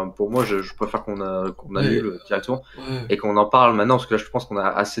 enfin, pour moi, je préfère qu'on annule directement Ouais. et qu'on en parle maintenant, parce que là, je pense qu'on a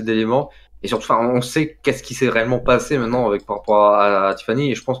assez d'éléments. Et surtout, enfin, on sait qu'est-ce qui s'est réellement passé maintenant avec par rapport à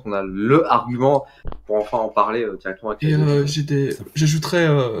Tiffany, et je pense qu'on a le argument pour enfin en parler directement avec Et les j'ajouterais,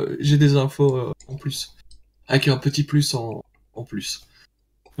 j'ai des infos en plus. Avec un petit plus en plus.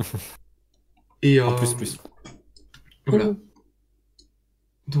 Et En plus. voilà.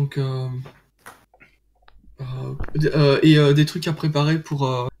 Donc, des trucs à préparer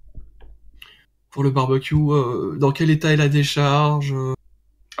pour le barbecue. Dans quel état est la décharge?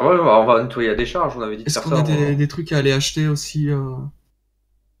 Ah ouais, on va nettoyer la décharge, on avait dit de Est-ce faire qu'on ça. a des trucs à aller acheter aussi?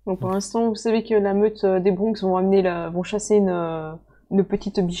 Donc pour l'instant, vous savez que la meute des Bronx vont chasser une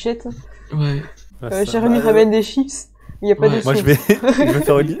petite bichette. Ouais. Jérémy ramène des chips. Il n'y a pas de Moi, son. je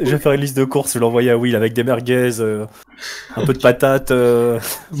vais faire une liste de courses, je vais l'envoyer à Will avec des merguez, un peu de patates. Bon,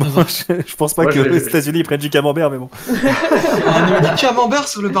 va. je pense pas Moi, que les États-Unis ils prennent du camembert, mais bon. Du camembert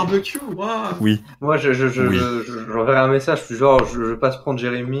sur le barbecue, waouh! Oui. Moi, Oui. j'enverrai un message, puis genre, je passe prendre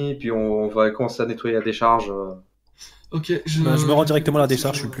Jérémy, puis on va commencer à nettoyer la décharge. Ok, Je me rends directement à la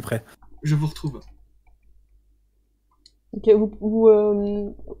décharge, je suis le plus près. Je vous retrouve. Ok,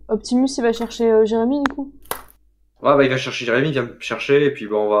 Optimus, il va chercher Jérémy, du coup? Ouais, bah, il va chercher Jérémy, il vient me chercher, et puis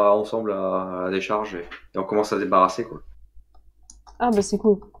bon, on va ensemble à la décharge, et on commence à se débarrasser, quoi. Ah, bah c'est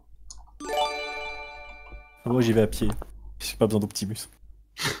cool. Moi, j'y vais à pied. J'ai pas besoin d'Optimus.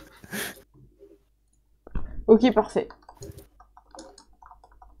 Ok, parfait.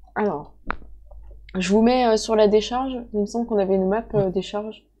 Alors, je vous mets sur la décharge. Il me semble qu'on avait une map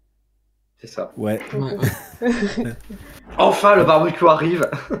décharge. C'est ça. Ouais. Enfin, le barbecue arrive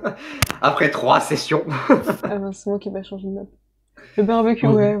après 3 sessions. Ah ben, c'est moi qui vais changer de map. Le barbecue,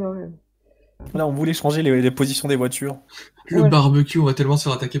 Ouais. ouais. Là, on voulait changer les positions des voitures. Le Ouais. barbecue, on va tellement se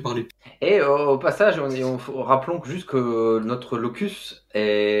faire attaquer par les... Et au passage, rappelons juste que notre locus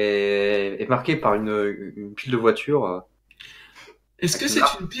est marqué par une pile de voitures. Est-ce que c'est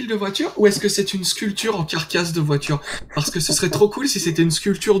une pile de voiture ou est-ce que c'est une sculpture en carcasse de voiture? Parce que ce serait trop cool si c'était une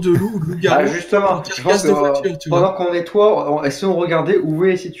sculpture de loup ou de loup garou Justement, en je pense carcasse de voiture, tu pendant vois. qu'on nettoie, si on regardait où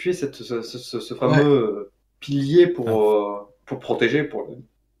est situé ce fameux pilier pour protéger.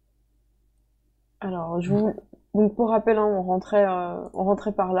 Alors, donc pour rappel, hein, on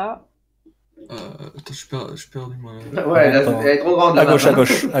rentrait par là. Attends, je suis perdu, moi. Ouais, elle est trop grande. À gauche.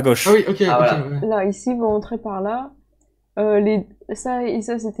 Ah oui, ok, voilà. ouais. Là, ici, vous rentrez par là. Ça et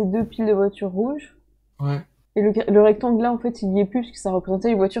ça, c'était 2 piles de voitures rouges. Ouais, Et le rectangle là, en fait, il y est plus parce que ça représentait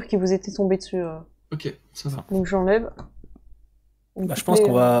les voitures qui vous étaient tombées dessus. ok, ça va. Donc j'enlève. Bah, je pense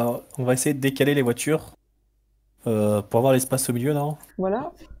qu'on va essayer de décaler les voitures pour avoir l'espace au milieu, non?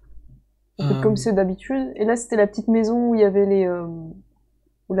 Voilà. Comme c'est d'habitude. Et là, c'était la petite maison où il y avait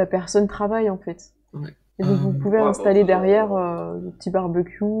où la personne travaille, en fait. Ouais. Et donc, vous pouvez installer derrière le petit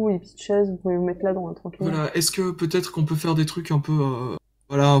barbecue, les petites chaises, vous pouvez vous mettre là dans tranquillement. Voilà, est-ce que peut-être qu'on peut faire des trucs un peu...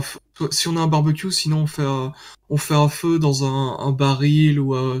 voilà, si on a un barbecue, sinon on fait un feu dans un baril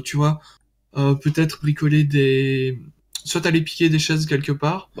ou, tu vois, peut-être bricoler des... Soit aller piquer des chaises quelque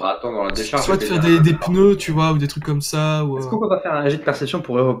part, Bah, attends, dans la décharge. soit de faire des pneus, tu vois, ou des trucs comme ça. Ou, Est-ce qu'on peut pas faire un jet de perception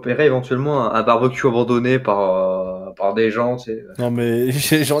pour repérer éventuellement un barbecue abandonné par des gens, tu sais? Non, mais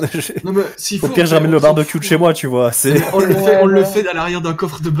Non, mais s'il au faut, pire, je ramène on le s'en barbecue fout. de chez moi, tu vois. C'est... On le Ouais, on le ouais. fait à l'arrière d'un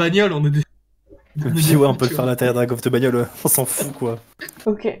coffre de bagnole, on est des... Et puis, ouais, on peut le faire à l'intérieur d'un coffre de bagnole, on s'en fout, quoi.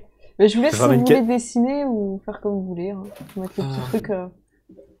 Ok. Mais je vous laisse Je si vous ramène voulez dessiner ou faire comme vous voulez. Hein. Mettre les petits trucs.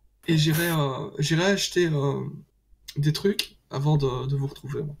 Et j'irai acheter des trucs avant de vous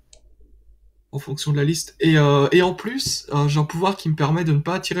retrouver, moi, en fonction de la liste. Et en plus, j'ai un pouvoir qui me permet de ne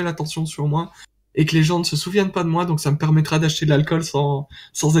pas attirer l'attention sur moi et que les gens ne se souviennent pas de moi, donc ça me permettra d'acheter de l'alcool sans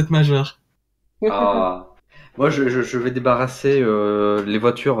être majeur. Moi, je vais débarrasser les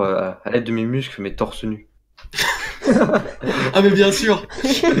voitures à l'aide de mes muscles, mais torse nu. Ah mais bien sûr.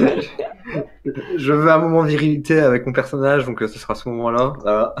 Je veux un moment de virilité avec mon personnage, donc ce sera ce moment-là.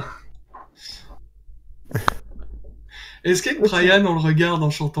 Voilà. Est-ce qu'avec Brian, on le regarde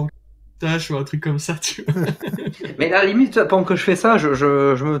en chantant tâche ou un truc comme ça, tu vois? Mais à la limite, pendant que je fais ça,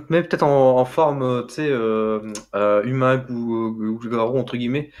 je me mets peut-être en forme, tu sais, humain ou garou, entre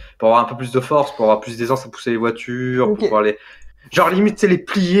guillemets, pour avoir un peu plus de force, pour avoir plus d'aisance à pousser les voitures, Ok. pour pouvoir les... Genre limite, c'est les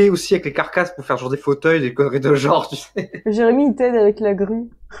plier aussi avec les carcasses pour faire genre des fauteuils, des conneries de genre, tu sais. Jérémy, il t'aide avec la grue.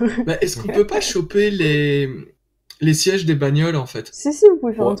 Bah, est-ce qu'on peut pas choper les sièges des bagnoles, en fait? Si, vous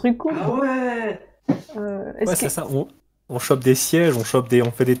pouvez faire un truc cool. Ah ouais. Ouais, c'est ça. On chope des sièges, on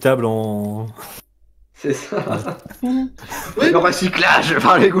fait des tables en. C'est ça. Ouais, Le recyclage,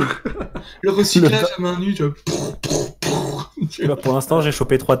 par les goûts. le recyclage à main nue, tu vois. Et bah, pour l'instant, j'ai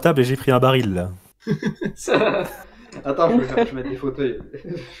chopé 3 tables et j'ai pris un baril là. Attends, je vais mettre des fauteuils.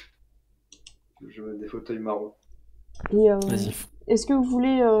 Je vais mettre des fauteuils marrons. Et, Vas-y. est-ce que vous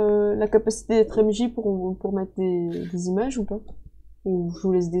voulez la capacité d'être MJ pour mettre des images ou pas? Ou je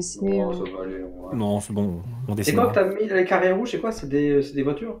vous laisse dessiner Non, ça va aller. Non, c'est bon, on C'est dessine. quoi que t'as mis les carrés rouges? C'est quoi? C'est des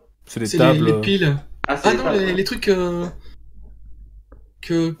voitures? C'est des C'est tables. les piles. Ah, Ah des non, tables. les trucs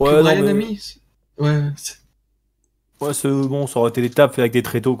que Ouais, Brian non, mais- a mis. Ouais, Ouais, c'est bon, ça aurait été des tables faites avec des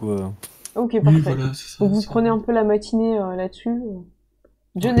tréteaux quoi. Ok, oui, parfait. voilà, c'est ça. Donc vous c'est- prenez un peu la matinée là-dessus.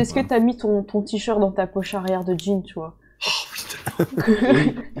 John, est-ce que t'as mis ton t-shirt dans ta poche arrière de jean, tu vois? Oh,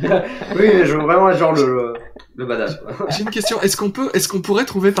 putain. Oui, je veux vraiment être genre le badass. quoi. J'ai une question. Est-ce qu'on pourrait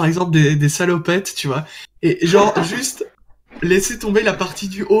trouver par exemple des salopettes, tu vois, et genre juste laisser tomber la partie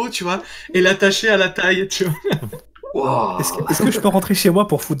du haut, tu vois, et l'attacher à la taille, tu vois. Wow. Est-ce que je peux rentrer chez moi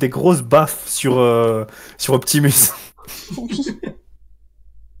pour foutre des grosses baffes sur Optimus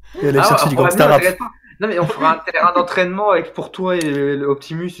et aller chercher du gangsta rap? Non mais on fera un terrain d'entraînement avec pour toi et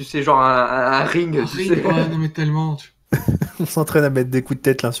l'Optimus, tu sais, genre un ring, Un tu ring, sais. ouais, non mais tellement. On s'entraîne à mettre des coups de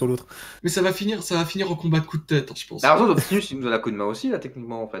tête l'un sur l'autre. Mais ça va finir en combat de coups de tête, hein, je pense. Alors Optimus, il nous donne un coup de main aussi là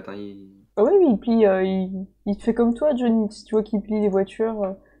techniquement en fait. Hein, Ah ouais, oui, et puis il te fait comme toi, John, si tu vois qu'il plie les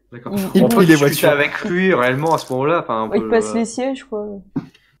voitures. D'accord. Il On peut plie les discuter voitures. avec lui réellement à ce moment-là. Enfin, Il te passe les sièges, quoi.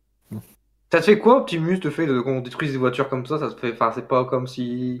 Ça te fait quoi, Optimus, le fait qu'on détruise des voitures comme ça te fait, enfin, c'est pas comme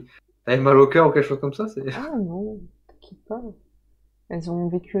si t'avais mal au cœur ou quelque chose comme ça, c'est. Ah non, t'inquiète pas. Elles ont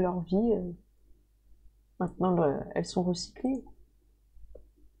vécu leur vie. Maintenant, elles sont recyclées.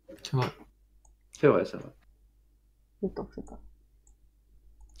 C'est vrai. C'est vrai, ça va. Ne t'en fais pas.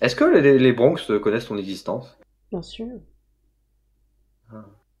 Est-ce que les Bronx connaissent ton existence? Bien sûr. Ah.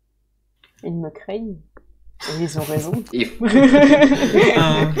 Ils me craignent. Et ils ont raison. Il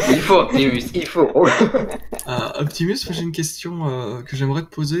faut, Optimus, il faut. Oh. Optimus, moi, j'ai une question que j'aimerais te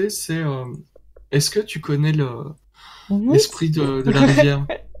poser, c'est est-ce que tu connais l'esprit de la rivière?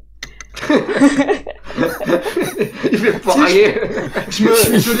 Il fait poirier.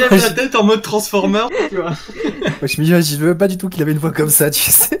 Je lève la tête en mode Transformer, tu vois. Moi, je m'imagine même pas du tout qu'il avait une voix comme ça, tu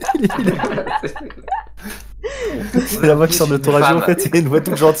sais. C'est la voix qui sort de ton radio, en fait, c'est une voix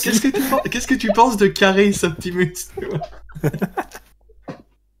toute gentille. Qu'est-ce que tu penses de Caris, Optimus, tu vois?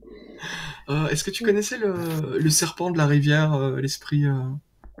 Est-ce que tu connaissais le serpent de la rivière, l'esprit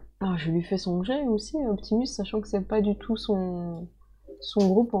Ah, je lui fais songer aussi, Optimus, sachant que c'est pas du tout son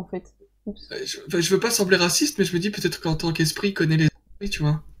groupe, en fait. Oups. Je veux pas sembler raciste, mais je me dis peut-être qu'en tant qu'esprit, il connaît les esprits, tu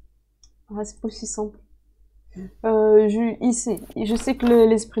vois. Ah, c'est pas aussi simple. Je sais que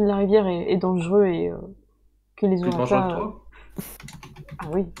l'esprit de la rivière est dangereux et que les Plus dangereux que Ouraka... toi? Ah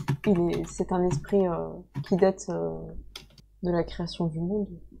oui, c'est un esprit qui date de la création du monde.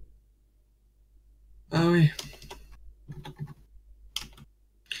 Ah oui.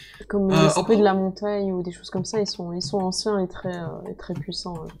 Comme l'esprit de la montagne ou des choses comme ça, ils sont anciens et très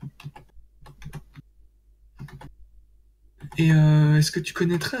puissants. Et est-ce que tu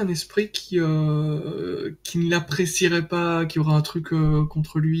connaîtrais un esprit qui ne l'apprécierait pas, qui aurait un truc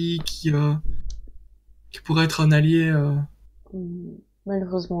contre lui, qui pourrait être un allié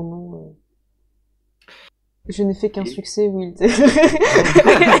Malheureusement non. Je n'ai fait qu'un succès, Will.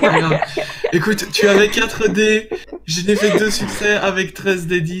 Alors, écoute, tu avais 4 dés, je n'ai fait 2 succès avec 13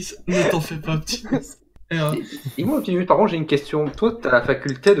 des 10, ne t'en fais pas, petit. Et moi, Optimus, par contre, j'ai une question. Toi, tu as la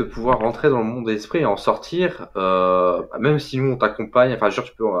faculté de pouvoir rentrer dans le monde des esprits et en sortir, même si nous on t'accompagne, enfin, genre,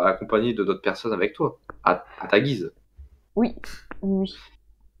 tu peux accompagner d'autres personnes avec toi, à ta guise. Oui.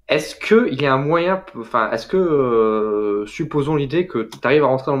 Est-ce qu'il y a un moyen, enfin, est-ce que, supposons l'idée que tu arrives à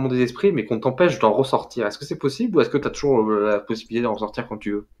rentrer dans le monde des esprits, mais qu'on t'empêche d'en ressortir, est-ce que c'est possible ou est-ce que tu as toujours la possibilité d'en sortir quand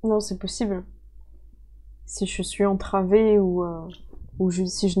tu veux? Non, c'est possible. Si je suis entravée ou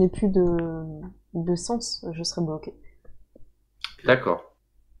si je n'ai plus de sens, je serai bloquée. D'accord.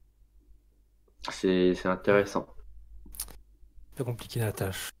 C'est intéressant. C'est compliqué la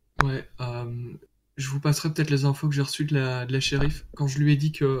tâche. Ouais, je vous passerai peut-être les infos que j'ai reçues de la shérif. Quand je lui ai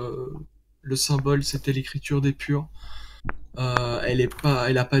dit que le symbole c'était l'écriture des purs,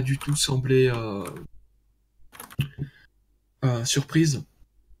 elle a pas du tout semblé surprise.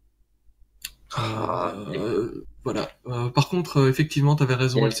 Voilà. Par contre, effectivement, t'avais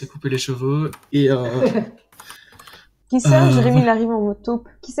raison, elle s'est coupé les cheveux et Qui ça? Jérémy, il arrive en mode taupe.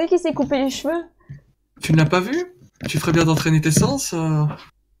 Qui c'est qui s'est coupé les cheveux? Tu ne l'as pas vu? Tu ferais bien d'entraîner tes sens,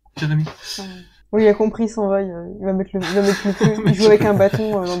 Jérémy. Oui, il a compris, il s'en va, il va mettre le feu. Il joue avec un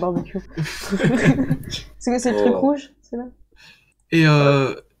bâton dans le barbecue. C'est quoi, c'est le truc rouge? C'est là? Et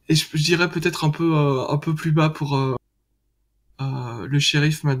je dirais peut-être un peu plus bas pour le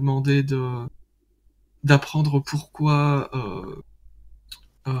shérif m'a demandé d'apprendre pourquoi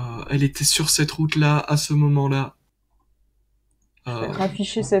elle était sur cette route-là à ce moment-là.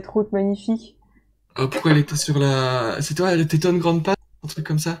 Afficher cette route magnifique. Pourquoi elle était sur la... C'est toi, elle était Téton Grande Pass, un truc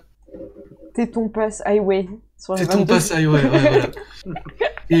comme ça? Téton Pass Highway. Téton Pass Highway, ouais, voilà.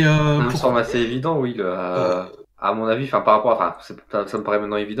 Et ça me semble assez évident, oui. À mon avis, par rapport, ça me paraît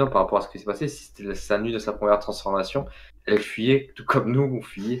maintenant évident par rapport à ce qui s'est passé. Si c'était sa nuit de sa première transformation, elle fuyait, tout comme nous, on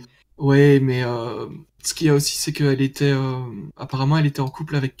fuyait. Ouais, mais ce qu'il y a aussi, c'est qu'elle était... apparemment, elle était en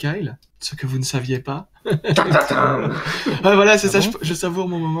couple avec Kyle, ce que vous ne saviez pas. Ouais, voilà, c'est ça, je savoure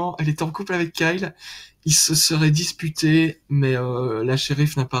mon moment. Elle était en couple avec Kyle, ils se seraient disputés, mais la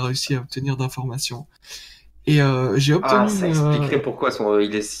shérif n'a pas réussi à obtenir d'informations. Et j'ai obtenu... ça expliquerait pourquoi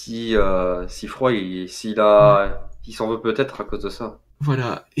il est si froid, il s'en veut peut-être à cause de ça.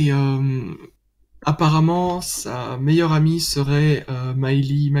 Voilà, et apparemment, sa meilleure amie serait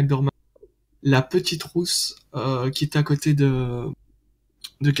Miley McDormand, la petite rousse qui était à côté de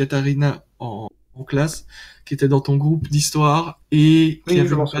Katharina en classe, qui était dans ton groupe d'histoire et qui avait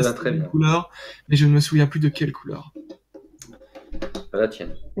une couleur, mais je ne me souviens plus de quelle couleur. La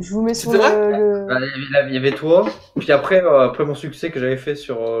tienne. Je vous mets sur il y avait toi, puis après mon succès que j'avais fait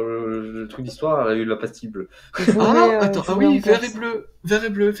sur le truc d'histoire, elle a eu la pastille bleue. Oui, vert et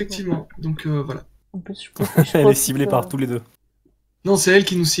bleu, effectivement. Donc voilà. En plus, elle est ciblée par tous les deux. Non, c'est elle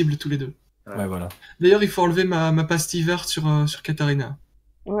qui nous cible tous les deux. Ouais, voilà. D'ailleurs, il faut enlever ma pastille verte sur Katharina.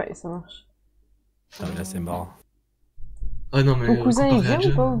 Ouais, ça marche. Là, c'est marrant. Ah non, mais ton cousin, il vient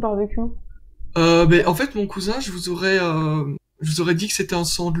ou pas au barbecue? En fait, mon cousin, je vous aurais dit que c'était un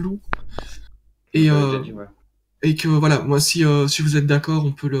sang de loup. Et que voilà, moi, si vous êtes d'accord,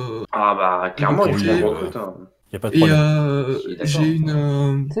 on peut le... Ah bah, clairement, il y a pas de problème. Et j'ai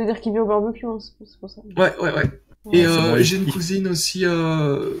une... Ça veut dire qu'il vient au barbecue, hein, c'est pour ça. Ouais. Et j'ai une cousine aussi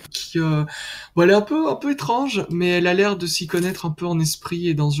qui elle est un peu étrange, mais elle a l'air de s'y connaître un peu en esprit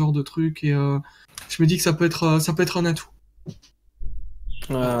et dans ce genre de truc, et je me dis que ça peut être un atout.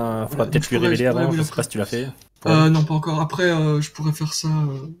 Faudra peut-être lui révéler avant, je sais pas si tu l'as fait. Non, pas encore. Après, je pourrais faire ça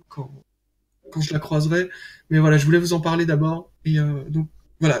quand je la croiserai. Mais voilà, je voulais vous en parler d'abord. Et donc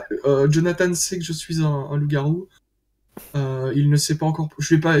voilà, Jonathan sait que je suis un loup-garou. Il ne sait pas encore.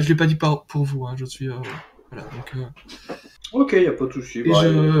 Je l'ai pas dit pour vous. Hein, je suis voilà. Donc. Ok, y a pas de souci. Et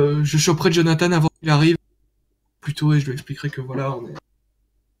je choperai Jonathan avant qu'il arrive. Plutôt, et je lui expliquerai que voilà, on est.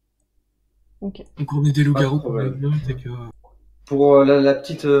 Ok. Donc on est des loups-garous. Pour la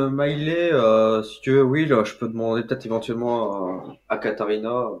petite Miley, si tu veux, oui, là, je peux demander peut-être éventuellement à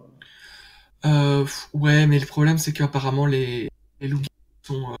Katharina. Ouais, mais le problème, c'est qu'apparemment, les loups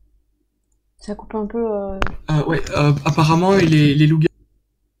sont... Ça coupe un peu... apparemment, les loups-garous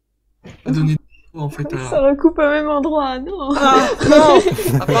ont donné en fait Ça recoupe au même endroit, non. Non.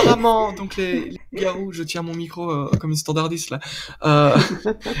 Apparemment, donc les loups-garous, je tiens mon micro comme une standardiste, là.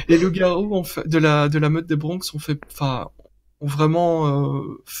 Les loups-garous de la meute des Bronx ont vraiment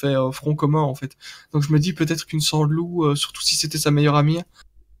fait front commun, en fait. Donc je me dis peut-être qu'une sang de loup, surtout si c'était sa meilleure amie,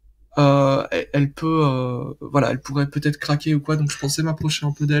 elle pourrait peut-être craquer ou quoi, donc je pensais m'approcher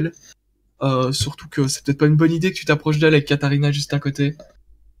un peu d'elle. Surtout que c'est peut-être pas une bonne idée que tu t'approches d'elle avec Katharina juste à côté.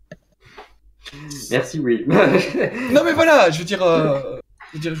 Merci, oui. Non mais voilà, je veux dire,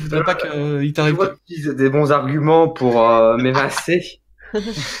 je voudrais pas qu'il t'arrive... Je vois qu'ils ont des bons arguments pour m'évincer.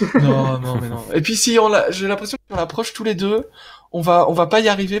 Non. Et puis j'ai l'impression qu'on l'approche tous les deux, on va pas y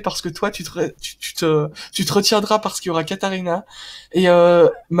arriver parce que toi tu te retiendras parce qu'il y aura Katharina et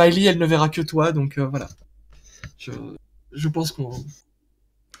Miley elle ne verra que toi, donc voilà. Je pense qu'on...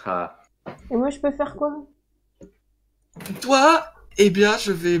 Et moi je peux faire quoi? Toi, eh bien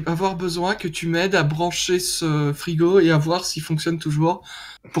je vais avoir besoin que tu m'aides à brancher ce frigo et à voir s'il fonctionne toujours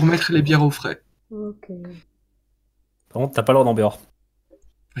pour mettre les bières au frais. Ok. Par contre t'as pas l'ordre en dehors.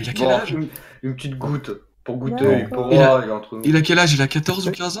 Il a quel âge? Une petite goutte pour goûter. Il a quel âge? Il a 14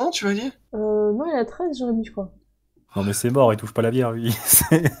 ou 15 ans, tu m'as dit? Non, il a 13, j'aurais dit, je crois. Non, mais c'est mort, il touche pas la bière, lui.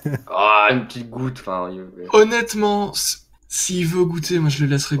 Une petite goutte. Honnêtement, s'il veut goûter, moi je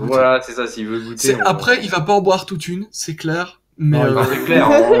le laisserai goûter. Voilà, c'est ça, s'il veut goûter. Après, il va pas en boire toute une, c'est clair. Mais c'est clair,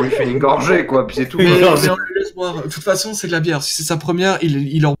 on lui fait une gorgée, quoi, puis c'est tout. Mais on le laisse boire. De toute façon, c'est de la bière. Si c'est sa première,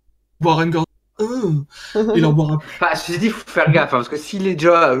 il en boira une gorgée. il en boira plus. Enfin, ceci dit, il faut faire gaffe, hein, parce que s'il est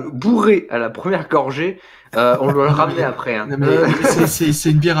déjà bourré à la première gorgée, on doit le ramener après. Hein. Non, mais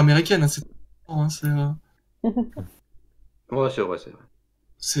c'est une bière américaine, hein, c'est Ouais, c'est vrai, c'est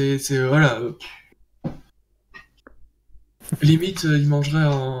vrai. c'est voilà. Limite, il mangerait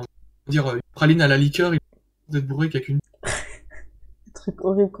une praline à la liqueur, il d'être bourré qu'avec une. Truc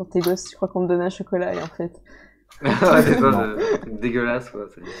horrible quand t'es gosse, tu crois qu'on te donne un chocolat et en fait. Ouais, c'est ça, dégueulasse, quoi.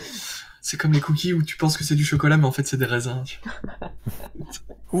 C'est comme les cookies où tu penses que c'est du chocolat, mais en fait c'est des raisins.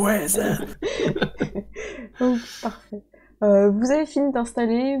 Ouais, ça. Donc, parfait. Vous avez fini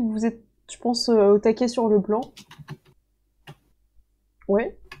d'installer, vous êtes, je pense, au taquet sur le plan.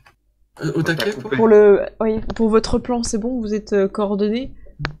 Ouais. Au taquet pour votre plan, c'est bon, vous êtes coordonnés.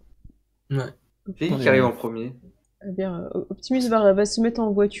 Ouais. C'est qui arrive en premier? Eh bien, Optimus va se mettre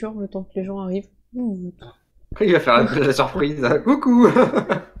en voiture le temps que les gens arrivent. Il va faire la surprise. Coucou.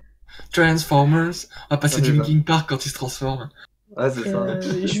 Transformers. On va passer du Linkin Park quand ils se transforment. Ouais, c'est ça.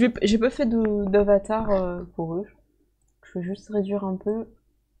 J'ai pas fait d'avatar pour eux. Je vais juste réduire un peu.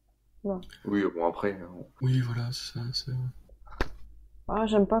 Voilà. Oui, bon après. Oui, voilà, c'est ça. Ah,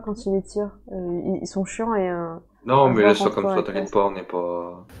 j'aime pas quand ils les tirent. Ils sont chiants et. Non, mais laisse ça comme ça, t'inquiète pas, on n'est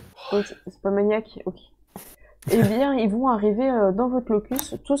pas. C'est pas maniaque, ok. Eh bien, ils vont arriver dans votre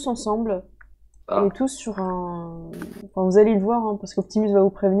locus, tous ensemble. Et tous sur un. Enfin, vous allez le voir, hein, parce qu'Optimus va vous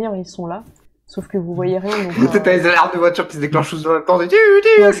prévenir, ils sont là. Sauf que vous voyez rien. Donc, t'as les alarmes de voiture qui se déclenchent tous en même temps.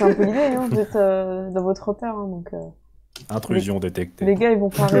 Ouais, c'est un peu l'idée, hein, vous êtes dans votre repère. Hein, donc, Intrusion détectée. Les gars, ils vont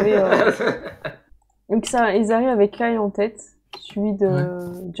pas arriver. Donc, ça, ils arrivent avec Kyle en tête, suivi de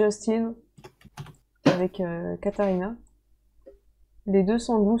Justin, avec Katharina. Les deux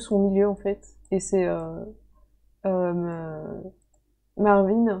sandals sont au milieu, en fait. Et c'est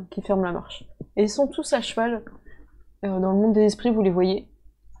Marvin qui ferme la marche. Et ils sont tous à cheval. Dans le monde des esprits, vous les voyez.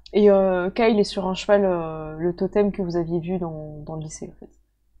 Et Kyle est sur un cheval, le totem que vous aviez vu dans le lycée, en fait.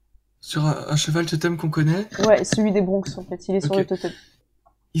 Sur un cheval totem qu'on connaît? Ouais, celui des Bronx, en fait. Il est sur le totem.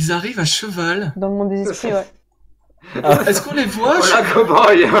 Ils arrivent à cheval? Dans le monde des esprits, ouais. Est-ce qu'on les voit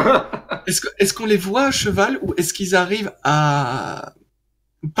Est-ce qu'on les voit à cheval ou est-ce qu'ils arrivent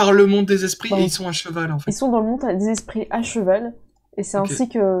par le monde des esprits et ils sont à cheval, en fait? Ils sont dans le monde des esprits à cheval. Et c'est ainsi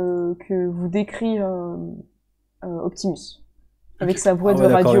que vous décrit Optimus. Avec sa voix de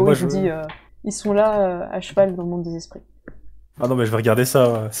radio, il vous dit ils sont là à cheval dans le monde des esprits. Ah non, mais je vais regarder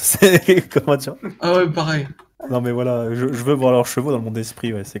ça. C'est comment dire? Ah ouais, pareil. Non, mais voilà, je veux voir leurs chevaux dans le monde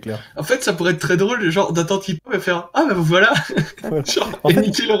d'esprit, ouais, c'est clair. En fait, ça pourrait être très drôle, genre d'attendre qu'ils peuvent et faire ah bah voilà, genre et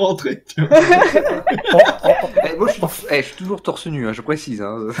niquer leur entrée. Tu vois. Moi, je suis toujours torse nu, hein, je précise.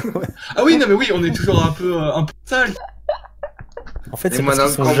 Hein. Ah oui, non mais oui, on est toujours un peu sale. En fait, c'est parce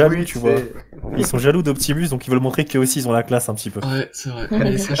qu'ils sont jaloux, tu vois. Ils sont jaloux d'Optimus, donc ils veulent montrer qu'eux aussi ils ont la classe un petit peu. Ouais, c'est vrai.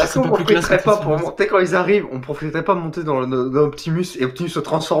 Est-ce qu'on profiterait pas pour monter quand ils arrivent? On profiterait pas de monter dans Optimus et Optimus se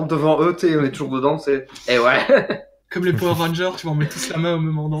transforme devant eux, tu sais, on est toujours dedans, c'est. Et ouais. Comme les Power Rangers, tu vois, on met tous la main au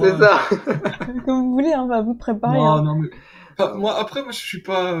même endroit. C'est ça. Comme vous voulez, hein, bah, vous préparez. Non, hein. non mais. Moi, je suis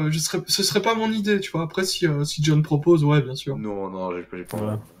pas, ce serait pas mon idée, tu vois. Après, si John propose, ouais, bien sûr. Non, j'ai pas.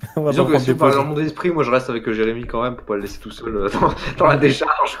 Voilà. Disons que si on parle dans mon esprit, moi je reste avec Jérémy quand même pour pas le laisser tout seul dans la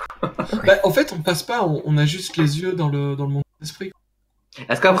décharge. Bah, en fait, on passe pas, on a juste les yeux dans le monde d'esprit.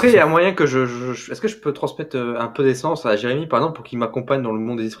 Est-ce qu'après il y a moyen que est-ce que je peux transmettre un peu d'essence à Jérémy par exemple pour qu'il m'accompagne dans le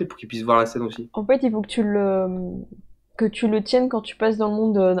monde des esprits pour qu'il puisse voir la scène aussi? En fait, il faut que tu le tiennes quand tu passes dans le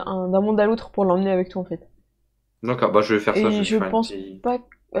monde d'un monde à l'autre pour l'emmener avec toi en fait. D'accord, bah je vais faire ça. Et je pense pas.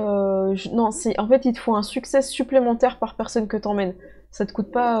 Non, en fait, il te faut un succès supplémentaire par personne que t'emmènes. Ça te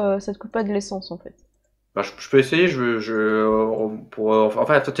coûte pas de l'essence en fait. Bah, je peux essayer,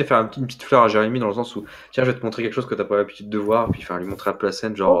 enfin, toi, tu faire une petite fleur à Jérémy dans le sens où, tiens, je vais te montrer quelque chose que t'as pas l'habitude de voir, et puis faire lui montrer un peu la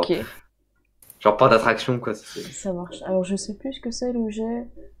scène, genre, Ok, genre pas d'attraction, quoi. ça marche. Alors, je sais plus ce que c'est le jet.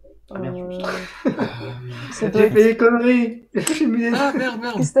 Ah, merde, Ça doit J'ai être- fait des conneries! J'ai mis des, Ah merde.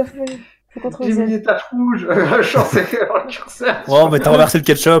 Qu'est-ce que t'as fait? Faut qu'on te j'ai mis revienne. des taches rouges! Genre, c'est le curseur. Oh, mais t'as renversé le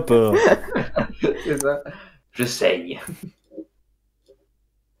ketchup. C'est ça. Je saigne.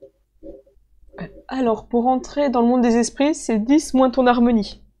 Alors, pour entrer dans le monde des esprits, c'est 10 moins ton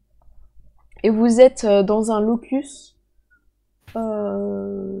harmonie. Et vous êtes dans un locus.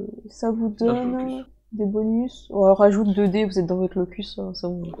 Ça vous donne des bonus. On rajoute 2 dés, vous êtes dans votre locus. Ça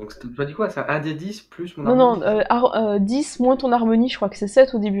vous... Donc, tu m'as dit quoi? C'est un des 10 plus mon Non, harmonie? 10 moins ton harmonie, je crois que c'est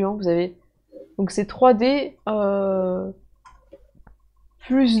 7 au début, hein, vous avez. Donc c'est 3 dés,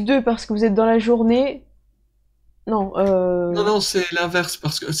 plus 2 parce que vous êtes dans la journée. Non, Non, c'est l'inverse,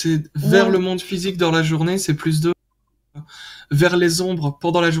 parce que c'est vers le monde physique dans la journée, c'est plus 2. Vers les ombres,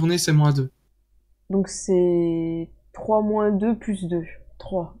 pendant la journée, c'est moins 2. Donc c'est 3 moins 2 plus 2.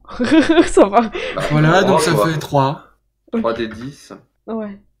 3. Ça va. Bah, Voilà, donc ça quoi. fait 3. 3 des 10.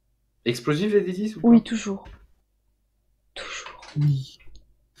 Ouais. Explosif les des 10 ou pas? Oui, toujours. Toujours. Oui.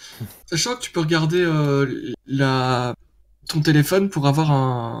 Sachant que tu peux regarder ton téléphone pour avoir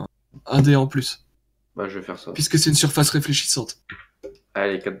un dé en plus. Bah, je vais faire ça. Puisque c'est une surface réfléchissante.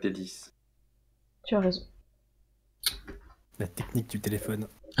 Allez, 4 des 10. Tu as raison. La technique du téléphone.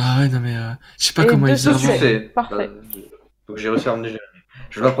 Ah ouais, non mais je sais pas Et comment deux ils faisaient succès. avant. C'est Parfait. Donc j'ai réussi à emmener Jérémy.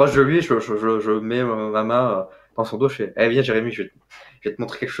 Je m'approche de lui, je mets ma main dans son dos, je fais, eh viens Jérémy, je vais te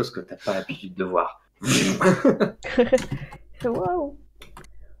montrer quelque chose que t'as pas l'habitude de voir. Waouh.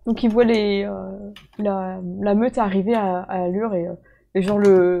 Donc il voit la meute arriver à allure et genre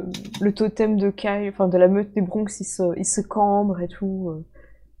le totem de Kai, enfin de la meute des Bronx, il se cambre et tout.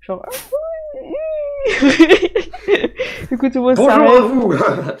 Genre. Du coup tout le monde Bonjour s'arrête. à vous,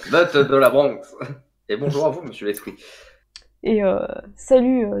 note de la Bronx. Et bonjour à vous, monsieur l'esprit. Et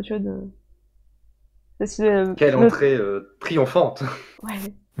salut, tu vois, Quelle entrée triomphante. Ouais.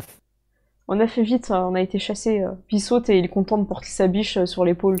 On a fait vite, hein, on a été chassés. Puis il saute et il est content de porter sa biche sur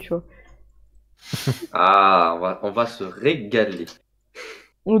l'épaule, tu vois. Ah, on va se régaler.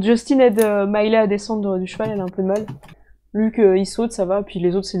 Donc Justin aide Myla à descendre du cheval, elle a un peu de mal. Luc, il saute, ça va, puis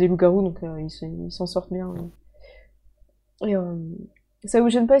les autres c'est des loups-garous, donc ils s'en sortent bien. Et ça vous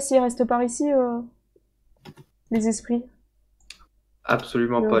gêne pas s'ils restent par ici, les esprits?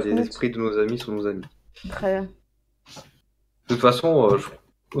 Absolument pas, les esprits de nos amis sont nos amis. Très bien. De toute façon,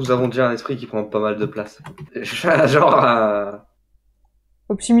 nous avons déjà un esprit qui prend pas mal de place. Genre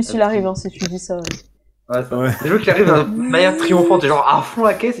Optimus il arrive, hein, si tu dis ça. Ouais, ça. Ouais. Les gens qui arrivent de manière triomphante, genre à fond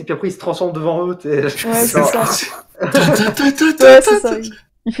la caisse, et puis après ils se transforment devant eux. Ouais, c'est genre... ça. Ouais, c'est ça.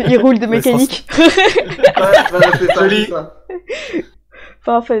 Il roule de mécanique. Voilà, c'est ça, Joli. c'est ça.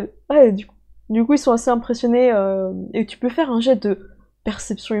 Parfait. Ouais, du coup, ils sont assez impressionnés. Et tu peux faire un jet de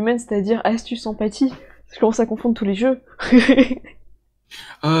perception humaine, c'est-à-dire astuce, empathie. Je commence à confondre tous les jeux.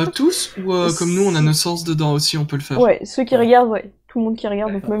 Tous ou comme nous on a nos sens dedans aussi, on peut le faire. Ouais, ceux qui regardent, ouais. Tout le monde qui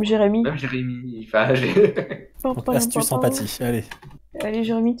regarde, donc même Jérémy. Même Jérémy, enfin, j'ai... Donc, astuce sympathie, allez. Allez,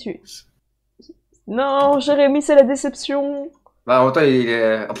 Jérémy, tu... Non, Jérémy, c'est la déception. Bah, en même temps, il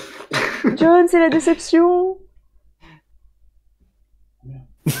est... John, c'est la déception.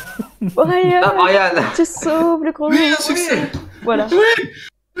 Brian, Ah, Marianne. tu sauves le chrono. Oui, un succès. Voilà.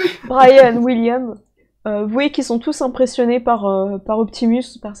 Brian, William, vous voyez qu'ils sont tous impressionnés par Optimus,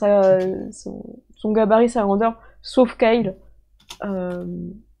 par son gabarit, sa grandeur, sauf Kyle.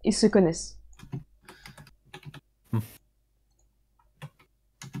 Ils se connaissent.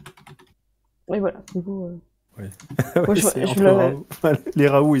 Et voilà, du coup... Ouais. Moi, Ouais, je c'est entre le- Raoult. Les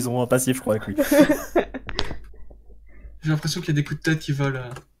Raoult, ils ont un passif, je crois, avec lui. J'ai l'impression qu'il y a des coups de tête qui volent.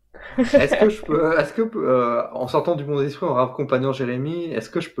 Est-ce que, en sortant du monde d'esprit, en raccompagnant Jérémy, est-ce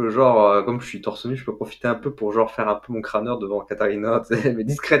que je peux, genre, comme je suis torse nu, je peux profiter un peu pour, genre, faire un peu mon crâneur devant Katharina, tu sais, mais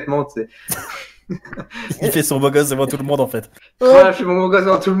discrètement, tu sais. Il fait son beau gosse devant tout le monde, en fait. Voilà, je fais mon beau gosse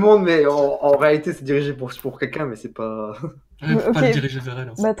devant tout le monde, mais en réalité, c'est dirigé pour quelqu'un, mais c'est pas... Ouais, faut pas Ok. le diriger vers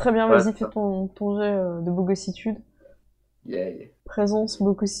elle. Bah très bien, Ouais, vas-y, c'est fais ça. ton jet de bogossitude. Yeah. Présence,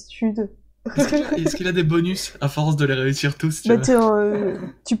 bogossitude. Est-ce qu'il a des bonus à force de les réussir tous, tu Bah vois tiens,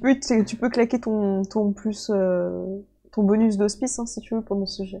 tu peux claquer ton ton bonus d'hospice, hein, si tu veux, pendant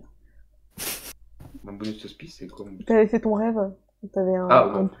ce jet. Mon bonus hospice, c'est quoi mon bonus? T'avais fait ton rêve, t'avais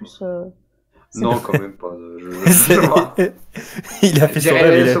Ah, un non. plus... Non, quand même pas. Il a fait son J'ai rêve,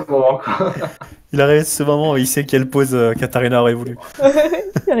 rêvé ce moment, quoi. il a rêvé ce moment où il sait quelle pose Katharina aurait voulu.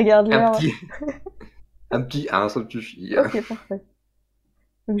 Il regarde Un l'heure. petit... un seul petit fille. Ok, parfait.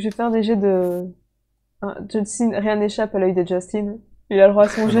 Donc je vais faire des jets de... Justin, rien n'échappe à l'œil de Justin. Il a le droit à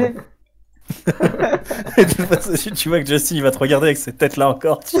son jet. Et de toute façon, tu vois que Justin, il va te regarder avec cette tête-là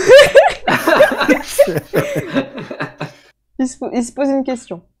encore. Il se pose une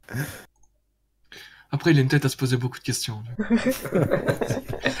question. Après, il a une tête à se poser beaucoup de questions.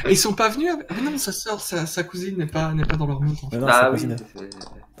 Et ils sont pas venus avec... Ah non, sa sœur, sa cousine n'est pas dans leur monde. En fait. Mais non, Ah sa oui, cousine.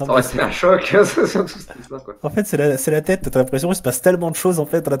 ça aurait été un choc, surtout c'était ça, quoi. En fait, c'est la tête. T'as l'impression qu'il se passe tellement de choses en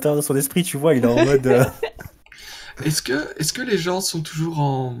fait à l'intérieur de son esprit. Tu vois, il est en mode. Est-ce que les gens sont toujours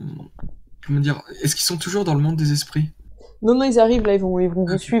en... Comment dire? Est-ce qu'ils sont toujours dans le monde des esprits? Non, ils arrivent là, ils vont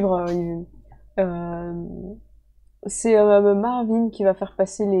vous suivre. C'est Marvin qui va faire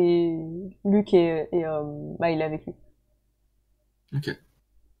passer Luc et Miley avec lui. Ok.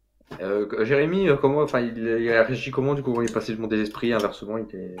 Jérémy, comment, enfin, il a réagi comment du coup quand il est passé du monde des esprits, inversement, il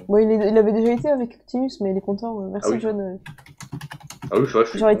était... Bon, il avait déjà été avec Optimus, mais il est content. Merci, Ah oui. John. Ah oui, je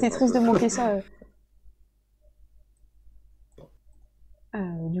suis J'aurais été triste de manquer ça.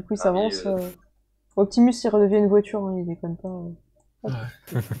 Du coup, il s'avance. Optimus, il redevient une voiture, hein, il déconne pas. Eux,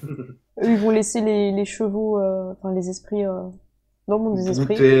 ils vont laisser les chevaux, enfin les esprits, dans le monde des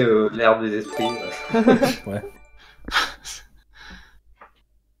esprits. Goûter l'herbe des esprits. Ouais.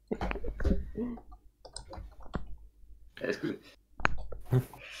 Est-ce que...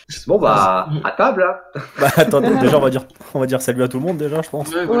 Bon bah, à table là. Bah attendez, déjà on va dire salut à tout le monde déjà, je pense.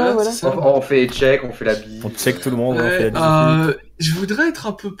 Ouais, voilà, voilà. c'est ça. On fait check, on fait la bise. On check tout le monde, on Ouais, fait la bise. je voudrais être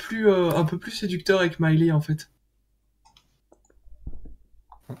un peu plus séducteur avec Miley en fait.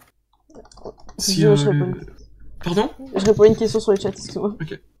 Si, Je réponds. Pardon? Je réponds à une question sur le chat, excuse-moi.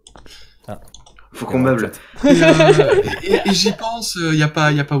 Faut qu'on meuble. Et j'y pense, y a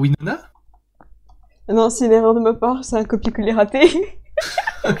pas Winona? Non, c'est une erreur de ma part, c'est un copier-coller raté.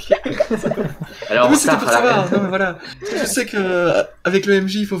 Ok. Alors, Oui, on c'était pour part à la- savoir. Non, mais voilà. Je sais que avec le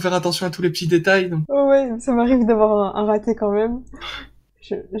MJ, il faut faire attention à tous les petits détails. Donc... Oh ouais, ça m'arrive d'avoir un raté quand même.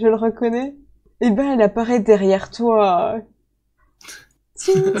 Je le reconnais. Et ben, elle apparaît derrière toi. Si.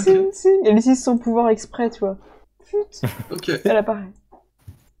 Elle utilise son pouvoir exprès, tu vois. Ok. Elle apparaît.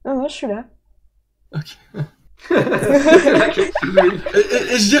 Non, je suis là. Ok. Et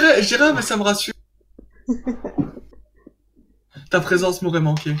je dirais, mais ça me rassure. Ta présence m'aurait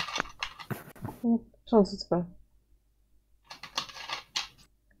manqué. J'en doute pas.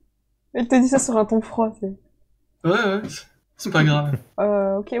 Elle te dit ça sur un ton froid, c'est. Ouais, c'est pas grave.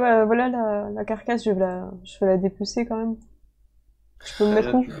 Ok, bah, voilà la carcasse, je vais la dépecer quand même. Je peux me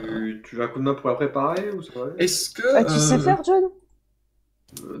mettre où? Tu veux un coup de main pour la préparer ou ça va aller? Est-ce que... Ah, tu sais faire, John?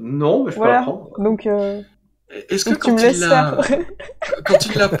 Non, mais je peux Voilà. apprendre. Donc, Est-ce que donc tu me laisses faire. quand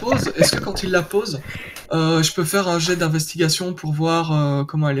il la pose, est-ce que quand il la pose, je peux faire un jet d'investigation pour voir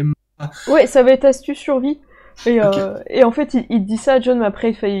comment elle est... Ouais, ça va être astuce survie. Et, Ok. et en fait, il te dit ça, John, mais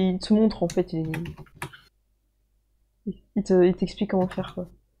après, il te montre, en fait. Il t'explique comment faire, quoi.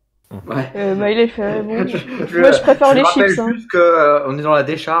 Ouais. Bah, il fait, bon, Je moi, je préfère les rappelle chips, hein. juste que on est dans la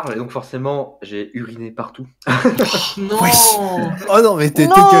décharge et donc forcément j'ai uriné partout. Non. Oh non, mais t'es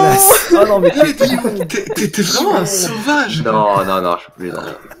Non. dégueulasse. Oh non, mais T'es vraiment un sauvage. Non, je peux plus.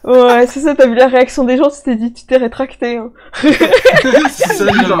 Non. Ouais, c'est ça, t'as vu la réaction des gens, tu t'es dit, tu t'es rétracté, hein. C'est ça,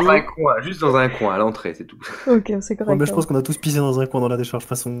 j'avoue. Juste dans un coin, à l'entrée, c'est tout. Ok, c'est correct. Ouais, mais je hein. pense qu'on a tous pissé dans un coin dans la décharge, de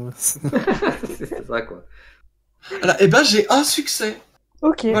toute façon. C'est ça quoi. Alors, eh ben, j'ai un succès.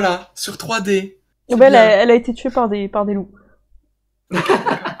 Ok. Voilà, sur 3D. Oh, bah, elle a été tuée par des loups. Bah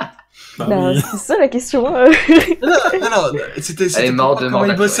Bah, oui. c'est ça la question. Non, c'était Elle est pour morte voir de comment mort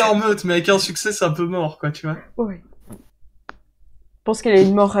il bossait en naturelle. meute, mais avec un succès, c'est un peu mort, quoi, tu vois. Ouais. Je pense qu'elle a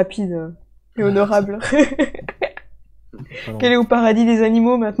une mort rapide et honorable. Ah non. Qu'elle est au paradis des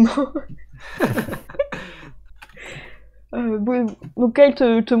animaux maintenant. Bon, donc Kyle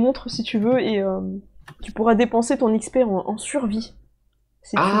te montre si tu veux et tu pourras dépenser ton XP en survie.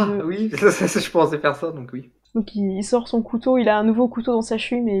 Si tu Ah veux. oui, je pensais faire ça donc oui. Donc il sort son couteau, il a un nouveau couteau dans sa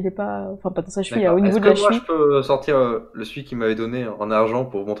cheville, mais il est pas... Enfin pas dans sa cheville, D'accord. au niveau Est-ce de la que moi cheville. je peux sortir le celui qui m'avait donné en argent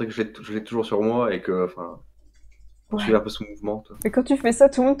pour montrer que je l'ai toujours sur moi et que enfin pour Ouais. suivre un peu son mouvement. Toi. Et quand tu fais ça,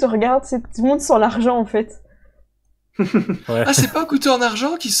 tout le monde te regarde, tout le monde sent l'argent en fait. Ouais. Ah, c'est pas un couteau en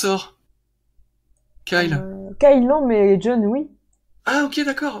argent qui sort Kyle. Kyle non, mais John oui. Ah, ok,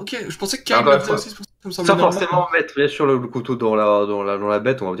 d'accord, ok. Je pensais que Kyle Ah, bah, le faisait aussi, c'est pour ça que ça me semblait Sans normal. forcément mettre bien sûr le couteau dans la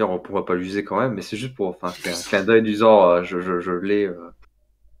bête, on va dire on pourra pas l'user quand même, mais c'est juste pour enfin faire un clin d'œil du genre je l'ai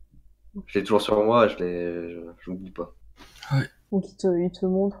toujours sur moi, je l'oublie pas. Donc il te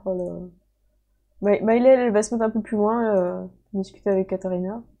montre le... Miley, elle va se mettre un peu plus loin, discuter avec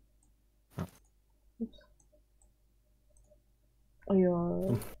Katharina. Et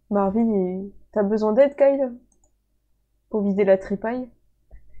Marvin, t'as besoin d'aide, Kyle? Pour vider la tripaille?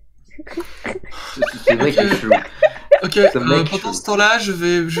 C'est vrai que je suis Ok, Ce mec, pendant ce temps-là, je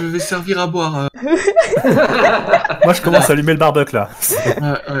vais servir à boire. Moi, je commence à allumer le barbecue là.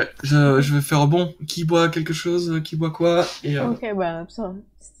 Ouais, je vais faire bon. Qui boit quelque chose, qui boit quoi et, Ok, bah, ça,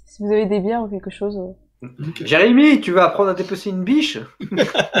 si vous avez des bières ou quelque chose... ok. Jérémy, tu vas apprendre à dépecer une biche?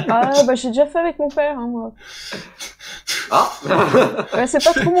 Ah, bah j'ai déjà fait avec mon père, hein, moi. Ah. Ouais, c'est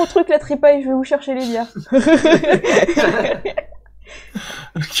pas trop mon truc, la tripaille, je vais vous chercher les bières.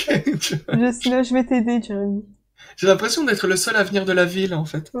 Ok. Sinon, je vais t'aider, Jeremy. J'ai l'impression d'être le seul avenir de la ville, en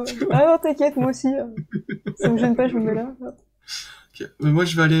fait. Ouais. Ah non, t'inquiète, moi aussi. Ça me gêne pas, je me mets là. Ok. Mais moi,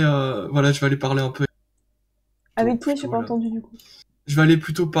 je vais aller parler un peu. Avec qui, j'ai pas Voilà. entendu, du coup. Je vais aller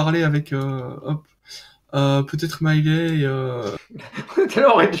plutôt parler avec, peut-être Miley et, T'es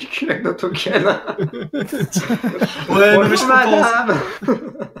tellement ridicule avec nos tokens. Ouais, non, mais je Bonjour, pense. madame.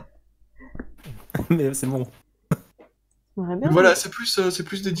 Mais c'est bon. Ouais, bien. Voilà, c'est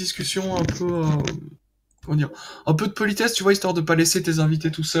plus des discussions un peu, comment dire, un peu de politesse, tu vois, histoire de pas laisser tes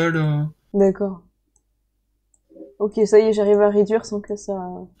invités tout seuls. D'accord. Ok, ça y est, j'arrive à réduire sans que ça...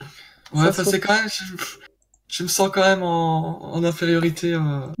 Ouais, enfin, c'est quand même... Je me sens quand même en infériorité.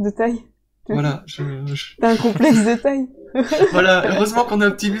 De taille. Voilà. T'as un complexe de taille. Voilà, heureusement qu'on a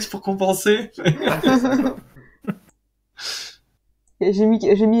Optimus pour compenser. Et j'ai mis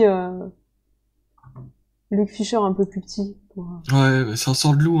Luke Fisher un peu plus petit. Ouais, bah, c'est un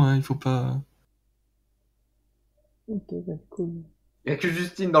sort de loup, hein, il faut pas... Ok, bah, cool. Il y a que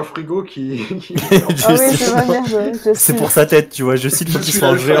Justine dans le frigo qui... Ah oui, c'est ma merde, ouais. C'est pour sa tête, tu vois. Justine, faut qu'il soit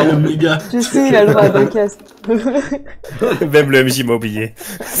en le géant. méga. Justine, il a le droit d'un casque. Même le MJ m'a oublié.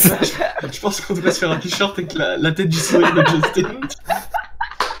 Je pense qu'on devrait se faire un t-shirt avec la tête du sourire de Justine.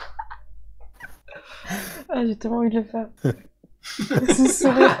 Ah, j'ai tellement envie de le faire. Ce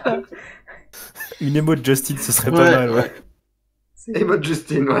sourire, quoi. Une émo de Justine, ce serait pas mal, ouais. Et mode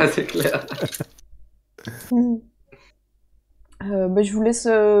Justine, ouais, c'est clair. Bah, je vous laisse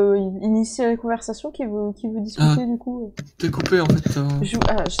initier la conversation qui veut discuter du coup. T'es coupé en fait.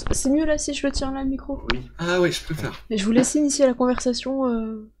 C'est mieux là si je le tiens là le micro. Oui. Ah oui, je préfère. Et je vous laisse initier la conversation.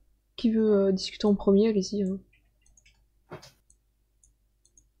 Qui veut discuter en premier, allez-y.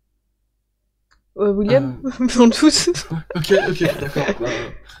 William, dans le doute. Ok, d'accord.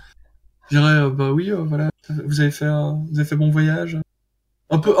 Je dirais, bah oui, voilà. Vous avez fait bon voyage.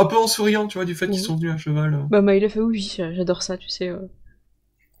 Un peu en souriant, tu vois, du fait qu'ils sont venus à cheval. Bah, il a fait oui, j'adore ça, tu sais.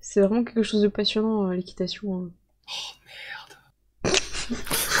 C'est vraiment quelque chose de passionnant, l'équitation. Oh merde.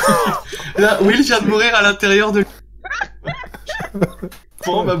 Là, Will vient de mourir à l'intérieur de...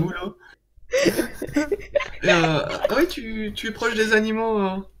 Bon, bah boulot. Ah oui, tu es proche des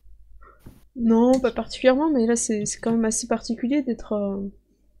animaux. Non, pas particulièrement, mais là, c'est quand même assez particulier d'être...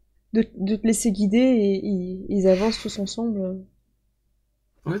 de te laisser guider et ils avancent tous ensemble.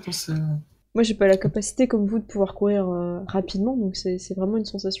 Ouais, donc c'est... Moi, j'ai pas la capacité comme vous de pouvoir courir rapidement, donc c'est vraiment une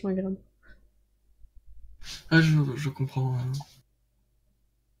sensation agréable. Ah, je comprends.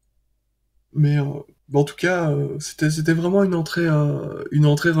 Mais en tout cas, c'était vraiment une entrée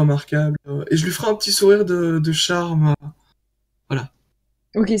remarquable. Et je lui ferai un petit sourire de charme. Voilà.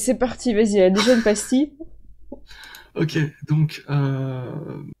 Ok, c'est parti, vas-y, elle a déjà une pastille. Ok, donc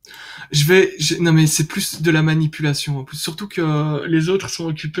non mais c'est plus de la manipulation en plus, surtout que les autres sont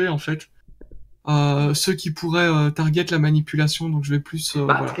occupés en fait. Ceux qui pourraient target la manipulation, donc je vais plus.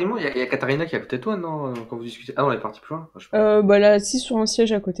 Voilà. Techniquement, il y a Katharina qui est à côté de toi, non, quand vous discutez. Ah, on est parti plus loin. Bah là, assis sur un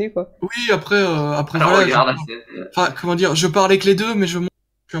siège à côté, quoi. Oui, après Alors, voilà. regarde, Enfin, comment dire, je parle avec les deux, mais je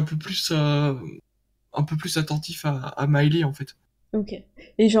suis un peu plus attentif à Miley en fait. Ok.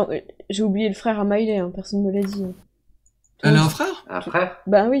 Et genre, j'ai oublié le frère à Miley, hein, personne me l'a dit. Elle a un frère? Un frère?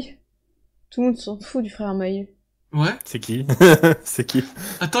 Bah oui. Tout le monde s'en fout du frère à Miley. Ouais. C'est qui? C'est qui?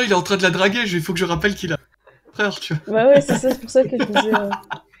 Attends, il est en train de la draguer, il faut que je rappelle qu'il a un frère, tu vois. Bah ouais, c'est ça, c'est pour ça que je disais...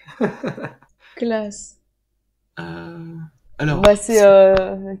 Classe. Alors... Bah c'est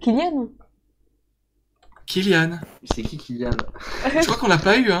Kylian. Kylian. C'est qui Kylian? Je crois qu'on l'a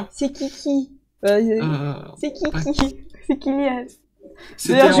pas eu, hein. C'est Kiki. C'est Kiki. Ouais. C'est Kylian.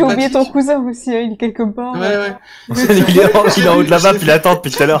 D'ailleurs, j'ai oublié ton cousin aussi, hein, il est quelque part. Ouais. Il est en haut de la map, il attend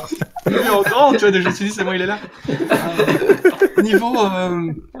depuis tout à l'heure. Il est en grand, tu vois, je me suis dit, c'est bon, il est là. Niveau,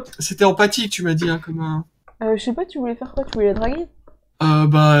 c'était empathique, tu m'as dit, hein, comme un... Je sais pas, tu voulais faire quoi? Tu voulais la draguer?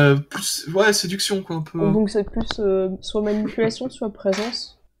 Plus, ouais, séduction, quoi, un peu. Donc c'est plus soit manipulation, soit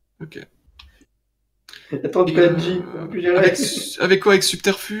présence. Ok. Attends, PNJ. Avec quoi? Avec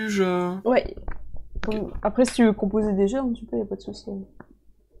subterfuge? Ouais. Après, si tu veux composer des jeux, tu peux, y a pas de souci.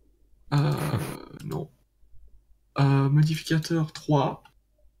 Non. Modificateur 3.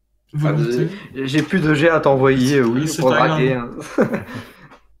 Volonté. J'ai plus de G à t'envoyer, oui, C'est pour pas draguer. grave.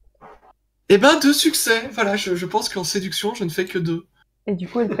 Eh ben, 2 succès. Voilà, je pense qu'en séduction, je ne fais que 2. Et du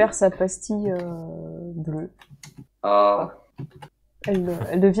coup, elle perd sa pastille bleue. Ah.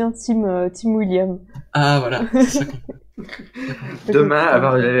 Elle devient Team William. Ah, voilà. C'est ça Demain, elle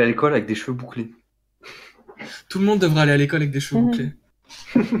va aller à l'école avec des cheveux bouclés. Tout le monde devrait aller à l'école avec des cheveux bouclés.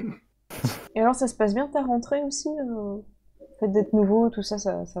 Et alors, ça se passe bien ta rentrée aussi le fait d'être nouveau, tout ça,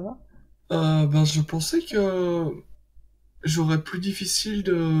 ça va? Ben, je pensais que j'aurais plus difficile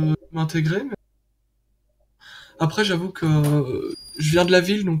de m'intégrer, mais après, j'avoue que je viens de la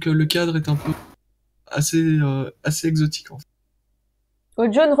ville, donc le cadre est un peu assez exotique, en fait. Oh,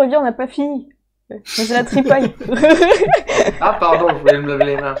 John, reviens, on n'a pas fini. C'est la tripaille. Ah, pardon, je voulais me laver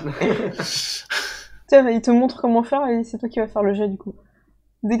les mains. Tiens, il te montre comment faire et c'est toi qui vas faire le jet, du coup.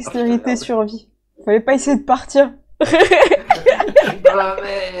 Dextérité, survie. Fallait pas essayer de partir. Ah,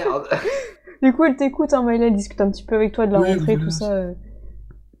 merde. Du coup, elle t'écoute, hein, Maëla, elle discute un petit peu avec toi de la rentrée, voilà. tout ça.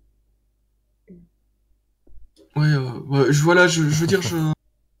 Ouais, je veux dire,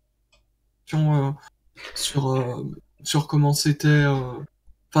 sur comment c'était,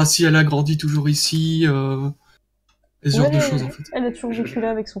 enfin si elle a grandi toujours ici, et ce genre de choses en fait. Elle a toujours vécu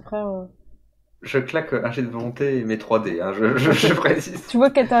là avec son frère. Je claque un jet de volonté et mes 3D, hein, je précise. Tu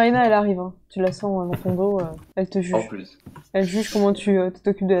vois Katharina, elle arrive, hein. Tu la sens dans ton dos, elle te juge. En plus. Elle juge comment tu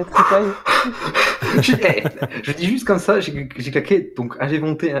t'occupes de la tripaille. Je dis juste comme ça, j'ai claqué donc un jet de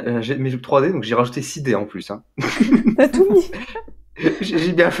volonté, mes 3D, donc j'ai rajouté 6D en plus. Hein. T'as tout mis.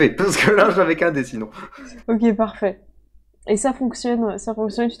 J'ai bien fait, parce que là j'avais qu'un dé sinon. Ok, parfait. Et ça fonctionne,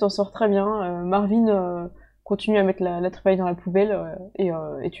 tu t'en sors très bien. Marvin continue à mettre la tripaille dans la poubelle et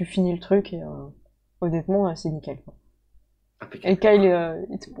tu finis le truc et honnêtement, c'est nickel. Quoi. Et Kyle,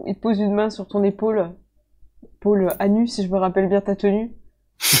 il te pose une main sur ton épaule anus, si je me rappelle bien ta tenue.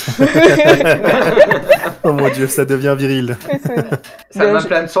 Oh mon dieu, ça devient viril. Ça m'a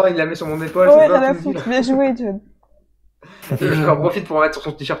plein de sang, il la met sur mon épaule. Ouais, rien à foutre. Bien joué, John. J'en profite pour mettre sur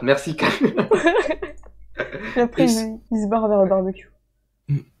son t-shirt. Merci, Kyle. Et après, il se barre vers le barbecue.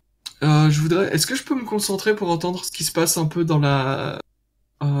 Est-ce que je peux me concentrer pour entendre ce qui se passe un peu dans la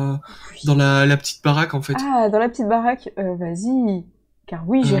petite baraque en fait? Ah, dans la petite baraque, vas-y. Car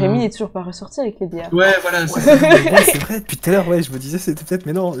oui, Jérémy n'est toujours pas ressorti avec les bières. Ouais, voilà, c'est ça. Ouais, c'est vrai, depuis tout à l'heure, ouais, je me disais c'était peut-être,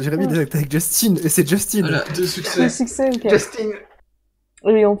 mais non, Jérémy il est avec Justin, et c'est Justin. Voilà, deux succès. Deux succès, ok. Justin.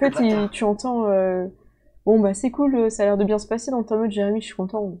 Et en fait, tu entends, bon bah c'est cool, ça a l'air de bien se passer dans ta mode, Jérémy, je suis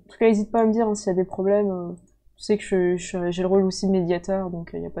content. En tout cas, n'hésite pas à me dire hein, s'il y a des problèmes. Tu sais que j'ai le rôle aussi de médiateur,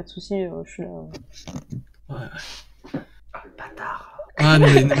 donc il n'y a pas de souci, je suis là. Ouais. Ah, le bâtard. Ah, non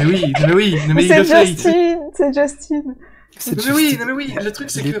mais oui, mais il le fait. C'est Justin. Mais oui, le truc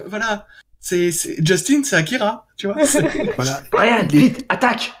c'est que, voilà, Justin, c'est Akira, tu vois. Voilà. Brian, vite,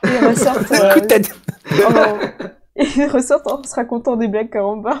 attaque! Il ressort. Coup de tête. Il ressort en se racontant des blagues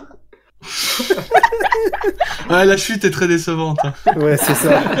caramba. Ouais, la chute est très décevante. Hein. Ouais, c'est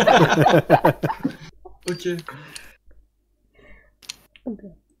ça. Ok.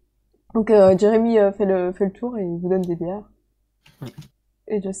 Donc Jérémy fait le tour et il vous donne des bières.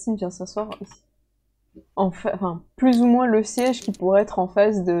 Et Justin vient s'asseoir ici. Enfin, plus ou moins le siège qui pourrait être en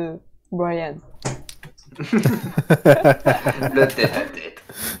face de Brian. La tête.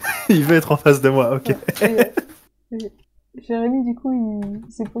 Il veut être en face de moi, ok. Et Jérémy, du coup,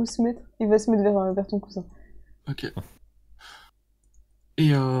 il sait pas où se mettre. Il va se mettre vers ton cousin. Ok.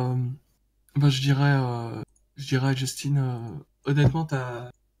 Et bah je dirais à Justine, honnêtement,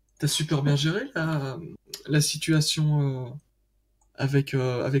 t'as super bien géré la situation avec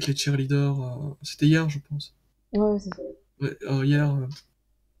les cheerleaders. C'était hier, je pense. Ouais, c'est ça. Ouais, hier.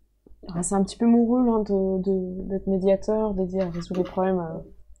 C'est un petit peu mon rôle hein, d'être médiateur, d'aider à résoudre les problèmes.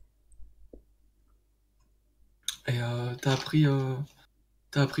 Et t'as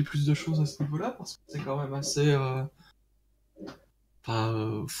appris plus de choses à ce niveau-là parce que c'est quand même assez.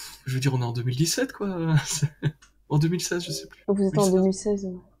 Je veux dire, on est en 2017 quoi. En 2016, je sais plus. Vous êtes en 2016.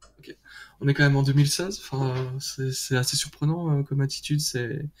 Ok. On est quand même en 2016. Enfin, c'est assez surprenant comme attitude.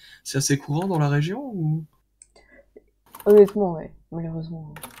 C'est assez courant dans la région ou? Honnêtement, ouais.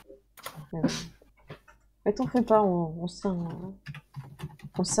 Malheureusement. Mais t'en fais pas, on se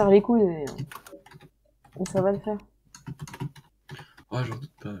serre les coudes et ça va le faire. Ouais, j'en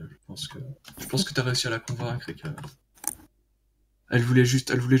doute pas. Je pense que t'as réussi à la convaincre et que elle voulait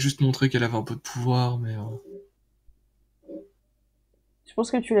juste montrer qu'elle avait un peu de pouvoir, mais. Je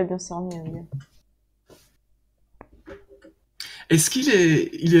pense que tu l'as bien cerné, Miguel. Est-ce qu'il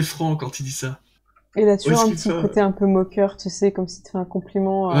est franc quand il dit ça? Il a toujours un petit côté un peu moqueur, tu sais, comme si tu fais un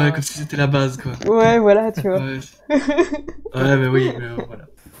compliment. Ouais, comme si c'était la base, quoi. Ouais, voilà, tu vois. Ouais, mais oui, mais voilà.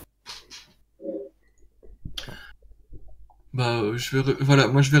 Bah,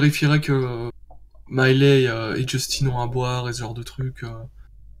 moi je vérifierai que Miley et Justin ont à boire et ce genre de trucs.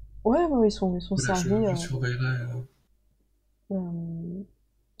 Ouais, ils sont voilà, servis. Je surveillerai.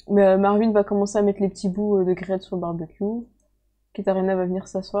 Mais Marvin va commencer à mettre les petits bouts de grillade sur le barbecue. Katharina va venir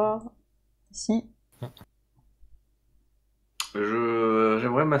s'asseoir ici.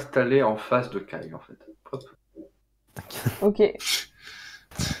 J'aimerais m'installer en face de Kyle, en fait. Hop. Ok.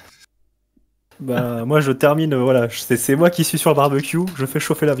 Bah, moi je termine, voilà, c'est moi qui suis sur le barbecue, je fais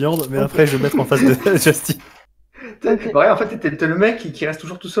chauffer la viande, mais après je vais mettre en face de Justin. Okay. Ouais, en fait, t'es le mec qui reste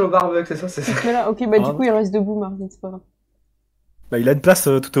toujours tout seul au barbecue, c'est ça? Mais là, ok, bah du coup il reste debout, Marvin, c'est pas grave. Bah, il a une place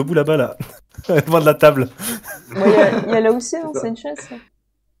tout au bout là-bas, là, loin de la table. Il y a là aussi, hein, c'est une chaise, ça.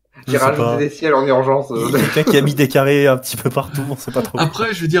 J'ai rajouté des sièges en urgence. Il y a quelqu'un qui a mis des carrés un petit peu partout, on sait pas trop.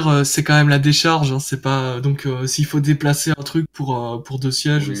 Après, je veux dire, c'est quand même la décharge, hein, c'est pas... Donc, s'il faut déplacer un truc pour 2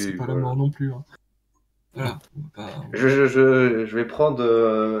 sièges, oui, c'est pas la mort non plus. Hein. Voilà. Je vais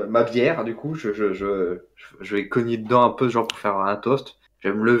prendre ma bière, du coup, je vais cogner dedans un peu, genre pour faire un toast. Je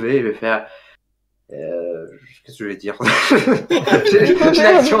vais me lever, je vais faire... Qu'est-ce que je vais dire? J'ai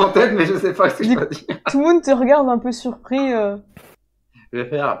l'action en tête, mais je sais pas ce que je vais dire. Tout le monde te regarde un peu surpris. Je vais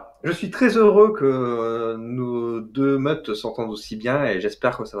faire. Je suis très heureux que nos deux meutes s'entendent aussi bien et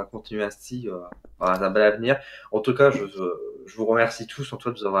j'espère que ça va continuer ainsi dans un bel avenir. En tout cas, je vous remercie tous en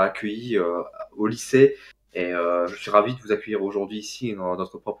toi de nous avoir accueillis au lycée et je suis ravi de vous accueillir aujourd'hui ici dans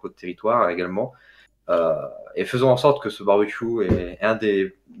notre propre territoire également. Et faisons en sorte que ce barbecue est un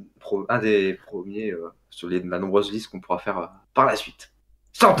des premiers sur la nombreuse liste qu'on pourra faire par la suite.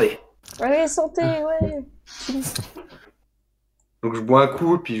 Santé! Allez, santé, ouais. Donc je bois un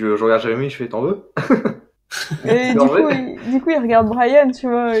coup, puis je regarde Jérémy, je fais t'en veux? Et du coup, il regarde Brian, tu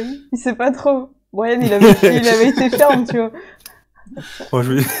vois, il sait pas trop. Brian, il avait été ferme, tu vois. Moi,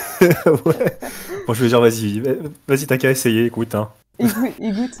 je vais... ouais. Moi, je vais dire, vas-y, t'as qu'à essayer, écoute. Hein.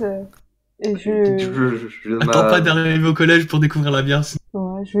 Il goûte, et Attends pas d'arriver au collège pour découvrir la bière.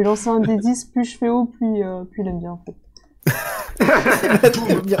 Ouais, je vais lancer un des 10, plus je fais haut, plus il aime bien, en fait.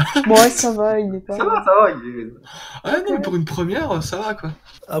 Bon, ouais, ça va, il est pas... Ça va, il est... Ah non, mais pour une première, ça va, quoi.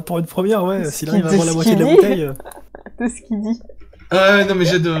 Ah, pour une première, ouais, s'il arrive à avoir la moitié de la bouteille... De ce qu'il dit. Non, mais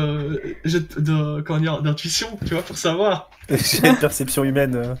j'ai comment dire, d'intuition, tu vois, pour savoir. J'ai une perception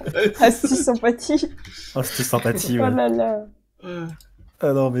humaine. Astuce sympathie. Astuce sympathie, ouais. Oh là là.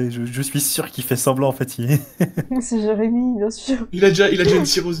 Ah non, mais je suis sûr qu'il fait semblant, en fait. C'est Jérémy, bien sûr. Il a déjà une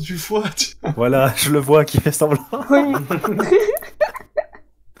cirrhose du foie, tu vois. Voilà, je le vois qu'il fait semblant. Oui.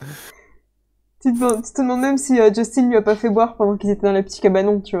 Tu te demandes même si Justin lui a pas fait boire pendant qu'ils étaient dans le petit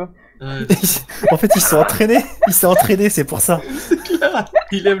cabanon, tu vois. Ouais. En fait, il s'est entraîné, c'est pour ça. C'est clair.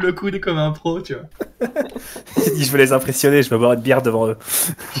 Il lève le coude comme un pro, tu vois. Il dit, je veux les impressionner, je veux boire une bière devant eux.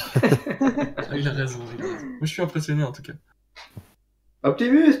 Il a raison. Moi, je suis impressionné, en tout cas.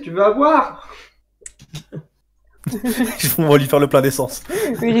 Optimus, tu veux avoir? On va lui faire le plein d'essence.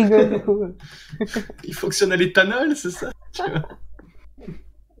 Il rigole, du coup. Il fonctionne à l'éthanol, c'est ça, tu vois.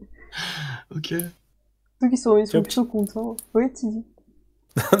 Ok. Donc ils sont plutôt contents. Oui, tu dis.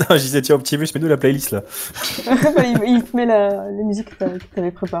 Non, je disais, tiens, Optimus, mets-nous la playlist, là. Il te met la musique que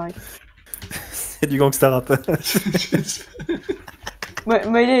t'avais préparée. C'est du gangsta rap. Ouais,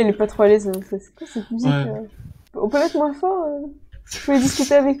 Miley, elle est pas trop à l'aise. Hein. C'est quoi cette musique ouais. On peut mettre moins fort Je voulais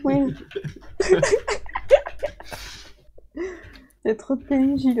discuter avec Will. Il y a trop de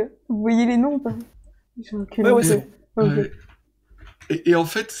PNJ, là. Vous voyez les noms ou pas? Ouais, c'est bon. Okay. Et en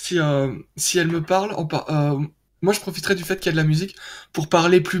fait, si elle me parle, moi je profiterai du fait qu'il y a de la musique pour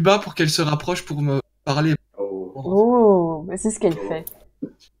parler plus bas, pour qu'elle se rapproche pour me parler. Oh, bah c'est ce qu'elle fait.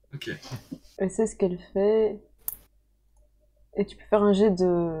 Ok. C'est ce qu'elle fait. Et tu peux faire un jet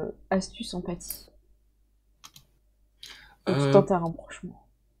de astuce empathie. Et tu tentes un rapprochement.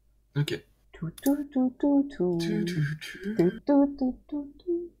 Ok.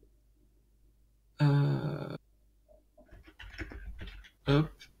 Hop.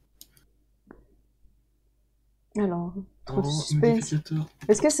 Alors, trop de suspense.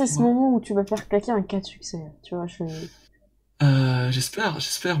 Est-ce que c'est ce moment où tu vas faire claquer un cas de succès? Tu vois, j'espère,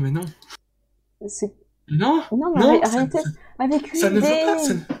 mais non. C'est... Non, mais arrêtez avec lui. Ça ne veut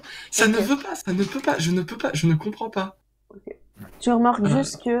pas, je ne comprends pas. Okay. Tu remarques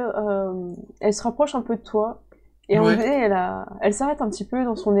juste que elle se rapproche un peu de toi et en vrai elle s'arrête un petit peu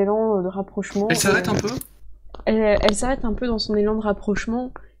dans son élan de rapprochement. Elle s'arrête un peu. Elle s'arrête un peu dans son élan de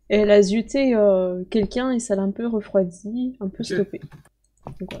rapprochement et elle a zuté quelqu'un et ça l'a un peu refroidi, un peu stoppé.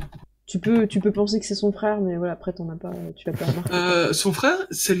 Donc, voilà. Tu peux penser que c'est son frère, mais voilà, après tu l'as pas remarqué. Son frère,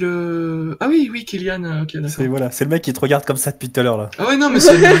 c'est le... Ah oui, Kylian, ok, d'accord. C'est le mec qui te regarde comme ça depuis tout à l'heure, là. Ah ouais, non, mais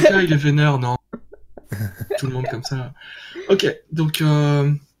c'est le gars, il est vénère, non. Tout le monde comme ça. Ok, donc...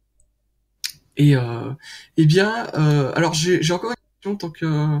 alors j'ai encore une question, donc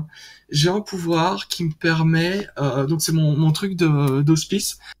j'ai un pouvoir qui me permet... donc c'est mon truc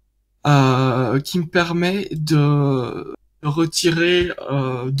d'hospice, qui me permet de retirer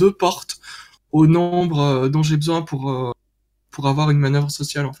 2 portes au nombre dont j'ai besoin pour avoir une manœuvre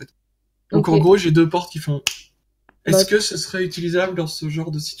sociale, en fait. Donc en gros, j'ai 2 portes qui font... Est-ce que ce serait utilisable dans ce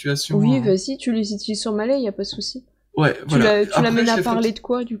genre de situation? Oui, vas-y, tu les utilises sur Malais, y a pas de souci. Ouais, voilà. Tu l'amènes à parler de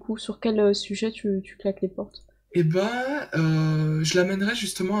quoi, du coup? Sur quel sujet tu claques les portes? Eh ben, je l'amènerais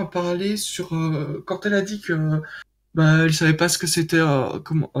justement à parler sur... quand elle a dit que... elle savait pas ce que c'était...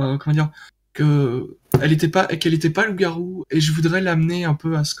 comment dire... qu'elle était pas loup-garou, et je voudrais l'amener un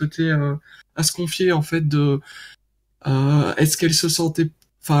peu à ce côté... à se confier, en fait, de... est-ce qu'elle se sentait...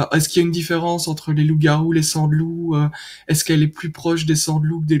 Enfin, est-ce qu'il y a une différence entre les loups-garous, les sangs-de-loup? Est-ce qu'elle est plus proche des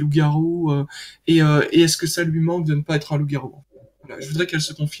sangs-de-loup que des loups-garous? Et est-ce que ça lui manque de ne pas être un loup-garou? Voilà, je voudrais qu'elle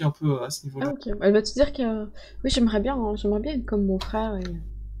se confie un peu à ce niveau-là. Ah, ok. Elle va te dire que... Oui, j'aimerais bien être comme mon frère.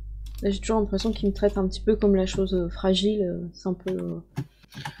 Là, j'ai toujours l'impression qu'ils me traitent un petit peu comme la chose fragile. C'est un peu.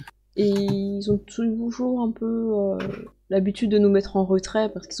 Et ils ont toujours un peu l'habitude de nous mettre en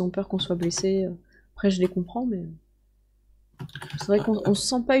retrait parce qu'ils ont peur qu'on soit blessé. Après, je les comprends, mais c'est vrai qu'on se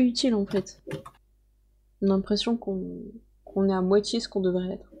sent pas utile en fait. On a l'impression qu'on est à moitié ce qu'on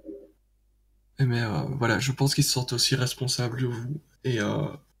devrait être. Mais voilà, je pense qu'ils se sentent aussi responsables de vous. Et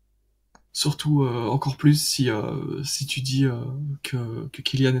surtout, encore plus si tu dis que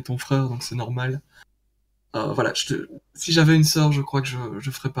Kylian est ton frère, donc c'est normal. Voilà, si j'avais une sœur, je crois que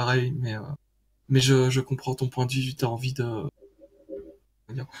je ferais pareil, mais je comprends ton point de vue, t'as envie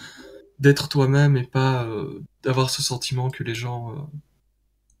d'être toi-même et pas d'avoir ce sentiment que les gens,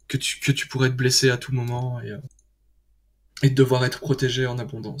 que tu pourrais te blesser à tout moment et de devoir être protégé en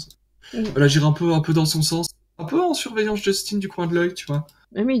abondance. Voilà, j'irai un peu dans son sens, un peu en surveillant Justine du coin de l'œil, tu vois.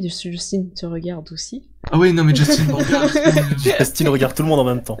 Ah oui, Justine te regarde aussi. Ah oui, non mais Justine me regarde. Justine regarde tout le monde en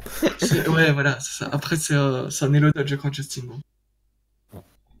même temps. Ouais, voilà, c'est ça. Après, c'est un éloge, je crois, Justine.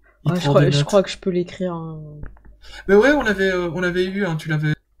 Donc. Je crois que je peux l'écrire. Mais ouais, on l'avait eu, hein, tu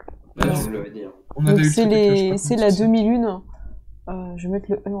l'avais. Ouais, vous l'avez dit. Hein. On avait c'est la demi-lune. Je vais mettre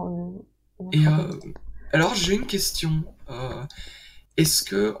le Et alors, j'ai une question. Est-ce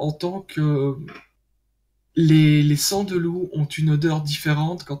que, en tant que les sangs de loup ont une odeur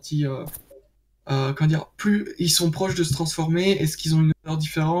différente quand ils, comment dire, plus ils sont proches de se transformer, est-ce qu'ils ont une odeur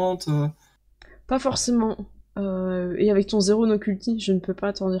différente Pas forcément. Et avec ton 0 en occulti, je ne peux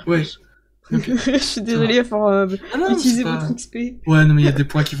pas t'en dire plus. Okay. Je suis désolée, il va falloir utiliser votre XP. Ouais, non, mais il y a des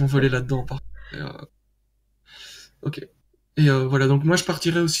points qui vont voler là-dedans. Ok. Et voilà, donc moi je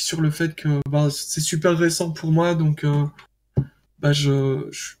partirais aussi sur le fait que c'est super récent pour moi, donc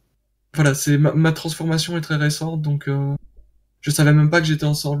voilà, ma transformation est très récente, donc je savais même pas que j'étais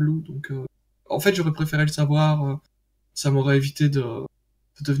en sang de loup, donc en fait j'aurais préféré le savoir, ça m'aurait évité de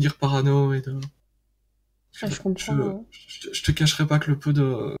devenir parano et de... je comprends. Je te cacherai pas que le peu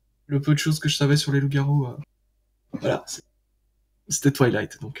de choses que je savais sur les loups-garous, voilà, c'était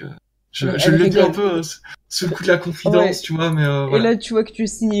Twilight, donc je l'ai dit un peu sous le coup de la confidence, tu vois, mais voilà. Et là, tu vois que tu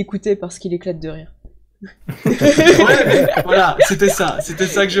signes écouter parce qu'il éclate de rire. Ouais, mais voilà, c'était ça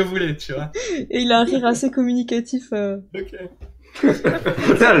que je voulais, tu vois. Et il a un rire assez communicatif. Ok.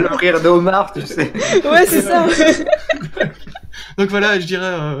 Le rire d'Omar, tu sais. Ouais, c'est ça. Donc voilà, je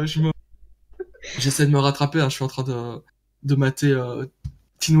dirais, j'essaie de me rattraper, hein, je suis en train de mater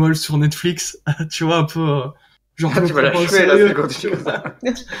Teen Wolf sur Netflix, tu vois, un peu... genre, tu vas l'achever là, c'est quand tu fais ça.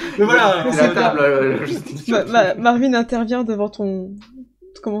 Mais voilà, Marvin intervient devant ton...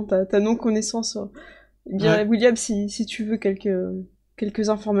 Comment ta non-connaissance. Eh bien, ouais. William, si tu veux quelques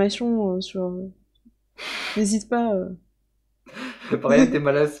informations sur... N'hésite pas. Pareil, t'es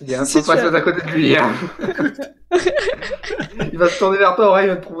malade, il y a un peu pas à côté de lui. Hein. Il va se tourner vers toi, ouais, il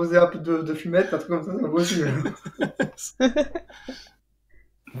va te proposer un peu de fumette, un truc comme ça, c'est pas possible.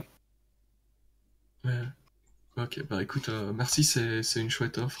 Ouais. Ok, bah écoute, merci, c'est une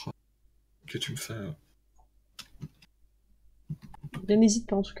chouette offre que tu me fais. Bien, n'hésite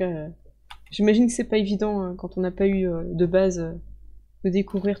pas en tout cas. J'imagine que c'est pas évident quand on n'a pas eu de base de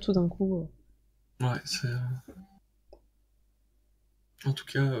découvrir tout d'un coup. Ouais, c'est. En tout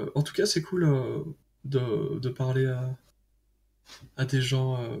cas, c'est cool de parler à des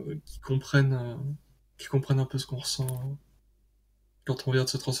gens qui comprennent un peu ce qu'on ressent quand on vient de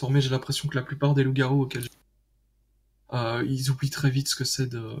se transformer. J'ai l'impression que la plupart des loups-garous auxquels ils oublient très vite ce que c'est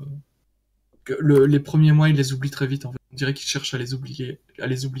de... les premiers mois, ils les oublient très vite, en fait. On dirait qu'ils cherchent à les oublier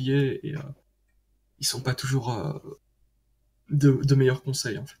et ils sont pas toujours de meilleurs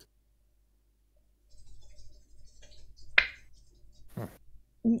conseils, en fait.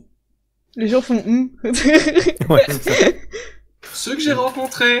 Les gens font Ouais, c'est ça. Ceux que j'ai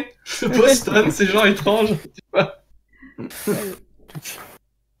rencontrés de Boston, ces gens étranges, tu vois.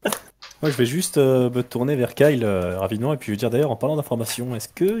 Moi, je vais juste me tourner vers Kyle rapidement et puis lui dire d'ailleurs, en parlant d'informations, est-ce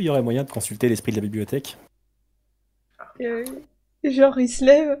qu'il y aurait moyen de consulter l'esprit de la bibliothèque? Genre, il se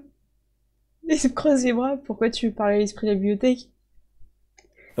lève, il se creuse les bras. Pourquoi tu veux parler à l'esprit de la bibliothèque?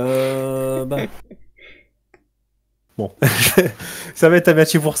 Bon, ça va être à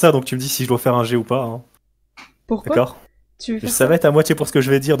moitié pour ça, donc tu me dis si je dois faire un jet ou pas. Hein. Pourquoi? D'accord. Ça va être à moitié pour ce que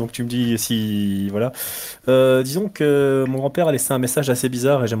je vais dire, donc tu me dis si... Voilà. Disons que mon grand-père a laissé un message assez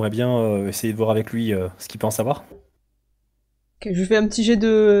bizarre et j'aimerais bien essayer de voir avec lui ce qu'il peut en savoir. Ok, je fais un petit jet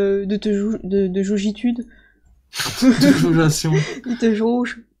de jaugitude. De jaugation. Il te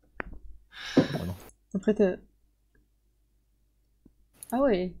jauge. Oh, non. Après t'as... Ah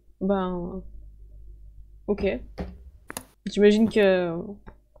ouais, ben... Ok. J'imagine que...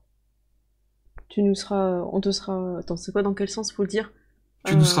 on te sera... Attends, c'est quoi, dans quel sens faut le dire?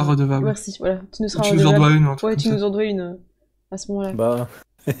 Tu nous seras redevable. Merci, voilà. Tu nous seras Tu nous en dois une, en tout Ouais, cas. tu nous en dois une à ce moment-là. Bah,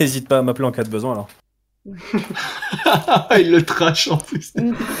 hésite pas à m'appeler en cas de besoin alors. Il le trash en plus.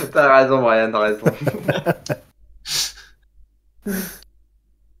 T'as raison, Brian, t'as raison.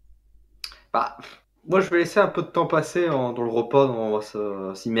 Bah, moi, je vais laisser un peu de temps passer dans le repas, on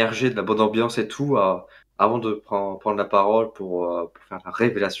va s'immerger de la bonne ambiance et tout, avant de prendre la parole pour faire la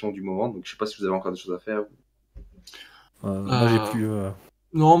révélation du moment. Donc, je sais pas si vous avez encore des choses à faire. Moi, j'ai plus.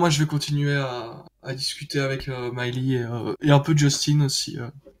 Non, moi je vais continuer à discuter avec Miley et un peu Justin aussi.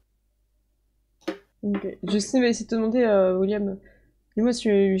 Ok. Justin va essayer de te demander, William. Dis-moi,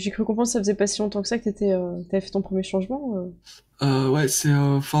 j'ai cru comprendre que ça faisait pas si longtemps que ça que t'avais fait ton premier changement. Ouais, c'est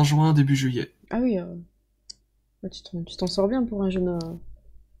fin juin, début juillet. Ah oui, bah, tu t'en sors bien pour un jeune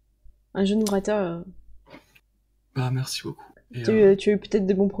Urata. Bah merci beaucoup. Et, Tu as eu peut-être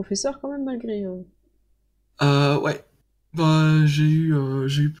des bons professeurs quand même malgré. ouais. Bah j'ai eu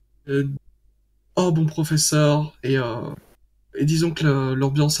un bon professeur et disons que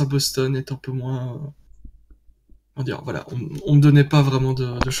l'ambiance à Boston est un peu moins. Comment dire, voilà, on me donnait pas vraiment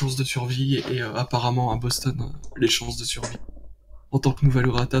de chances de survie et apparemment à Boston les chances de survie en tant que nouvelle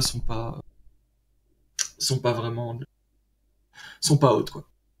Urata sont pas vraiment sont pas hautes quoi.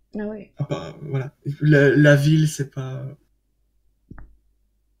 Ah ouais. Ah bah, voilà, la ville c'est pas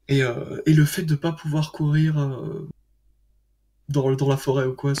et le fait de pas pouvoir courir dans la forêt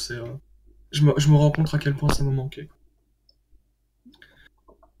ou quoi, c'est je me rends compte à quel point ça me manquait.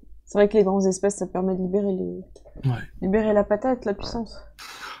 C'est vrai que les grands espaces, ça permet de libérer la patate, la puissance.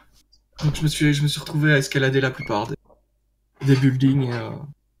 Donc je me suis retrouvé à escalader la plupart des buildings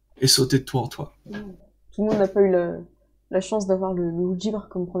et sauter de toit en toit. Tout le monde n'a pas eu la chance d'avoir le loup givre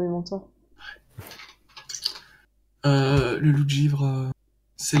comme premier mentor. Le loup de givre,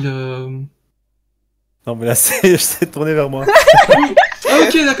 c'est le... Non, mais là, c'est tourné vers moi. Ah,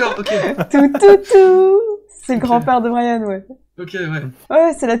 ok, d'accord, ok. Tout. C'est le grand-père de Brian, ouais. Ok, ouais.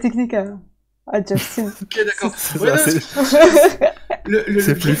 Ouais, c'est la technique à Justin. Ok, d'accord. Ouais,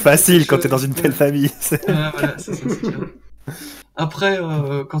 c'est plus facile quand t'es dans une belle famille. Voilà, c'est ça, c'est clair. Après,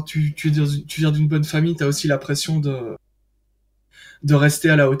 quand tu viens d'une bonne famille, t'as aussi la pression de rester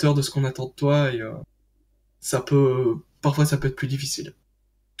à la hauteur de ce qu'on attend de toi et parfois ça peut être plus difficile.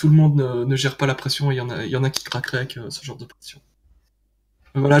 Tout le monde ne gère pas la pression et il y en a qui craqueraient avec ce genre de pression.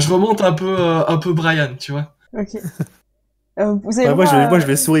 Voilà, je remonte un peu Brian, tu vois. Ok. Vous avez Moi, je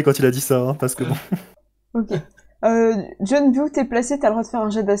vais sourire quand il a dit ça, hein, parce que bon. Ok. John, vu où t'es placé, t'as le droit de faire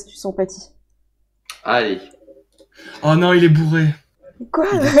un jet d'astuce empathie. Allez. Oh non, il est bourré. Quoi?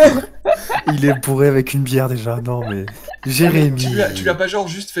 Il est bourré avec une bière déjà. Non, mais. Jérémy. Tu l'as pas genre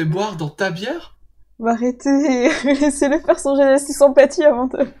juste fait boire dans ta bière? Bah arrêtez, laissez-le faire son jet d'astuce empathie avant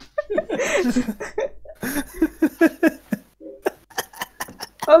de...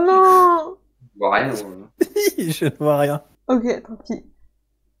 Oh non! Bon, rien. Je ne vois rien. Ok, tant pis.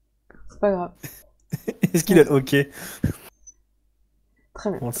 C'est pas grave. Est-ce qu'il est ok? Très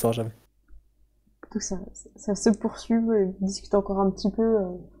bien. On le sort jamais. Donc ça se poursuit, et on discute encore un petit peu.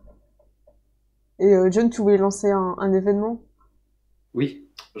 Et John, tu voulais lancer un événement? Oui.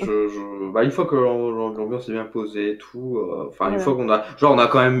 Bah, une fois que l'ambiance est bien posée et tout, une fois qu'on a,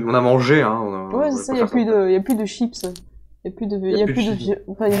 on a mangé, hein. Ouais, c'est ça, y a plus de chips. Y a plus de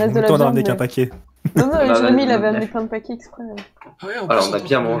enfin, il reste de la Toi, on a viande. ramené qu'un paquet. Non, Jérémy, il avait amené plein de paquets exprès. Ah ouais, Alors, on a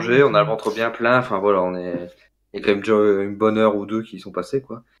bien mangé, on a le ventre bien plein, enfin voilà, il y a quand même déjà une bonne heure ou deux qui sont passées,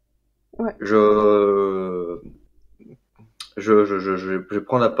 quoi. Ouais. Je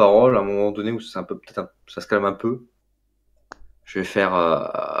prends la parole à un moment donné où c'est un peu, ça se calme un peu. Je vais faire,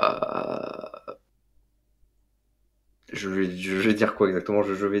 je vais dire quoi exactement?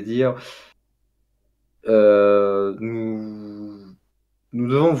 Je vais dire, nous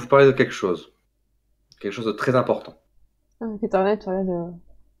devons vous parler de quelque chose de très important. Ok, tu regardes.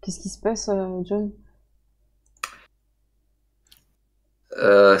 Qu'est-ce qui se passe, John?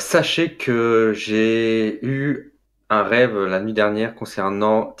 Sachez que j'ai eu un rêve la nuit dernière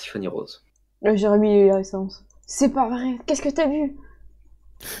concernant Tiffany Rose. Jérémy, il a eu la référence. C'est pas vrai, qu'est-ce que t'as vu?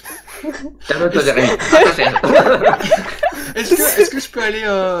 Calme-toi, Jérémy. Est-ce que je peux aller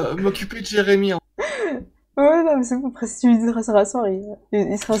m'occuper de Jérémy? Ouais, non, mais c'est bon, après, si tu lui dis, ça rasseoir,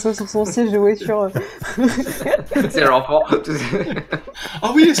 il se rassoit sur son siège de voiture. C'est l'enfant.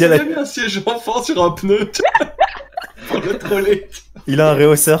 Ah oui, est-ce qu'il y a mis un siège enfant sur un pneu pour le troller? Il a un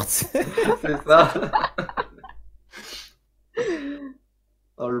réhausseur, tu sais. C'est ça.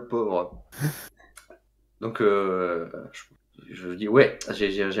 Oh, le pauvre. Donc, je dis, ouais,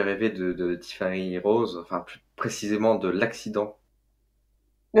 j'ai rêvé de Tiffany Rose, enfin, plus précisément de l'accident.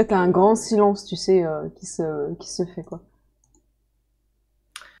 Là, t'as un grand silence, tu sais, qui se fait, quoi.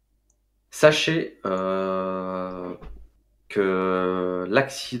 Sachez que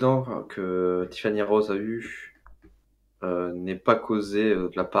l'accident que Tiffany Rose a eu n'est pas causé de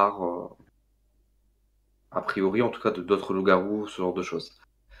la part, a priori en tout cas, de d'autres loups-garous, ce genre de choses.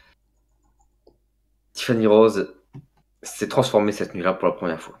 Tiffany Rose s'est transformée cette nuit-là pour la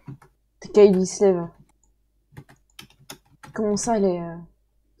première fois. Kyle, il se lève. Comment ça, elle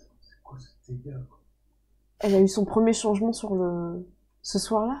a eu son premier changement ce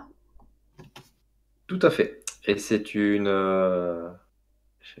soir-là? Tout à fait. Et c'est ah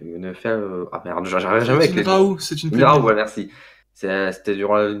merde, j'arrive jamais avec les Raoult, c'est une une Raoult, ouais, merci. C'était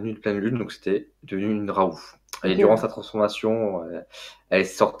durant la nuit de pleine lune, donc c'était devenu une Raoult. Et durant sa transformation, elle est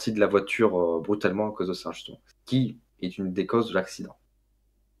sortie de la voiture brutalement à cause de ça, justement. Ce qui est une des causes de l'accident.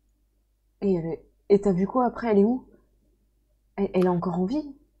 Et t'as vu quoi après? Elle est où? Elle est encore en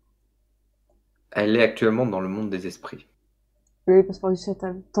vie? Elle est actuellement dans le monde des esprits. Oui, passe par-dessus la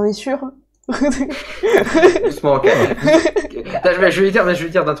table. T'en es sûr? Doucement, je vais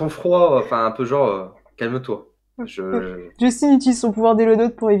lui dire d'un ton froid, enfin un peu genre, calme-toi. Justine utilise son pouvoir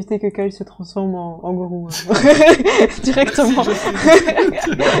d'élodote pour éviter que Kyle se transforme en gourou. Directement.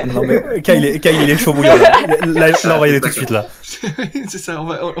 Non mais Kyle il est chaud bouillant. Là on va y aller tout de suite là. C'est ça,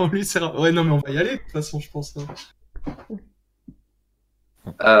 on lui sert. Ouais, non mais on va y aller de toute façon, je pense.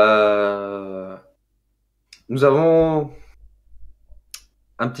 Nous avons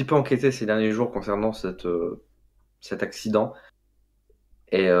un petit peu enquêté ces derniers jours concernant cet accident.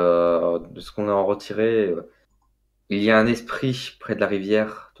 Et de ce qu'on a en retiré, il y a un esprit près de la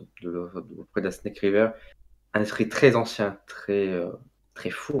rivière, près de la Snake River, un esprit très ancien, très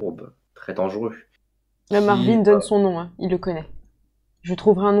fourbe, très dangereux. Là, Marvin donne son nom, hein, il le connaît. Je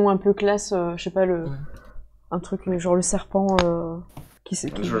trouverai un nom un peu classe, je sais pas, un truc genre le serpent qui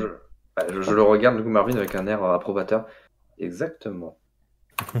c'est. Je le regarde, du coup, Marvin, avec un air approbateur. Exactement.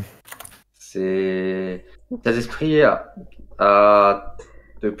 Cet esprit a,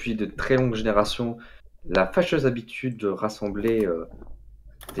 depuis de très longues générations, la fâcheuse habitude de rassembler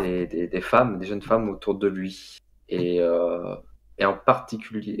des femmes, des jeunes femmes autour de lui. Et en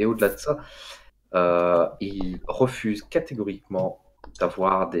particulier, et au-delà de ça, il refuse catégoriquement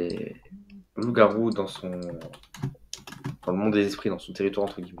d'avoir des loups-garous dans le monde des esprits, dans son territoire,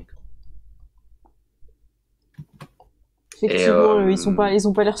 entre guillemets. Effectivement, ils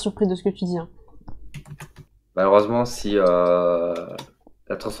ont pas l'air surpris de ce que tu dis. Hein. Malheureusement, si la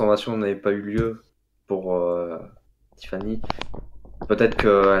transformation n'avait pas eu lieu pour Tiffany, peut-être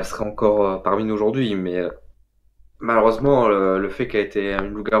qu'elle serait encore parmi nous aujourd'hui, mais malheureusement, le fait qu'elle ait été un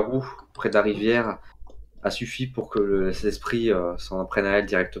loup-garou près de la rivière a suffi pour que cet esprit s'en prenne à elle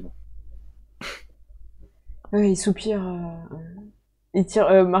directement. Ouais, il soupire.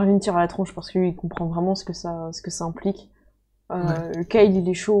 Marvin tire à la tronche parce qu'il comprend vraiment ce que ça implique. Kyle, il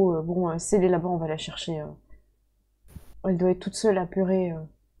est chaud. Bon, si elle est là-bas, on va la chercher. Elle doit être toute seule à pleurer.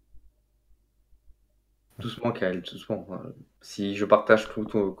 Doucement, Kyle, doucement. Si je partage comme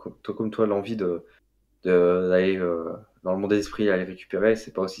toi l'envie d'aller dans le monde des esprits, aller récupérer,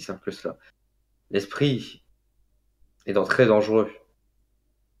 c'est pas aussi simple que cela. L'esprit est très dangereux.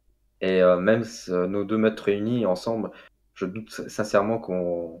 Et même nos deux meutes réunis ensemble, je doute sincèrement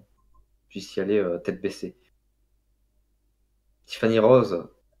qu'on puisse y aller tête baissée. Tiffany Rose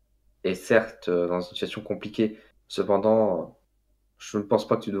est certes dans une situation compliquée, cependant, je ne pense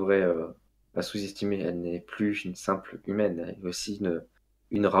pas que tu devrais la sous-estimer. Elle n'est plus une simple humaine, elle est aussi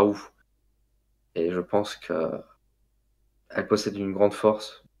une Raoult. Et je pense qu'elle possède une grande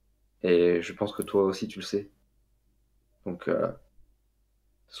force, et je pense que toi aussi tu le sais. Donc,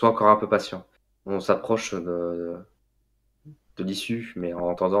 sois encore un peu patient. On s'approche de l'issue, mais en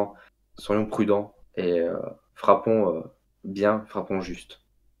attendant, soyons prudents et frappons bien, frappons juste.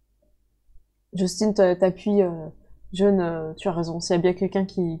 Justine, t'appuies. Jeune, tu as raison. S'il y a bien quelqu'un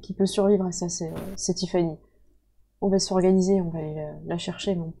qui peut survivre à ça, c'est Tiffany. On va s'organiser, on va aller la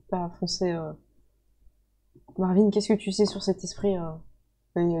chercher, mais on peut pas foncer. Marvin, qu'est-ce que tu sais sur cet esprit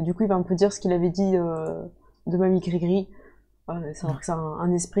du coup, il va un peu dire ce qu'il avait dit de Mami Grigri. Savoir que c'est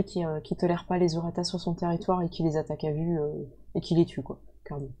un esprit qui tolère pas les Oratas sur son territoire et qui les attaque à vue et qui les tue, quoi,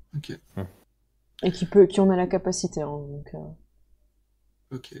 carrément. Ok. Et qui en a la capacité, hein, donc...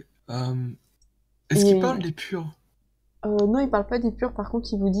 Ok. Est-ce qu'il parle des purs? Non, il parle pas des purs, par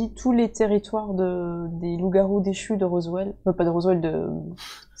contre, il vous dit tous les territoires des loups-garous déchus de Roswell. Pas de Roswell,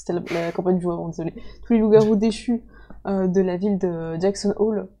 c'était la campagne du avant, désolé. Tous les loups-garous déchus de la ville de Jackson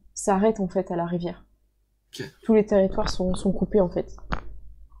Hole s'arrêtent, en fait, à la rivière. Okay. Tous les territoires sont coupés, en fait.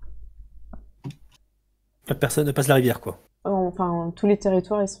 Personne ne passe la rivière, quoi. Enfin, tous les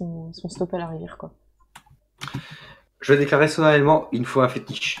territoires, ils sont stoppés à la rivière, quoi. Je vais déclarer solennellement, il me faut un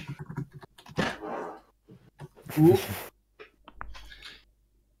fétiche.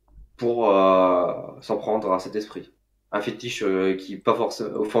 pour s'en prendre à cet esprit. Un fétiche qui n'est pas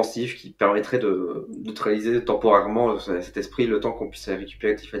forcément offensif, qui permettrait de neutraliser temporairement cet esprit le temps qu'on puisse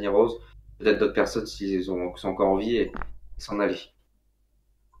récupérer Tiffany Rose, peut-être d'autres personnes s'ils sont encore en vie et s'en aller.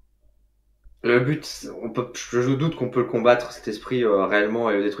 Le but, je doute qu'on peut le combattre, cet esprit, réellement,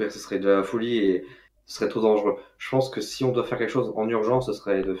 et le détruire. Ce serait de la folie et ce serait trop dangereux. Je pense que si on doit faire quelque chose en urgence, ce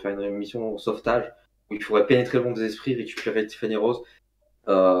serait de faire une mission sauvetage où il faudrait pénétrer le monde des esprits, récupérer Tiffany Rose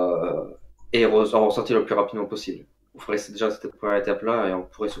et en ressortir le plus rapidement possible. On ferait déjà cette première étape-là et on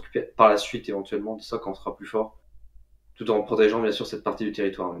pourrait s'occuper par la suite éventuellement de ça quand on sera plus fort, tout en protégeant bien sûr cette partie du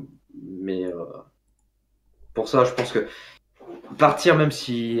territoire. Mais pour ça, je pense que partir, même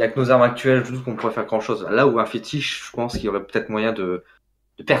si avec nos armes actuelles, je doute qu'on pourrait faire grand chose. Là où un fétiche, je pense qu'il y aurait peut-être moyen de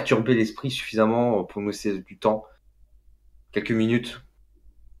perturber l'esprit suffisamment pour nous laisser du temps, quelques minutes,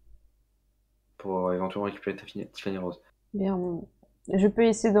 pour éventuellement récupérer Tiffany Rose. Bien, je peux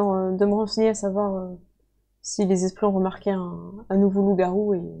essayer de me renseigner à savoir si les esprits ont remarqué un nouveau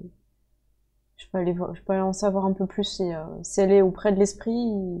loup-garou et je peux aller en savoir un peu plus si elle est auprès de l'esprit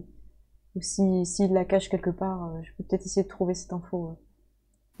ou s'il la cache quelque part. Je peux peut-être essayer de trouver cette info.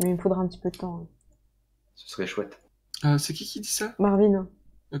 Mais il me faudra un petit peu de temps. Ce serait chouette. C'est qui dit ça? Marvin.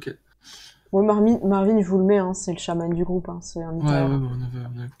 Ok. Ouais, Marvin, je vous le mets, hein, c'est le chaman du groupe. Hein, c'est un Ouais, on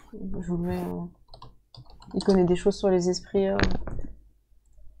avait... Je vous le mets. Il connaît des choses sur les esprits.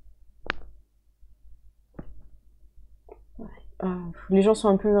 Les gens sont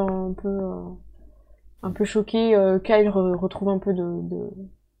un peu choqués. Kyle retrouve un peu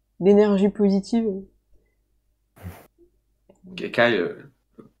d'énergie positive. Kyle,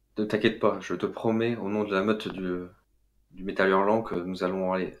 ne t'inquiète pas, je te promets au nom de la meute du métal hurlant que nous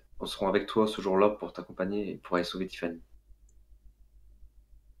allons aller. On sera avec toi ce jour-là pour t'accompagner et pour aller sauver Tiffany.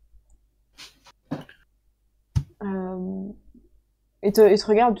 Et te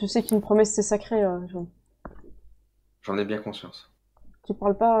regarde, tu sais qu'une promesse c'est sacré. J'en ai bien conscience. Tu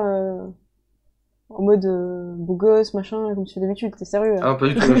parles pas en mode beau gosse, machin, comme tu fais d'habitude, t'es sérieux. Ah, pas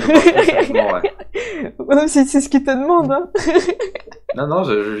du tout, je parle ouais. C'est ce qu'il te demande, hein. Non,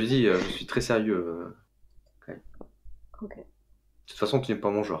 je lui dis, je suis très sérieux. Ok. De toute façon, tu n'es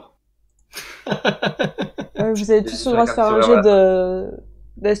pas mon genre. Vous avez tous le droit de faire un jet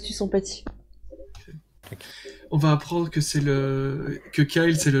d'astuce empathie. On va apprendre que que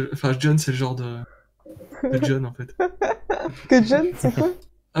Kyle, enfin John, c'est le genre de John en fait. Que John, c'est quoi?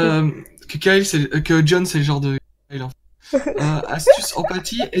 Que John, c'est le genre de Kyle en fait. Astuce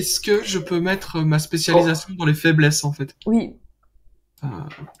empathie, est-ce que je peux mettre ma spécialisation dans les faiblesses en fait? Oui.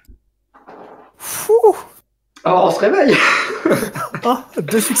 Fou. Alors, on se réveille. Oh,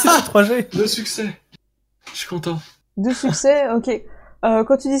 2 succès sur 3G. 2 succès. Je suis content. 2 succès, ok.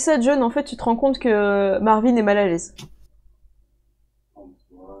 Quand tu dis ça, John, en fait, tu te rends compte que Marvin est mal à l'aise.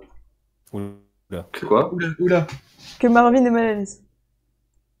 Oula. Quoi? Oula. Que Marvin est mal à l'aise.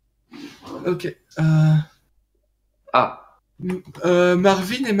 Ok. Ah.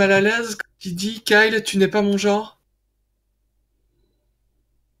 Marvin est mal à l'aise quand il dit Kyle, tu n'es pas mon genre.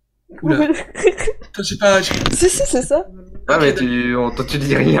 Oula. Toi, j'ai pas. Si, c'est ça. Ah, mais toi, tu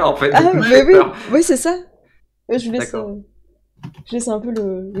dis rien en fait. Ah, mais oui, c'est ça. Je laisse un peu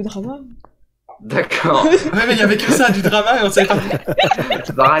le drama. D'accord. Ouais, mais il y avait que ça, du drama, et on savait pas.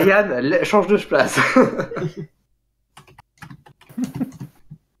 Bah, Ryan, change de place.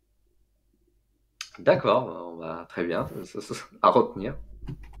 D'accord, très bien, ça, à retenir.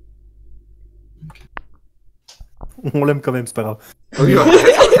 On l'aime quand même, c'est pas grave. Oui,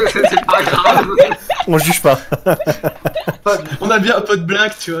 c'est pas grave. On juge pas. On a bien un peu de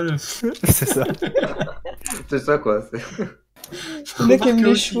blague, tu vois. C'est ça. C'est ça, quoi. Le mec aime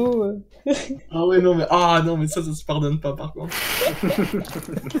les chevaux. Ah ouais, non, mais ça se pardonne pas, par contre.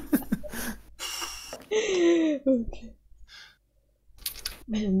 Ok.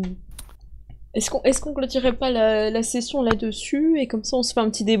 Est-ce qu'on clôturerait pas la session là-dessus et comme ça on se fait un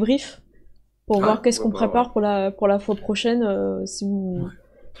petit débrief pour voir qu'est-ce qu'on prépare pour la fois prochaine si vous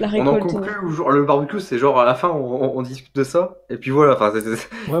la récolte. On en conclut le barbecue, c'est genre à la fin on discute de ça et puis voilà. Enfin, ouais,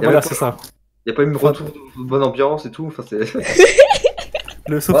 voilà, c'est ça. Il y a pas eu de retour de bonne ambiance et tout. Enfin, c'est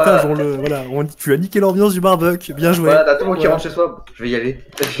le sauvetage, on dit tu as niqué l'ambiance du barbecue, bien joué. Voilà, t'as tout le monde qui rentre chez soi. Je vais y aller.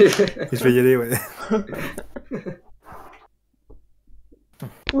 Et je vais y aller, ouais.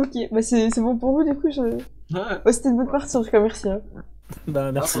 Ok, bah c'est bon pour vous du coup. Ouais, c'était une bonne partie en tout cas, merci. Hein.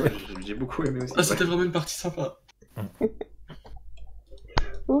 Bah merci. Ouais, j'ai beaucoup aimé aussi. C'était vraiment une partie sympa.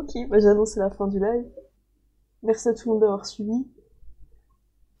 Ok, bah j'annonce la fin du live. Merci à tout le monde d'avoir suivi.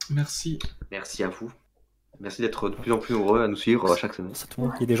 Merci. Merci à vous. Merci d'être de plus en plus nombreux à nous suivre chaque semaine. C'est tout le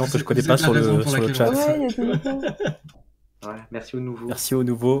monde. Il y a des gens que je connais Vous pas êtes la sur raison le, pour sur le laquelle chat. Ouais, il y a des gens. Ouais, merci aux nouveaux. Merci aux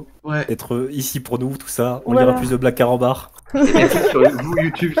nouveaux Ouais. d'être ici pour nous, tout ça. On Voilà. lira plus de Black Carambar. Et merci sur vous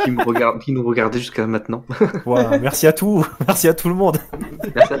YouTube qui nous regardez jusqu'à maintenant. Voilà. Merci à tout. Merci à tout le monde.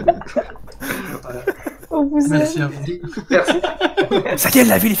 Merci à vous. On vous aime. Merci à vous. Merci. Ça y est,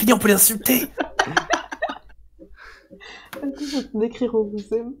 la ville est finie, on peut l'insulter. Décrire on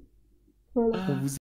vous aime. Voilà. On vous